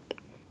 yeah.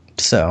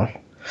 So,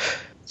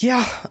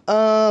 yeah,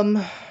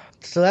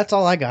 so that's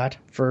all I got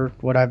for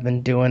what I've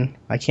been doing.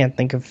 I can't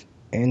think of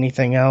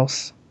anything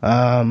else.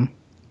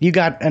 You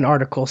got an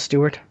article,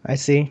 Stuart, I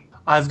see.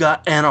 I've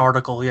got an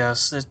article,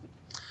 yes.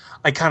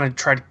 I kind of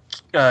try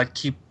to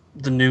keep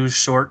the news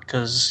short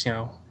because,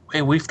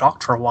 hey, we've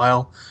talked for a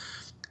while.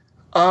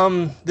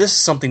 This is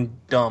something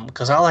dumb,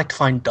 because I like to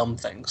find dumb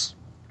things.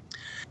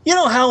 You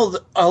know how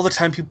all the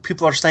time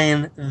people are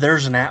saying,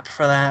 there's an app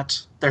for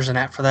that? There's an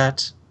app for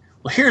that?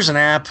 Well, here's an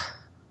app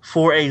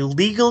for a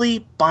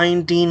legally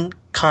binding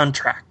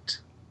contract.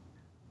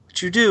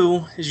 What you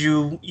do is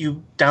you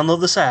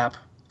download this app.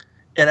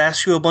 It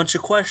asks you a bunch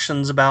of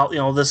questions about,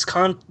 this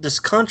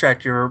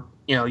contract you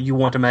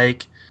want to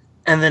make,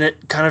 and then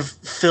it kind of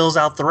fills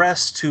out the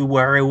rest to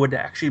where it would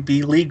actually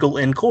be legal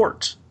in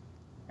court.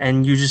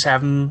 And you just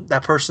have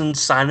that person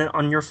sign it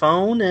on your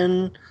phone,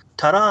 and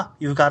ta-da,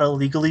 you've got a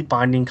legally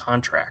binding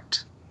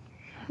contract.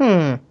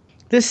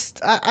 This,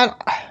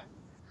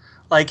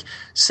 Like,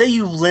 say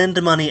you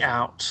lend money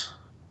out.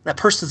 That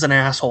person's an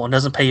asshole and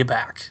doesn't pay you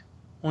back.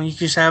 Well, you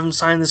just have them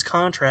sign this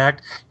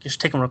contract, you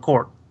just take them to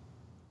court.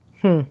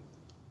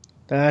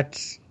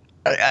 That's...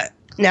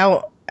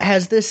 now,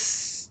 has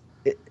this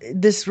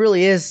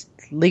really is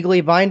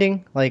legally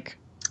binding? Like...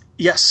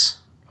 Yes.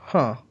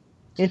 Huh.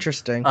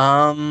 Interesting.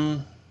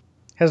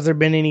 Has there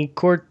been any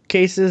court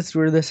cases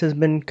where this has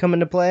been come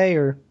into play,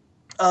 or?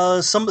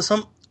 Some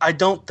I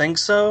don't think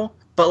so,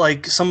 but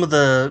like some of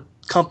the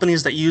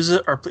companies that use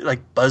it are like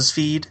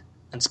BuzzFeed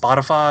and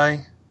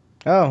Spotify.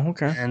 Oh,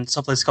 okay. And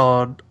someplace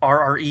called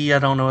RRE. I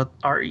don't know what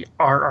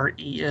RRE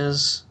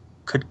is.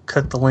 Could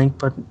click the link,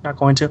 but not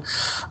going to.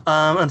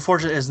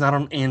 Unfortunately, it's not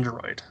on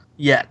Android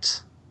yet.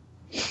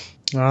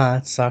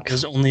 That sucks.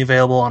 It's only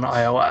available on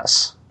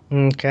iOS.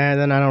 Okay,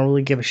 then I don't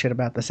really give a shit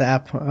about this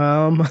app.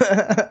 I'm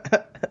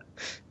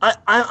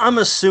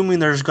assuming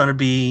there's going to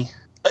be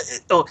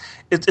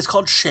It's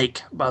called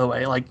Shake, by the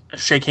way. Like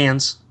shake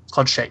hands. It's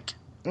called Shake.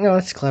 No,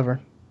 that's clever.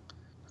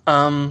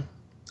 I'm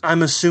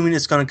assuming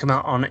it's going to come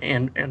out on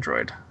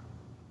Android.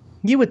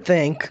 You would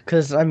think,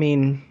 because I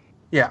mean,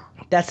 Yeah,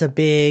 that's a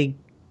big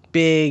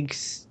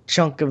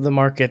chunk of the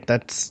market.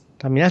 That's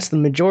the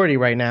majority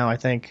right now. I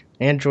think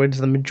Android's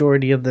the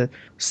majority of the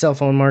cell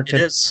phone market.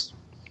 it is.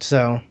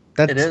 So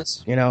that's It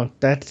is.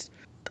 That's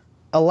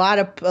a lot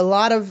of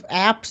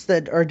apps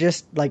that are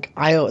just like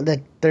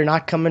that they're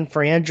not coming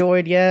for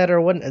Android yet,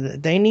 or what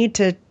they need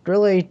to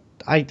really.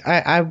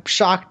 I'm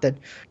shocked that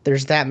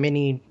there's that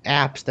many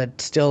apps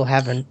that still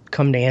haven't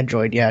come to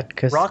Android yet.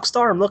 Cause,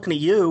 Rockstar, I'm looking at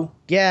you.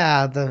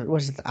 yeah, the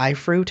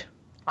iFruit?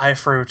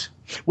 iFruit.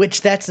 Which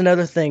that's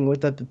another thing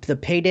with the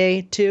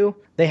Payday 2.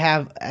 They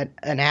have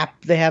an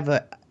app. They have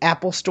a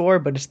Apple store,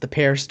 but it's the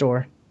Pear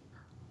store.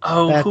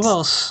 Oh, who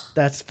else?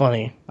 That's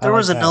funny. There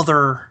was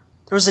another.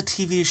 There was a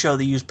TV show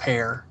that used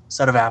Pear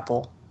instead of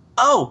Apple.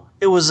 Oh,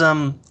 it was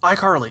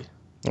iCarly.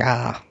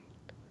 Ah,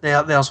 They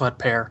also had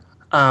Pear.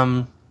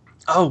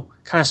 Oh,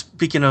 kind of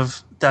speaking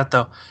of that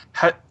though,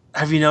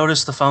 have you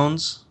noticed the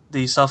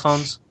cell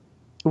phones?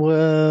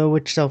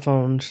 which cell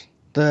phones?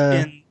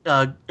 In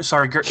Grand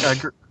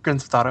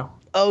Theft Auto.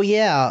 Oh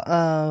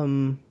yeah.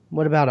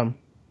 What about them?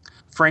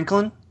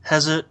 Franklin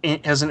has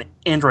an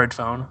Android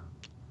phone.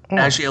 Oh.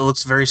 Actually, it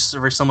looks very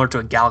very similar to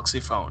a Galaxy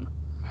phone.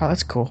 Oh,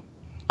 that's cool.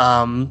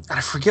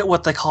 I forget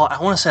what they call it.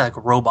 I want to say like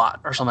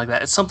robot or something like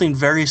that. It's something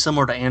very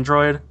similar to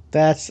Android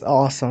That's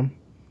awesome.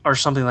 or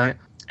something like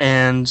that.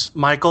 And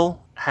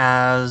Michael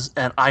has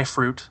an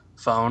iFruit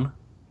phone.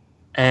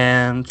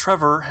 And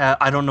Trevor,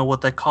 I don't know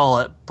what they call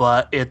it,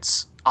 but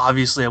it's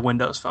obviously a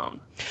Windows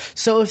phone.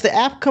 So if the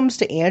app comes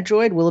to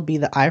Android, will it be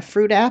the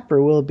iFruit app,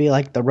 or will it be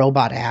like the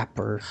robot app?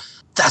 Or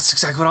That's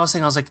exactly what I was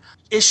thinking. I was like,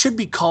 it should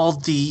be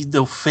called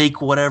the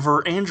fake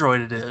whatever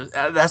Android it is.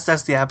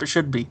 That's the app it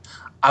should be.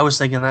 I was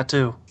thinking that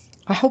too.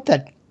 I hope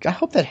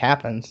that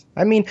happens.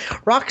 I mean,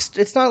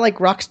 it's not like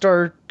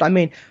Rockstar. I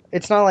mean,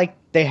 it's not like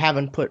they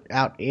haven't put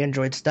out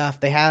Android stuff.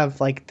 They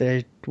have like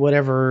the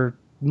whatever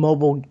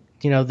mobile,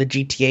 the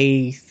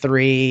GTA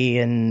 3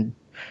 and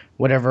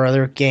whatever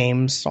other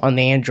games on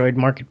the Android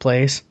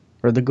marketplace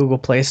or the Google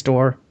Play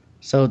Store.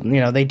 So,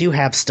 they do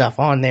have stuff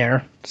on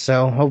there.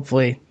 So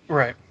hopefully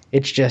Right.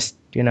 it's just,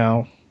 I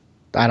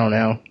don't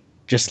know,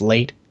 just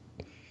late.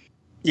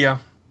 Yeah.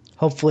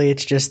 Hopefully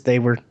it's just I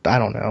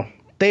don't know.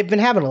 They've been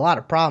having a lot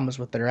of problems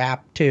with their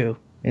app too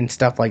and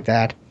stuff like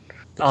that.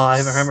 Oh, I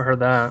haven't heard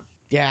that.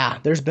 Yeah,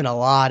 there's been a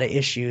lot of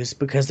issues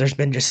because there's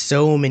been just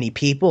so many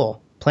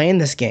people playing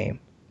this game.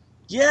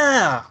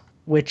 Yeah.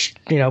 Which,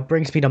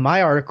 brings me to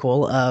my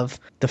article of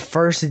the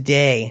first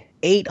day,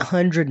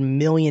 $800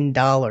 million.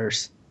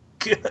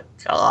 Good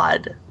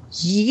God.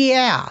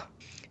 Yeah.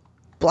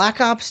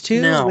 Black Ops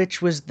 2, No.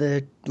 which was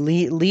the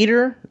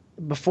leader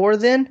before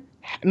then,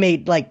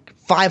 made like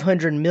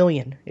 $500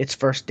 million its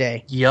first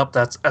day. Yep,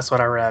 that's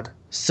what I read.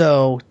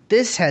 So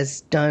this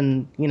has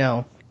done,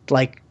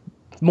 like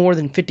more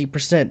than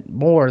 50%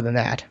 more than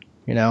that.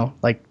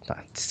 Like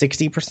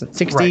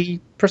 60%,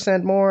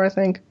 60% more, I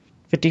think.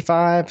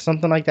 55,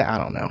 something like that. I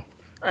don't know.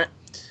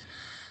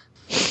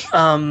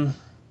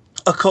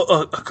 A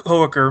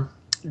coworker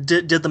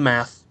did the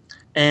math,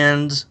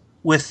 and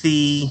with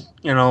the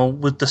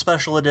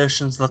special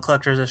editions, the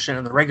collector's edition,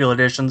 and the regular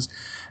editions,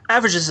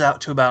 averages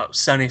out to about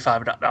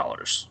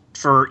 $75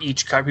 for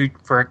each copy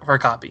for a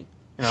copy.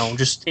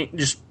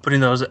 Just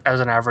putting those as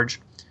an average.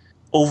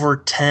 Over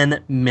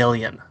 10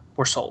 million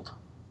were sold.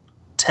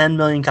 10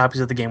 million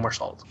copies of the game were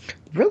sold.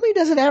 Really?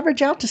 Does it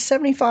average out to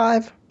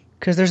 75?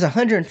 Because there's a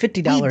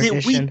 $150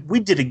 edition. We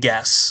did a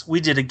guess. We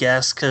did a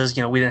guess because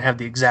we didn't have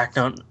the exact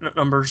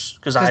numbers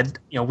because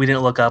we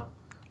didn't look up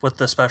what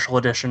the special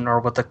edition or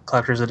what the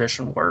collector's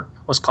edition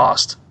was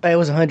cost. It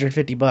was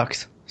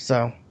 $150.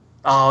 So.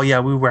 Oh yeah,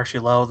 we were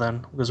actually low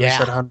then because we said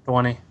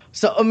 120.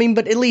 So I mean,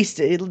 but at least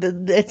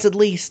it's at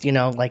least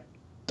like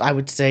I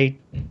would say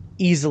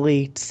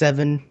easily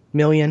 7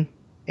 million,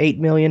 8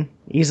 million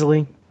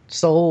easily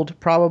sold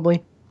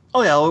probably.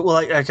 Oh yeah, well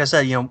like I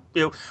said,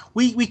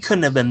 we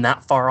couldn't have been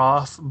that far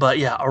off, but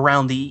yeah,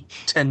 around the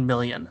 10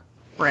 million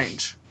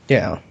range.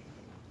 Yeah.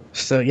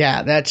 So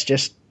yeah, that's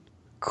just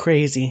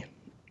crazy.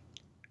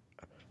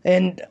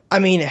 And I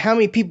mean, how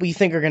many people you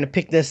think are going to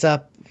pick this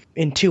up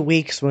in 2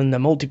 weeks when the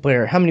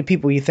multiplayer? How many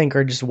people you think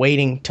are just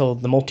waiting till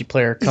the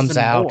multiplayer comes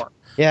Even out? more.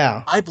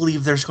 Yeah. I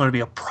believe there's going to be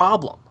a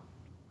problem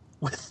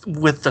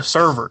with the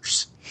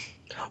servers.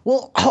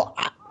 Well,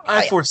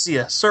 I foresee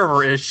a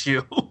server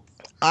issue.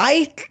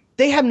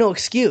 They have no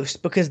excuse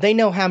because they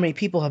know how many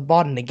people have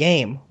bought in the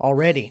game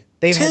already.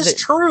 Tis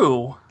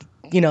true.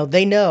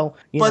 They know.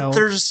 But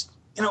there's,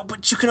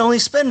 but you can only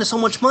spend so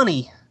much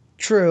money.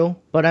 True,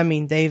 but I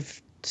mean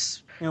they've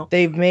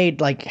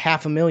made like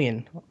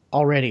 $500,000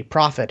 already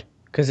profit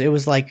because it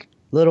was like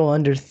little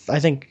under, I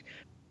think,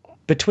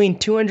 between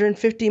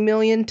 250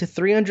 million to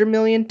 300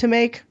 million to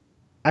make.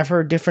 I've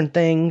heard different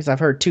things. I've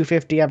heard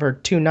 250. I've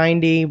heard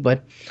 290,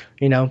 but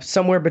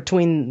somewhere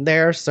between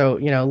there. So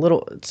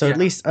at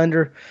least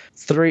under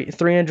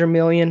 300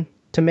 million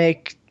to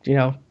make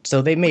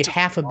So they made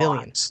 $500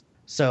 million.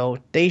 So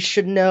they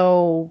should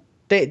know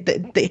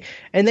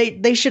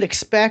they should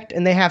expect,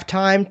 and they have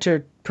time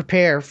to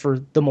prepare for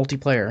the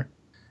multiplayer.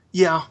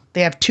 Yeah.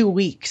 They have 2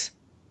 weeks.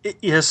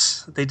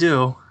 Yes, they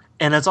do.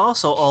 And it's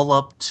also all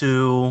up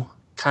to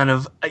kind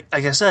of, like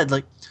I said,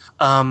 like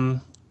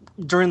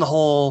during the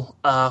whole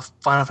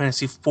Final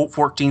Fantasy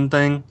 14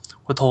 thing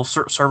with the whole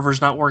servers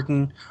not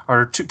working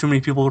or too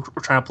many people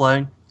were trying to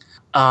play.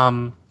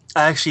 I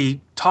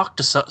actually talked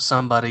to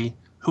somebody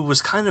who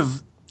was kind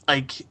of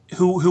like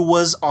who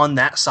was on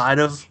that side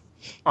of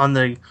on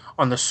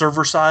the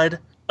server side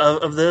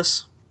of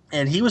this,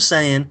 and he was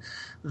saying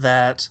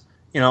that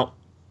the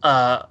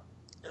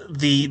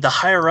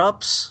higher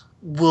ups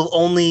will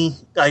only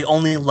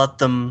let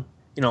them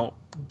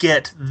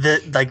get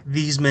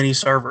these many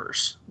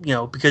servers,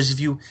 because if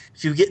you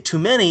get too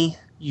many,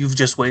 you've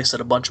just wasted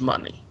a bunch of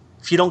money.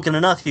 If you don't get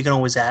enough, you can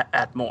always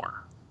add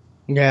more.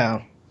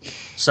 Yeah.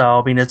 So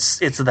I mean, it's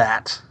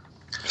that.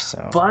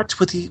 So. But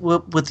with the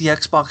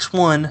Xbox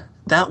One,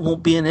 that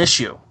won't be an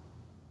issue.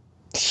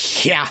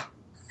 Yeah.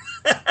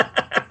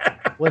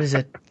 What is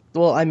it?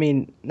 Well, I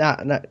mean,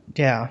 not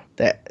yeah.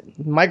 That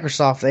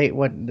Microsoft,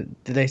 what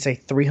did they say?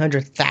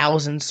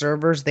 300,000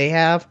 servers they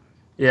have.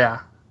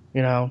 Yeah.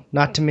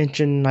 Not to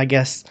mention, I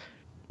guess.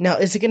 Now,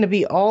 is it going to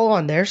be all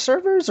on their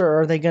servers,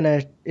 or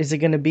is it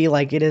going to be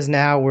like it is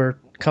now, where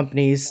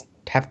companies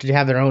have to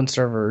have their own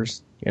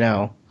servers,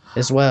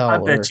 as well? I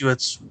bet you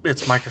it's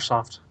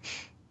Microsoft.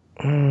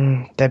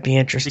 That'd be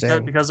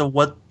interesting because of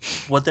what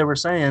they were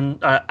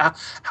saying,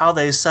 how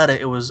they said it.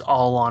 It was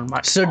all on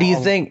Microsoft. So, do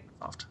you think,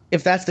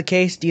 if that's the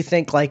case, do you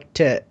think like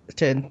to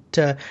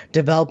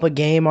develop a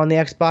game on the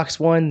Xbox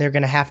One, they're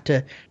going to have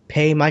to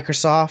pay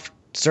Microsoft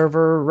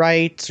server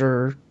rights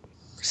or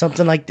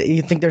something like that?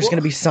 You think there's going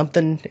to be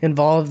something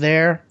involved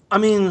there? I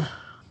mean,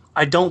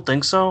 I don't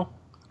think so.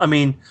 I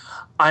mean,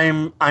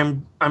 I'm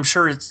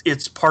sure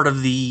it's part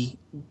of the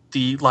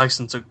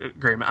license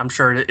agreement. I'm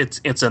sure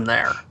it's in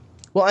there.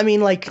 Well, I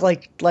mean,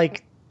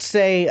 like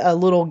say a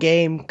little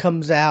game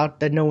comes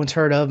out that no one's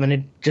heard of and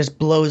it just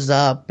blows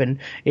up and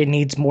it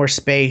needs more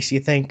space.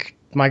 You think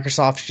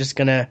Microsoft's just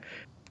gonna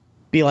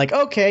be like,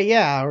 okay,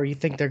 yeah, or you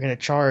think they're gonna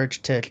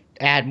charge to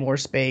add more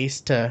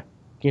space to,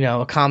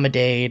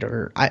 accommodate,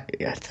 or I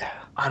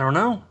don't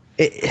know.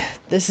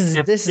 This is very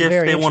interesting.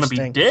 If they want to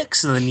be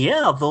dicks, then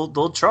yeah,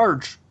 they'll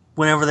charge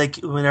whenever they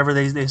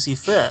see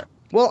fit.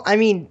 Well, I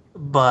mean,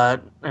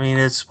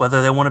 it's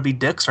whether they want to be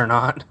dicks or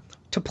not.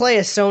 To play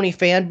a Sony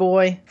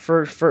fanboy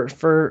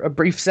for a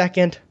brief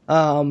second,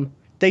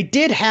 they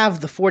did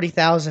have the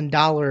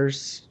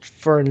 $40,000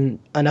 for an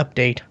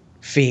update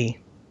fee.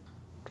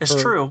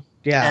 It's true.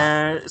 Yeah.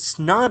 And it's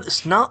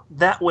not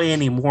that way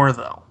anymore,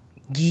 though.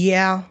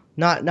 Yeah,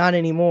 not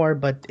anymore,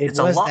 but it's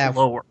a lot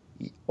lower.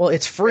 Well,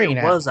 it's free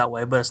now. It was that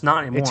way, but it's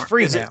not anymore. It's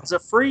free now. Is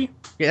it free?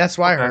 Yeah, that's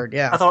what I heard.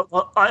 Yeah. I thought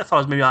it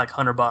was maybe like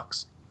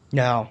 $100.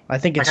 No, I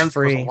think it's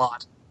free. A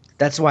lot.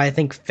 That's why I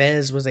think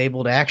Fez was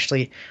able to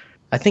actually.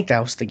 I think that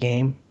was the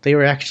game. They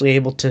were actually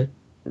able to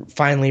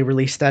finally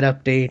release that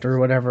update or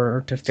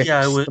whatever to fix the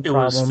problem. It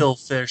was Phil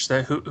Fish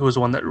who was the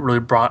one that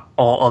really brought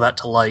all that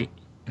to light.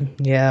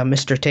 Yeah,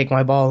 Mr. Take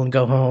My Ball and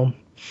Go Home.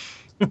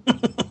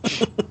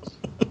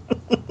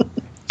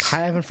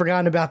 I haven't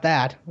forgotten about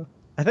that.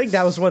 I think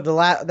that was one of the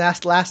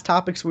last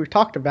topics we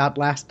talked about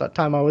last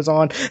time I was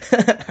on.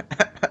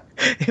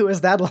 It was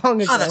that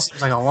long ago. Oh, that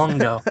seems like a long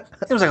ago.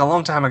 It was like a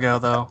long time ago,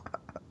 though.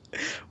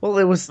 Well,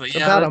 it was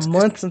about a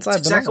month since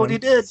I've been on. Exactly what he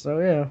did. So,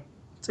 yeah.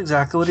 That's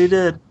exactly what he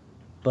did.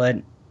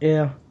 But,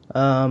 yeah.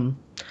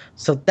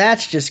 So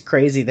that's just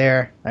crazy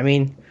there. I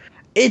mean,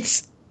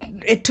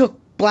 it took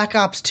Black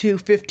Ops 2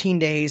 15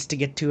 days to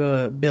get to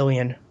 $1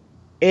 billion.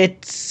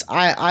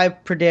 I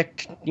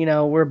predict,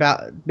 we're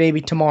about,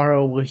 maybe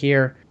tomorrow we'll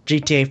hear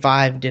GTA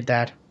 5 did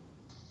that.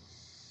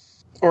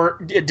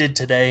 Or it did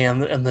today,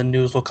 and the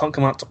news will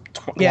come out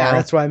tomorrow. Yeah,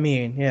 that's what I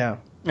mean, yeah.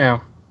 Yeah.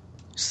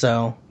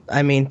 So,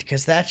 I mean,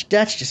 because that's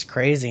just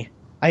crazy.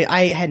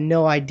 I had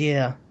no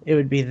idea it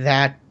would be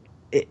that.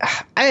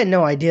 I had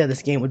no idea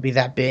this game would be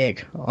that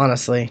big,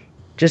 honestly.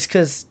 Just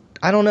because,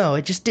 I don't know,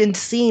 it just didn't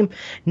seem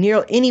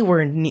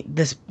anywhere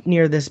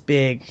near this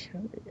big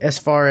as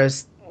far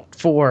as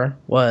 4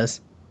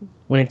 was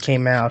when it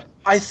came out.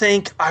 I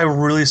think I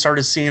really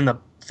started seeing the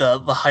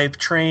hype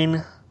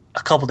train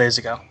a couple days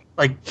ago,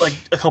 like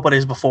a couple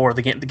days before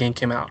the game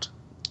came out.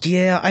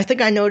 Yeah, I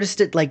think I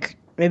noticed it like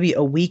maybe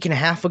a week and a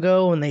half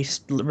ago when they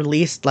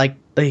released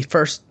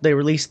they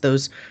released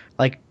those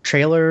like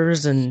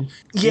trailers and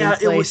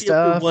gameplay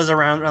stuff. It was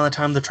around the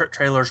time the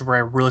trailers where I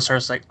really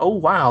started to like, oh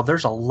wow,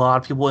 there's a lot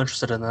of people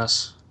interested in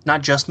this,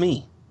 not just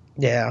me.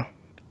 Yeah,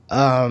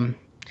 I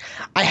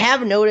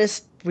have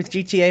noticed with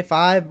GTA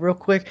 5 real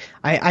quick.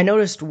 I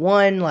noticed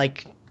one,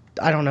 like,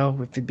 I don't know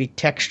if it'd be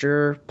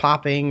texture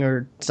popping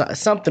or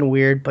something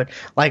weird, but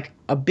like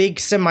a big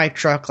semi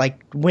truck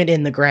like went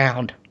in the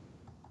ground,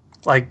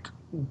 like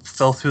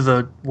fell through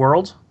the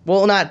world.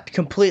 Well, not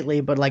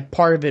completely, but like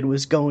part of it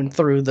was going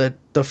through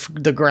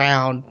the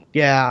ground.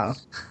 Yeah.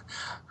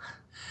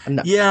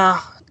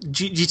 Yeah,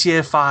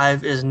 GTA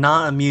 5 is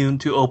not immune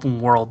to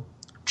open world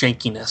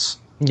jankiness.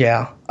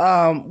 Yeah.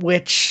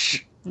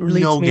 Which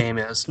No game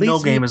is. No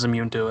game is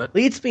immune to it.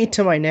 Leads me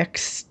to my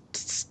next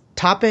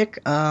topic.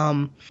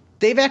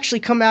 They've actually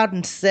come out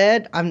and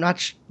said, I'm not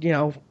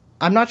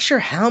sure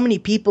how many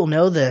people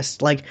know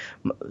this. Like,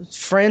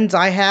 friends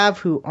I have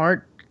who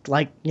aren't,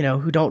 like,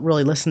 who don't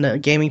really listen to a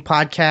gaming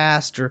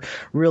podcast or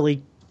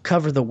really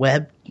cover the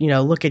web,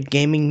 look at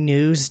gaming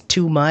news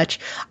too much.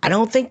 I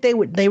don't think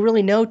they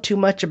really know too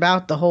much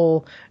about the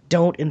whole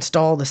don't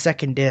install the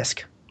second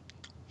disc.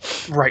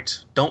 Right.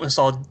 Don't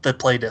install the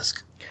play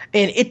disc.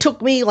 And it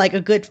took me like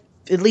a good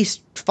at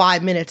least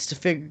 5 minutes to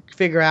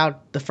figure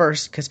out the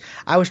first, because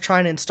I was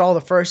trying to install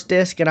the first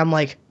disc and I'm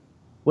like,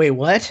 wait,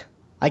 what?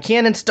 I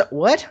can't install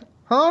what?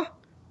 Huh?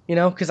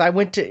 Because I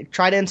went to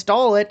try to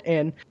install it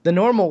and the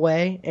normal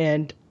way,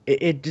 and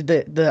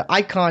the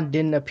icon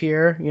didn't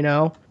appear.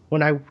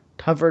 When I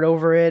hovered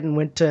over it and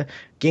went to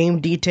game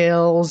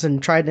details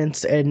and tried to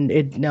and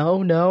it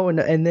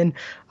and then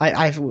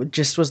I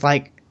just was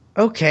like,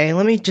 okay,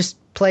 let me just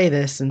play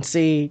this and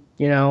see,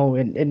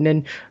 and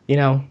then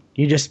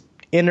you just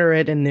enter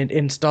it and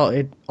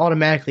it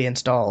automatically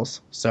installs.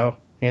 So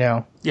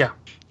yeah.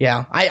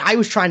 I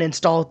was trying to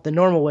install it the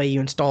normal way you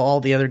install all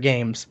the other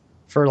games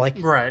for like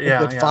right,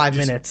 a good 5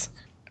 minutes.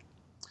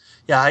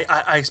 Yeah,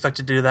 I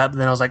expected to do that, but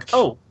then I was like,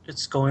 oh,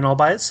 it's going all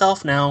by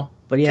itself now.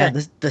 But yeah,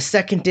 okay. The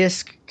second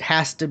disc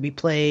has to be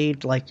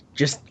played like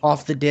just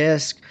off the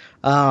disc,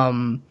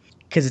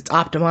 because it's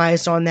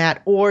optimized on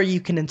that. Or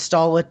you can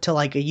install it to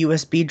like a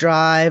USB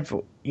drive,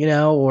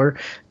 or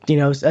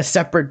a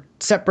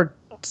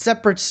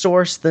separate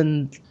source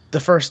than the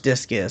first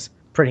disc is,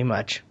 pretty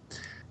much.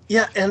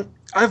 Yeah, and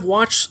I've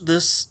watched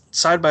this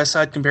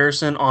side-by-side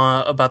comparison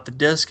about the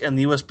disc and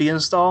the USB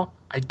install.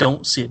 I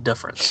don't see a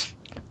difference.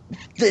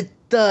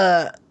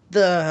 The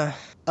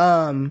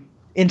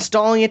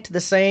installing it to the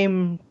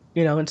same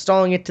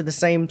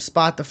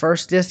spot the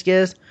first disc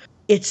is,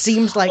 it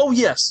seems like... Oh,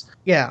 yes.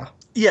 Yeah.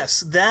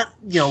 Yes, that,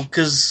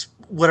 because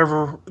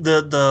whatever,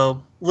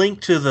 the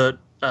link to the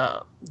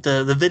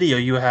video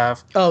you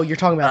have... Oh, you're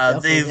talking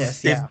about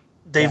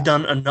They've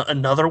done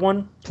another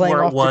one playing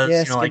where off it was, the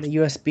disc and the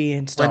USB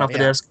install. Playing off the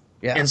disc,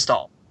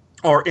 install.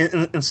 Or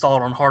install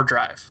it on hard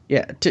drive.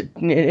 Yeah, to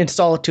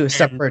install it to a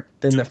separate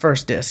than the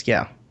first disc,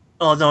 yeah.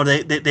 Oh, no,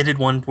 they did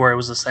one where it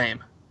was the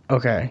same.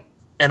 Okay.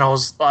 And I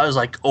was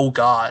like, oh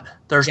god,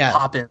 there's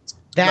pop-ins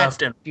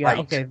left and right.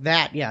 Okay,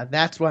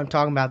 that's what I'm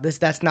talking about.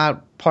 That's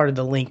not part of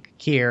the link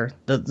here.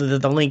 The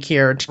link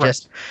here, it's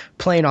just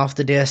playing off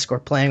the disc or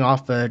playing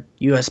off a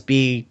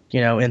USB,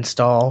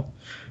 install.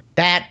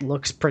 That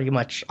looks pretty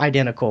much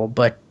identical,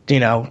 but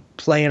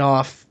playing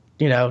off,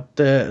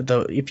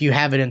 the if you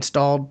have it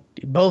installed,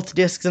 both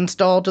discs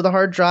installed to the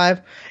hard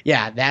drive,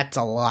 that's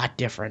a lot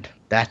different.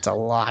 That's a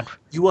lot.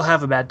 You will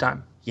have a bad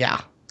time. Yeah,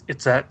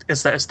 it's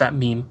that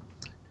meme.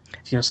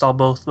 If you install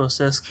both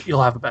discs,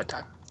 you'll have a bad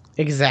time.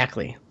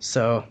 Exactly.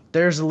 So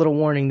there's a little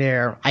warning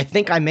there. I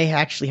think I may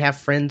actually have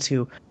friends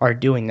who are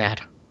doing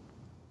that.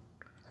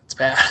 It's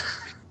bad.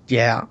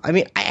 Yeah, I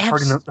mean,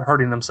 they're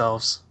hurting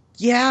themselves.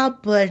 Yeah,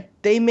 but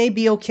they may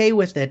be okay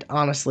with it,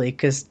 honestly,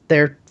 because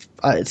they're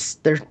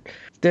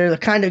the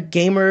kind of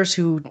gamers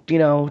who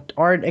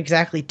aren't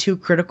exactly too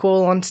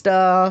critical on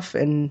stuff,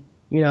 and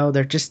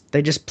they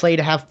just play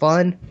to have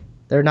fun.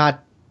 They're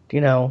not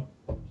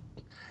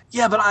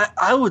Yeah, but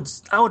I would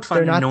find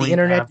they're not the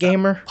internet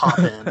gamer. Pop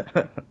in.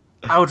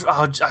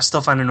 I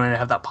still find it annoying to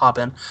have that pop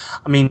in.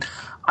 I mean,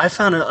 I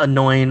found it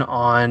annoying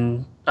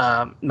on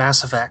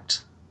Mass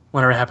Effect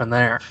whenever it happened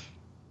there.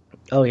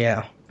 Oh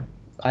yeah.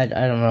 I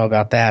don't know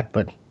about that,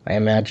 but I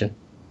imagine.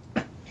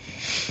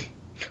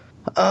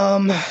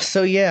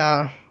 So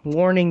yeah,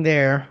 warning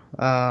there.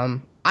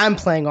 I'm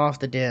playing off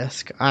the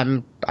disc.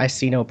 I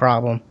see no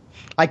problem.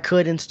 I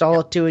could install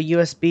it to a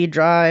USB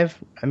drive.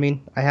 I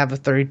mean, I have a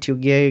 32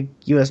 gig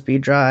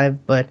USB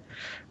drive, but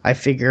I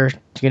figure,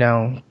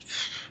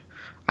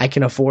 I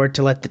can afford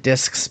to let the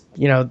discs,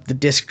 the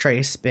disc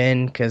tray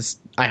spin, because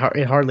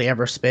it hardly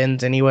ever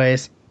spins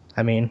anyways.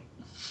 I mean,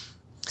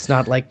 it's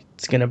not like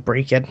it's gonna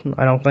break it,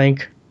 I don't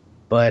think.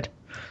 But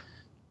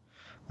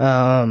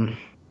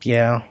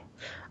yeah.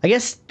 I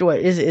guess what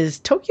is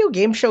Tokyo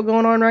Game Show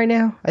going on right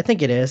now? I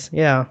think it is.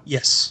 Yeah.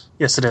 Yes,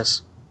 it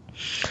is.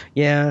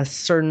 Yeah,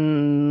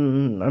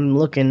 I'm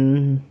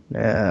looking.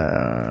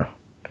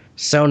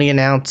 Sony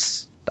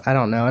announced. I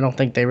don't know. I don't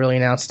think they really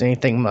announced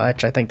anything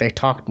much. I think they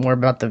talked more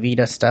about the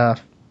Vita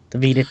stuff, the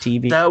Vita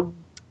TV.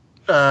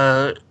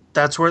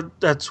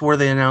 That's where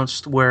they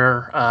announced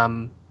where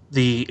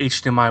the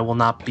HDMI will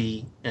not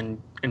be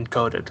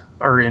encoded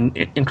or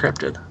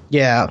encrypted.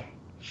 Yeah,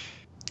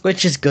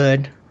 which is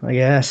good, I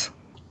guess.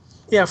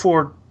 Yeah,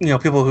 for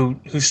people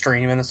who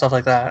stream and stuff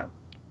like that.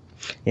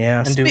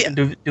 Yeah, and do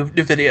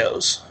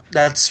videos.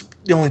 That's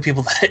the only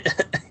people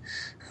that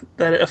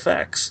that it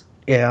affects.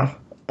 Yeah.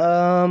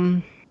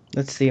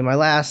 Let's see. My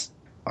last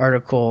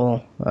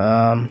article,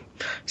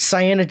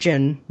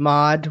 Cyanogen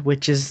mod,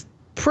 which is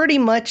pretty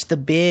much the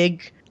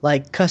big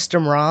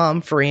custom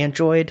ROM for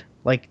Android.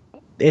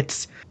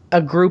 It's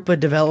a group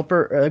of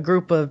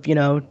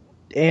the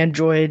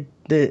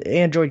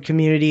Android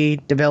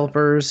community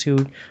developers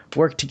who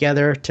work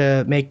together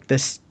to make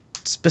this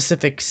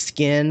specific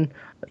skin,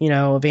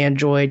 of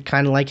Android,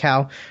 kind of like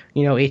how,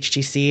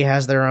 HTC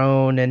has their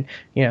own, and,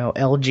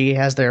 LG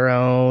has their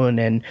own,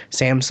 and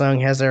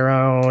Samsung has their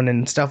own,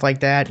 and stuff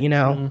like that,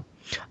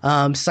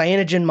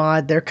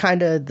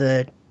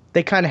 CyanogenMod,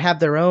 they kind of have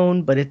their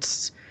own, but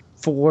it's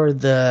for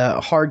the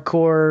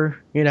hardcore,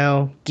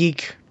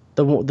 geek,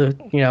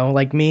 the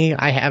like me.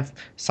 I have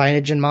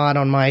CyanogenMod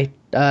on my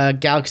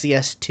Galaxy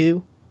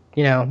S2,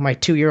 my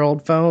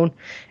 2-year-old phone,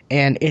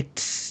 and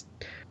it's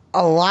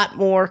a lot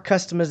more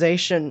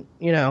customization,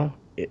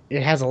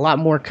 it has a lot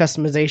more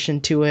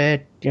customization to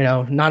it,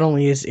 not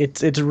only is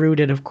it's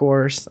rooted, of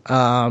course,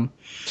 and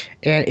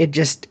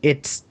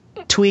it's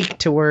tweaked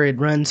to where it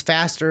runs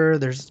faster.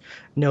 There's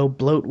no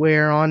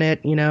bloatware on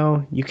it,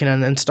 you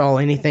can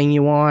uninstall anything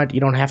you want.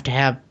 You don't have to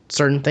have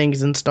certain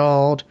things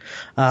installed.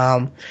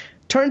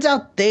 Turns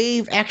out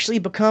they've actually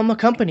become a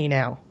company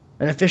now,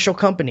 an official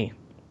company.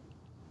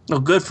 Oh,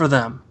 good for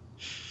them.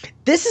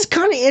 This is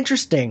kind of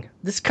interesting.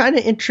 This kind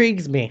of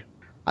intrigues me.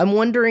 I'm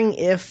wondering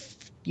if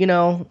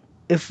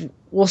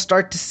we'll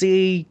start to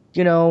see,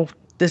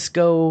 this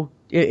go,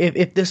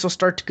 if this will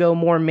start to go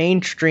more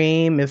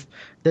mainstream, if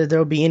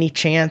there'll be any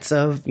chance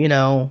of,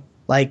 a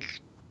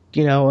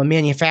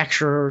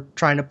manufacturer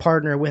trying to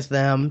partner with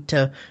them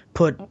to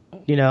put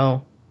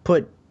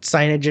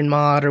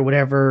CyanogenMod or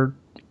whatever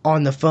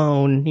on the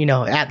phone,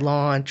 at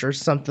launch or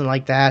something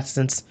like that,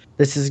 since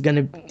this is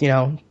going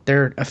to,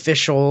 they're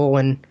official.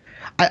 And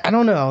I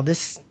don't know,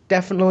 this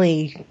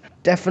definitely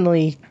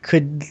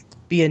could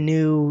be a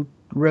new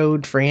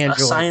road for Android.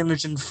 A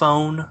Cyanogen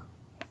phone?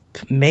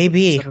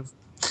 Maybe.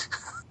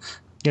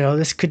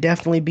 This could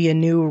definitely be a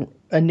new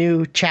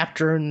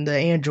chapter in the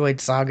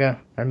Android saga.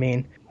 I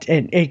mean,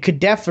 it could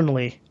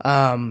definitely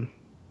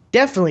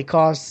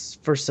cause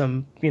for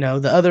some,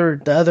 the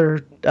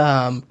other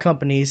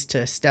companies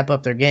to step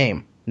up their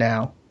game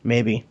now,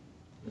 maybe,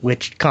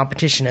 which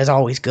competition is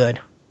always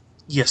good.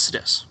 Yes, it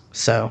is.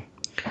 So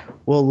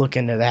we'll look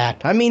into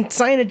that. I mean,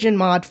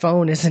 CyanogenMod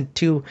phone isn't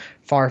too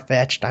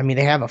far-fetched. I mean,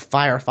 they have a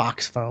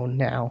Firefox phone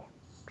now.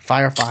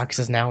 Firefox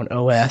is now an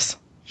OS,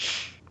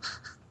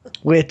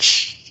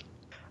 which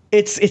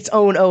it's its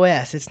own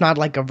OS. It's not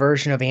like a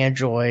version of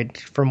Android,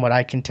 from what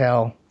I can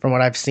tell. From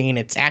what I've seen,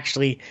 it's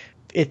actually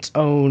its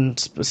own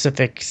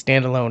specific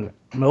standalone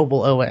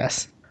mobile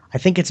OS. I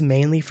think it's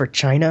mainly for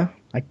China,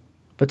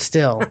 but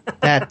still,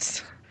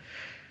 that's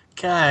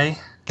okay.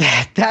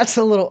 That's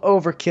a little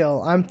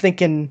overkill. I'm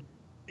thinking,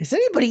 is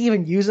anybody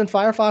even using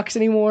Firefox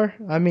anymore?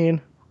 I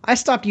mean, I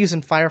stopped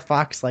using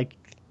Firefox like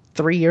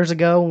 3 years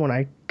ago when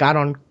I got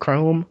on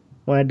Chrome,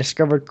 when I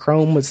discovered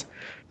Chrome was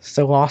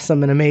so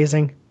awesome and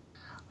amazing.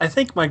 I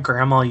think my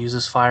grandma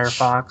uses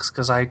Firefox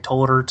because I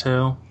told her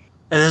to.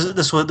 And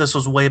this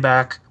was way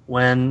back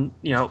when,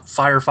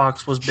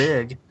 Firefox was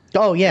big.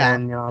 Oh yeah.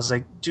 And I was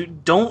like,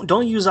 dude,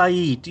 don't use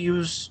IE.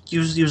 Use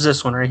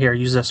this one right here.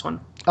 Use this one.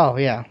 Oh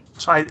yeah.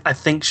 So I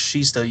think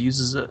she still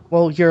uses it.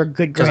 Well, you're a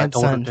good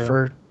grandson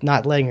for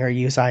not letting her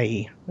use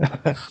IE.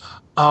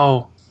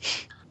 Oh,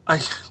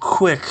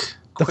 quick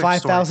the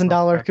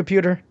 $5,000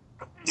 computer.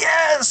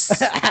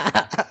 Yes,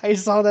 I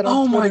saw that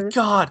on Twitter. My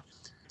god!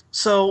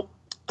 So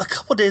a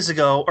couple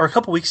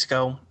weeks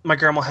ago, my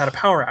grandma had a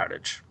power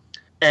outage,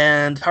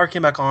 and the power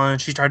came back on.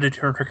 She tried to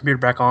turn her computer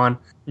back on.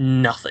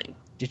 Nothing.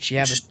 Did she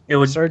have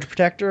a surge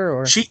protector,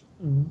 or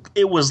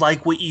it was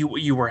like what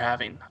you were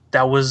having.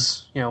 That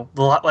was, the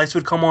lights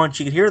would come on.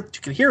 She could hear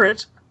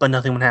it, but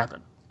nothing would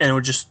happen, and it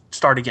would just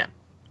start again.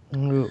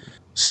 Ooh.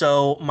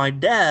 So my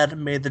dad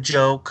made the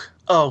joke,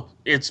 "Oh,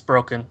 it's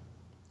broken."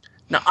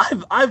 Now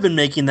I've been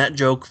making that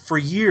joke for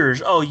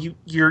years. Oh,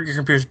 your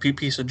computer's a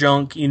piece of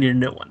junk. You need a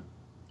new one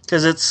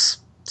because it's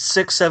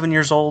 6-7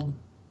 years old.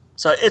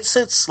 So it's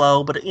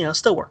slow, but it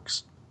still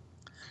works.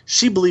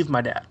 She believed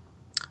my dad,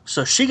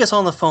 so she gets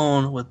on the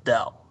phone with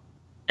Dell.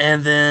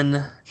 And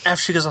then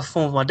after she gets off the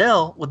phone with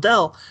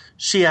Dell,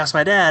 she asked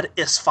my dad,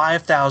 "Is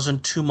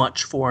 $5,000 too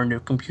much for a new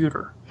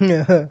computer?"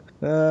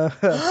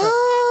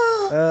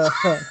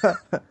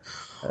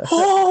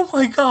 Oh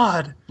my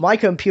god! My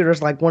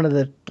computer's like one of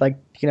the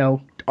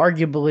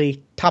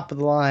arguably top of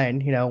the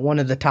line. One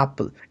of the top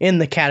in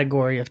the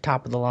category of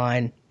top of the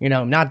line.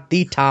 Not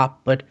the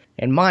top,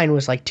 and mine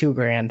was like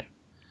 $2,000.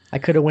 I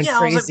could have went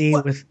crazy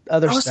with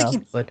other stuff,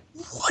 but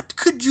what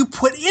could you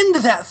put into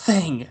that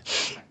thing?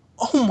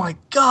 Oh my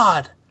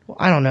god! Well,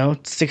 I don't know,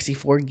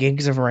 64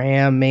 gigs of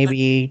RAM,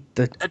 maybe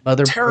a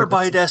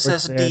terabyte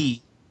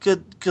SSD.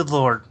 Good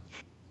lord.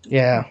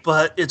 Yeah.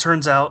 But it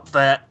turns out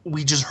that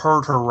we just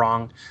heard her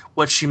wrong.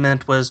 What she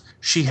meant was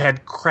she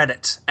had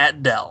credit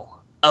at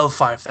Dell of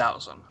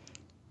 $5,000.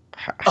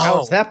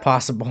 How is that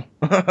possible?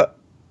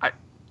 I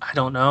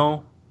don't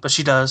know, but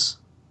she does.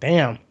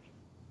 Damn.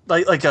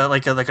 Like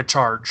a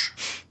charge,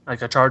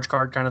 like a charge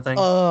card kind of thing.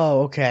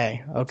 Oh,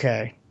 okay.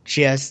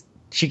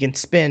 She can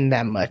spend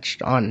that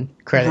much on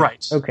credit.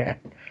 Right. Okay.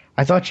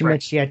 I thought you Right.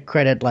 meant she had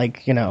credit,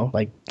 like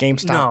like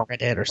GameStop No,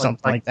 credit or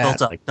something like built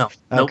that. up. Like, No,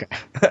 nope.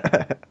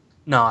 okay.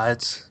 No,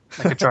 it's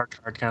like a charge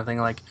card kind of thing.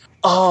 Like,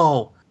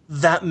 oh,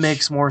 that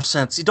makes more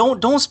sense. You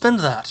don't spend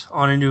that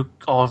on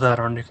all of that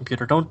on a new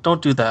computer.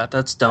 Don't do that.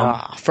 That's dumb.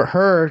 For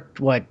her,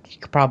 what you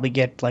could probably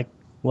get like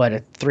what,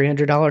 a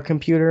 $300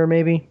 computer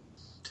maybe.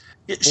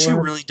 She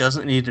really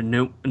doesn't need a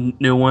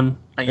new one.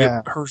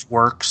 Yeah. Hers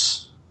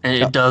works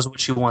and Oh, it does what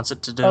she wants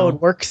it to oh, it do.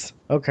 works.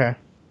 Okay.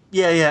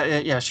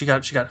 Yeah. She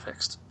got it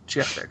fixed. She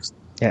got it fixed.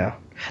 Yeah.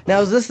 Now,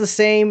 is this the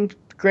same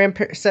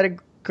set of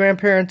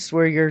grandparents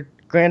where your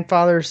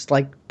grandfather's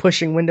like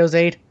pushing Windows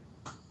 8,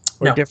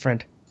 or No.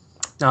 different?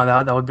 No,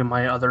 that would be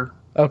my other.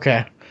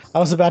 Okay. I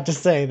was about to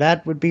say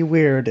that would be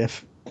weird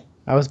if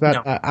I was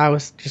about. No. I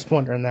was just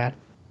wondering that.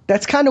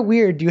 That's kind of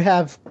weird. You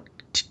have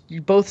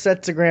both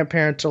sets of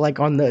grandparents are like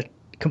on the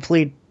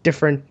complete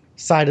different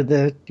side of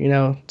the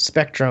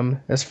spectrum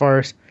as far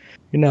as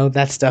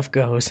that stuff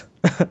goes.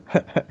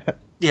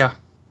 Yeah.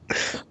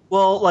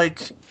 Well,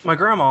 like my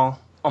grandma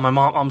on my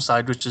mom's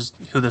side, which is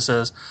who this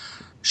is,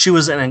 she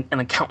was an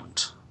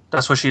accountant.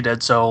 That's what she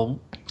did. So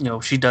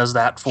she does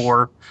that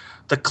for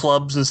the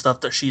clubs and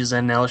stuff that she's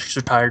in now. That she's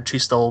retired. She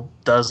still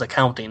does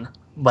accounting,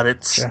 but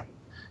it's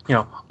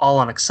all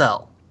on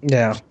Excel.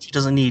 Yeah. She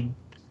doesn't need.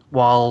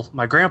 While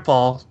my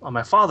grandpa on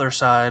my father's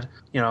side,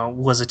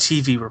 was a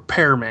TV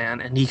repairman,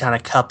 and he kind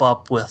of kept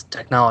up with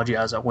technology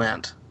as it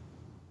went.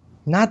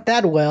 Not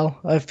that well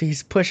if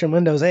he's pushing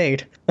Windows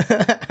 8.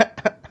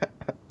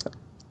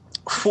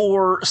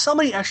 For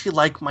somebody actually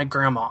like my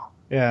grandma,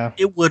 Yeah.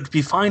 it would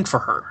be fine for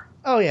her.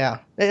 Oh yeah,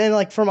 and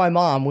like for my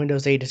mom,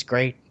 Windows 8 is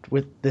great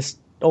with this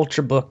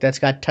Ultrabook that's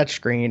got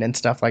touchscreen and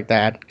stuff like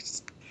that.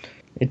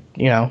 It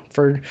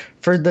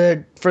for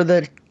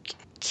the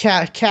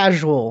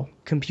casual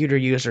computer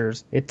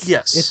users,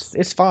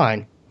 it's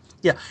fine.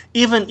 Yeah,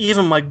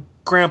 even my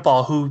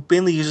grandpa, who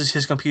mainly uses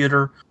his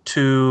computer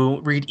to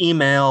read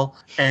email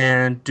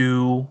and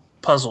do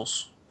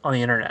puzzles on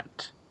the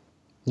internet.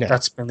 Yeah.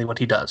 That's mainly what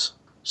he does.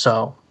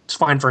 So it's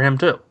fine for him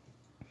too.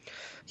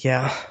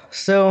 Yeah.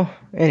 So,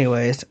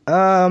 anyways,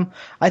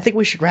 I think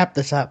we should wrap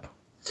this up.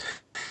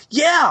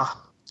 Yeah.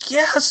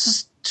 This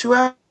is 2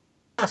 hours.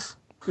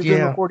 We've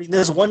been recording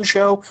this one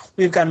show.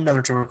 We've got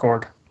another to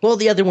record. Well,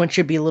 the other one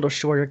should be a little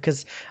shorter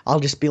because I'll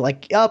just be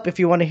like, if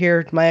you want to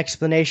hear my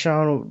explanation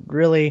on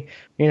really,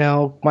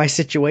 my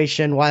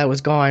situation, why I was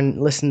gone,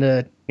 listen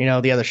to,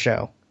 the other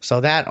show. So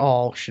that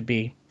all should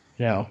be,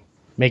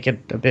 make it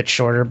a bit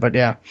shorter. But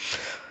yeah.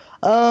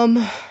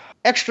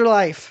 Extra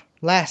Life,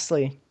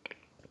 lastly.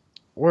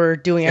 We're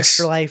doing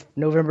Extra Life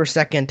November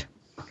 2nd.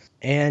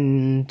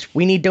 And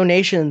we need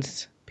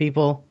donations,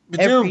 people.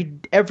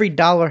 Every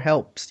dollar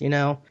helps,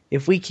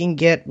 If we can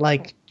get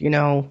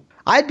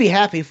I'd be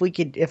happy if I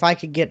could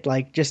get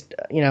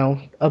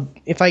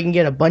if I can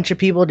get a bunch of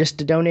people just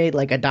to donate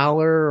like $1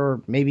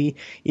 or maybe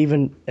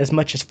even as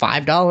much as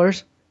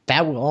 $5,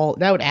 that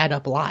would add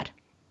up a lot.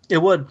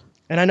 It would.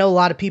 And I know a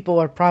lot of people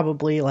are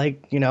probably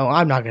like,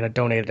 I'm not going to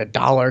donate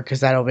 $1 because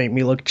that'll make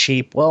me look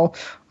cheap. Well,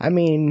 I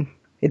mean,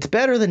 it's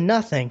better than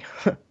nothing.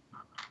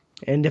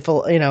 And if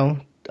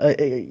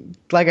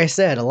like I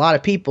said, if a lot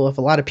of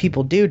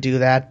people do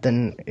that,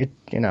 then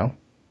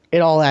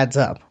it all adds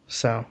up.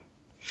 So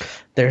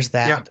there's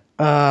that.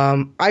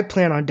 Yeah. I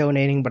plan on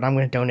donating, but I'm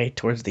going to donate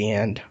towards the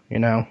end.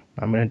 I'm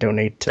going to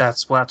donate to.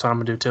 That's what I'm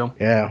going to do too.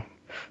 Yeah.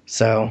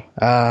 So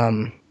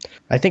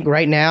I think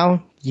right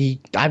now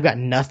I've got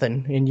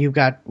nothing, and you've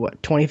got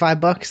what,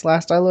 $25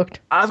 last I looked.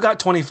 I've got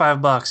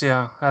 $25.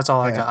 Yeah, that's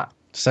all I got.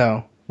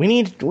 So we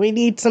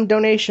need some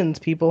donations,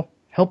 people.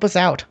 Help us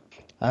out.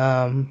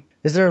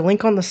 Is there a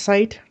link on the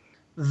site?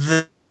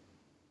 The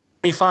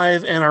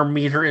 25 and our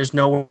meter is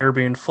nowhere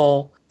being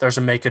full. There's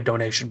a make a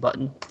donation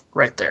button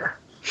right there.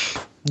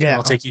 Yeah,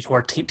 it'll take you to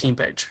our team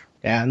page.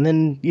 Yeah, and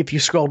then if you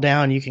scroll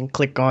down, you can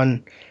click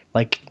on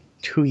like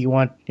who you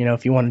want.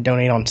 If you want to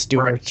donate on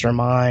Stuart's or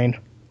mine,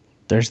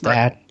 there's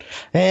that.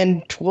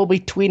 And we'll be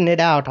tweeting it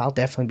out. I'll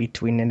definitely be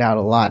tweeting it out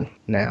a lot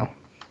now.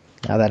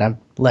 Now that I'm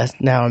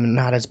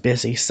not as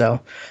busy. So,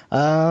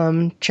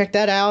 check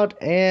that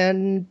out.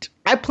 And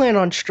I plan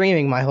on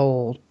streaming my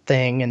whole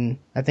thing, and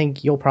I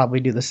think you'll probably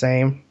do the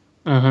same.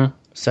 Mm-hmm.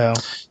 So.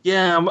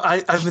 Yeah,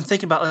 I've been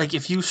thinking about like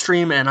if you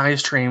stream and I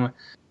stream,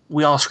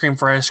 we all scream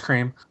for ice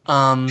cream.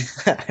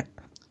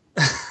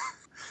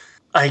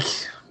 Like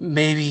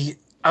maybe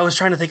I was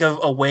trying to think of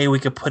a way we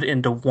could put it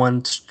into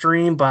one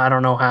stream, but I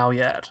don't know how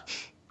yet.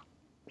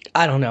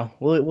 I don't know.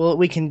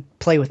 We can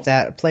play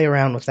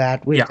around with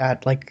that. We've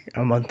got like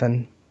a month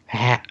and a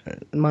half, a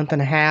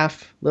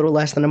little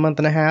less than a month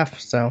and a half.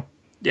 So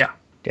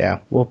yeah,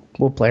 we'll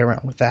play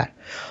around with that.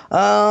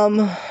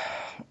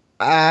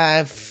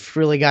 I've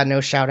really got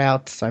no shout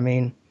outs. I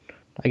mean,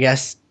 I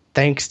guess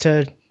thanks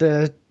to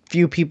the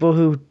few people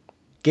who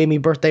gave me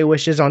birthday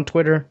wishes on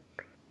Twitter.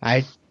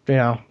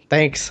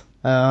 Thanks.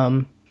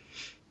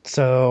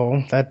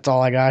 So that's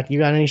all I got. You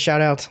got any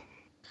shout outs?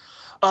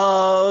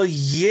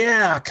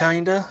 Yeah,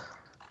 kinda.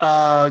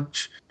 The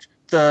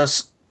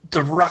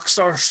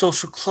Rockstar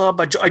Social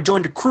Club. I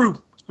joined a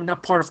crew. I'm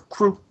not part of a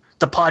crew.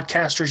 The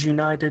Podcasters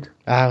United.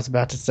 I was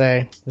about to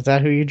say, is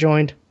that who you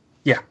joined?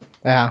 Yeah.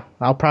 Yeah,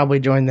 I'll probably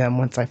join them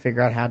once I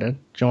figure out how to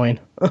join.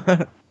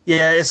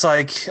 Yeah, it's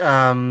like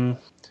I'm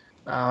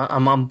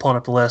pulling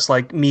up the list.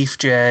 Like Meef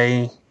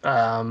J.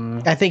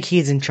 I think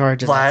he's in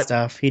charge of that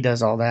stuff. He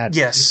does all that.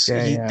 Yes,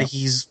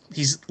 he's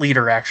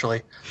leader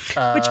actually.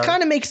 Which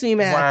kind of makes me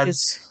mad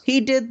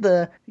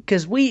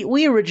because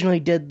we originally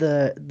did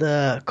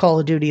the Call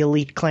of Duty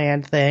Elite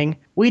Clan thing.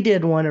 We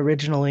did one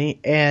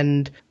originally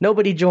and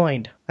nobody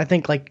joined. I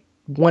think like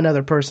one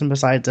other person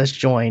besides us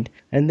joined,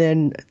 and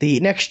then the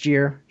next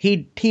year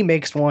he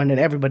makes one and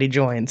everybody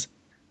joins.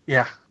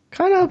 Yeah,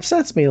 kind of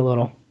upsets me a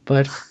little,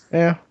 but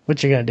yeah,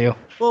 what you gonna do?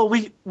 Well,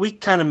 we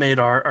kind of made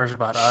ours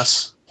about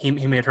us. He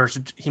made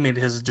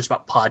his just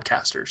about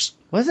podcasters.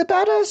 Was it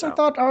about us? I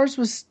thought ours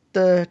was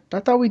I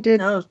thought we did.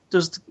 No, it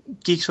was the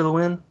Geeks for the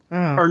Win.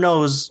 Oh. Or no,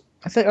 it was.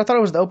 I thought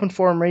it was the Open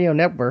Forum Radio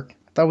Network.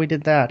 I thought we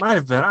did that. Might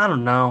have been. I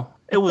don't know.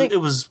 It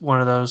was one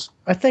of those.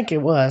 I think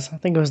it was. I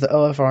think it was the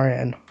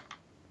OFRN,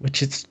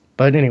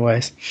 but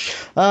anyways,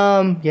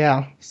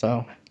 yeah.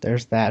 So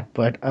there's that.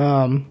 But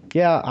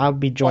yeah, I'll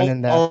be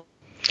joining that.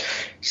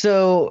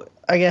 So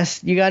I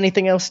guess you got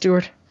anything else,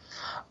 Stuart?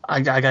 I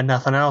got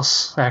nothing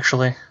else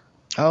actually.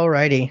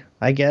 Alrighty,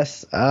 I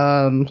guess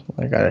I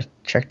gotta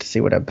check to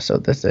see what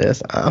episode this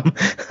is.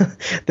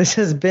 This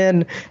has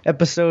been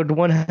episode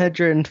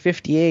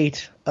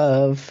 158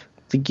 of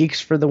the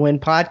Geeks for the Win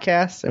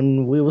podcast,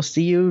 and we will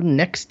see you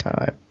next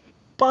time.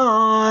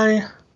 Bye.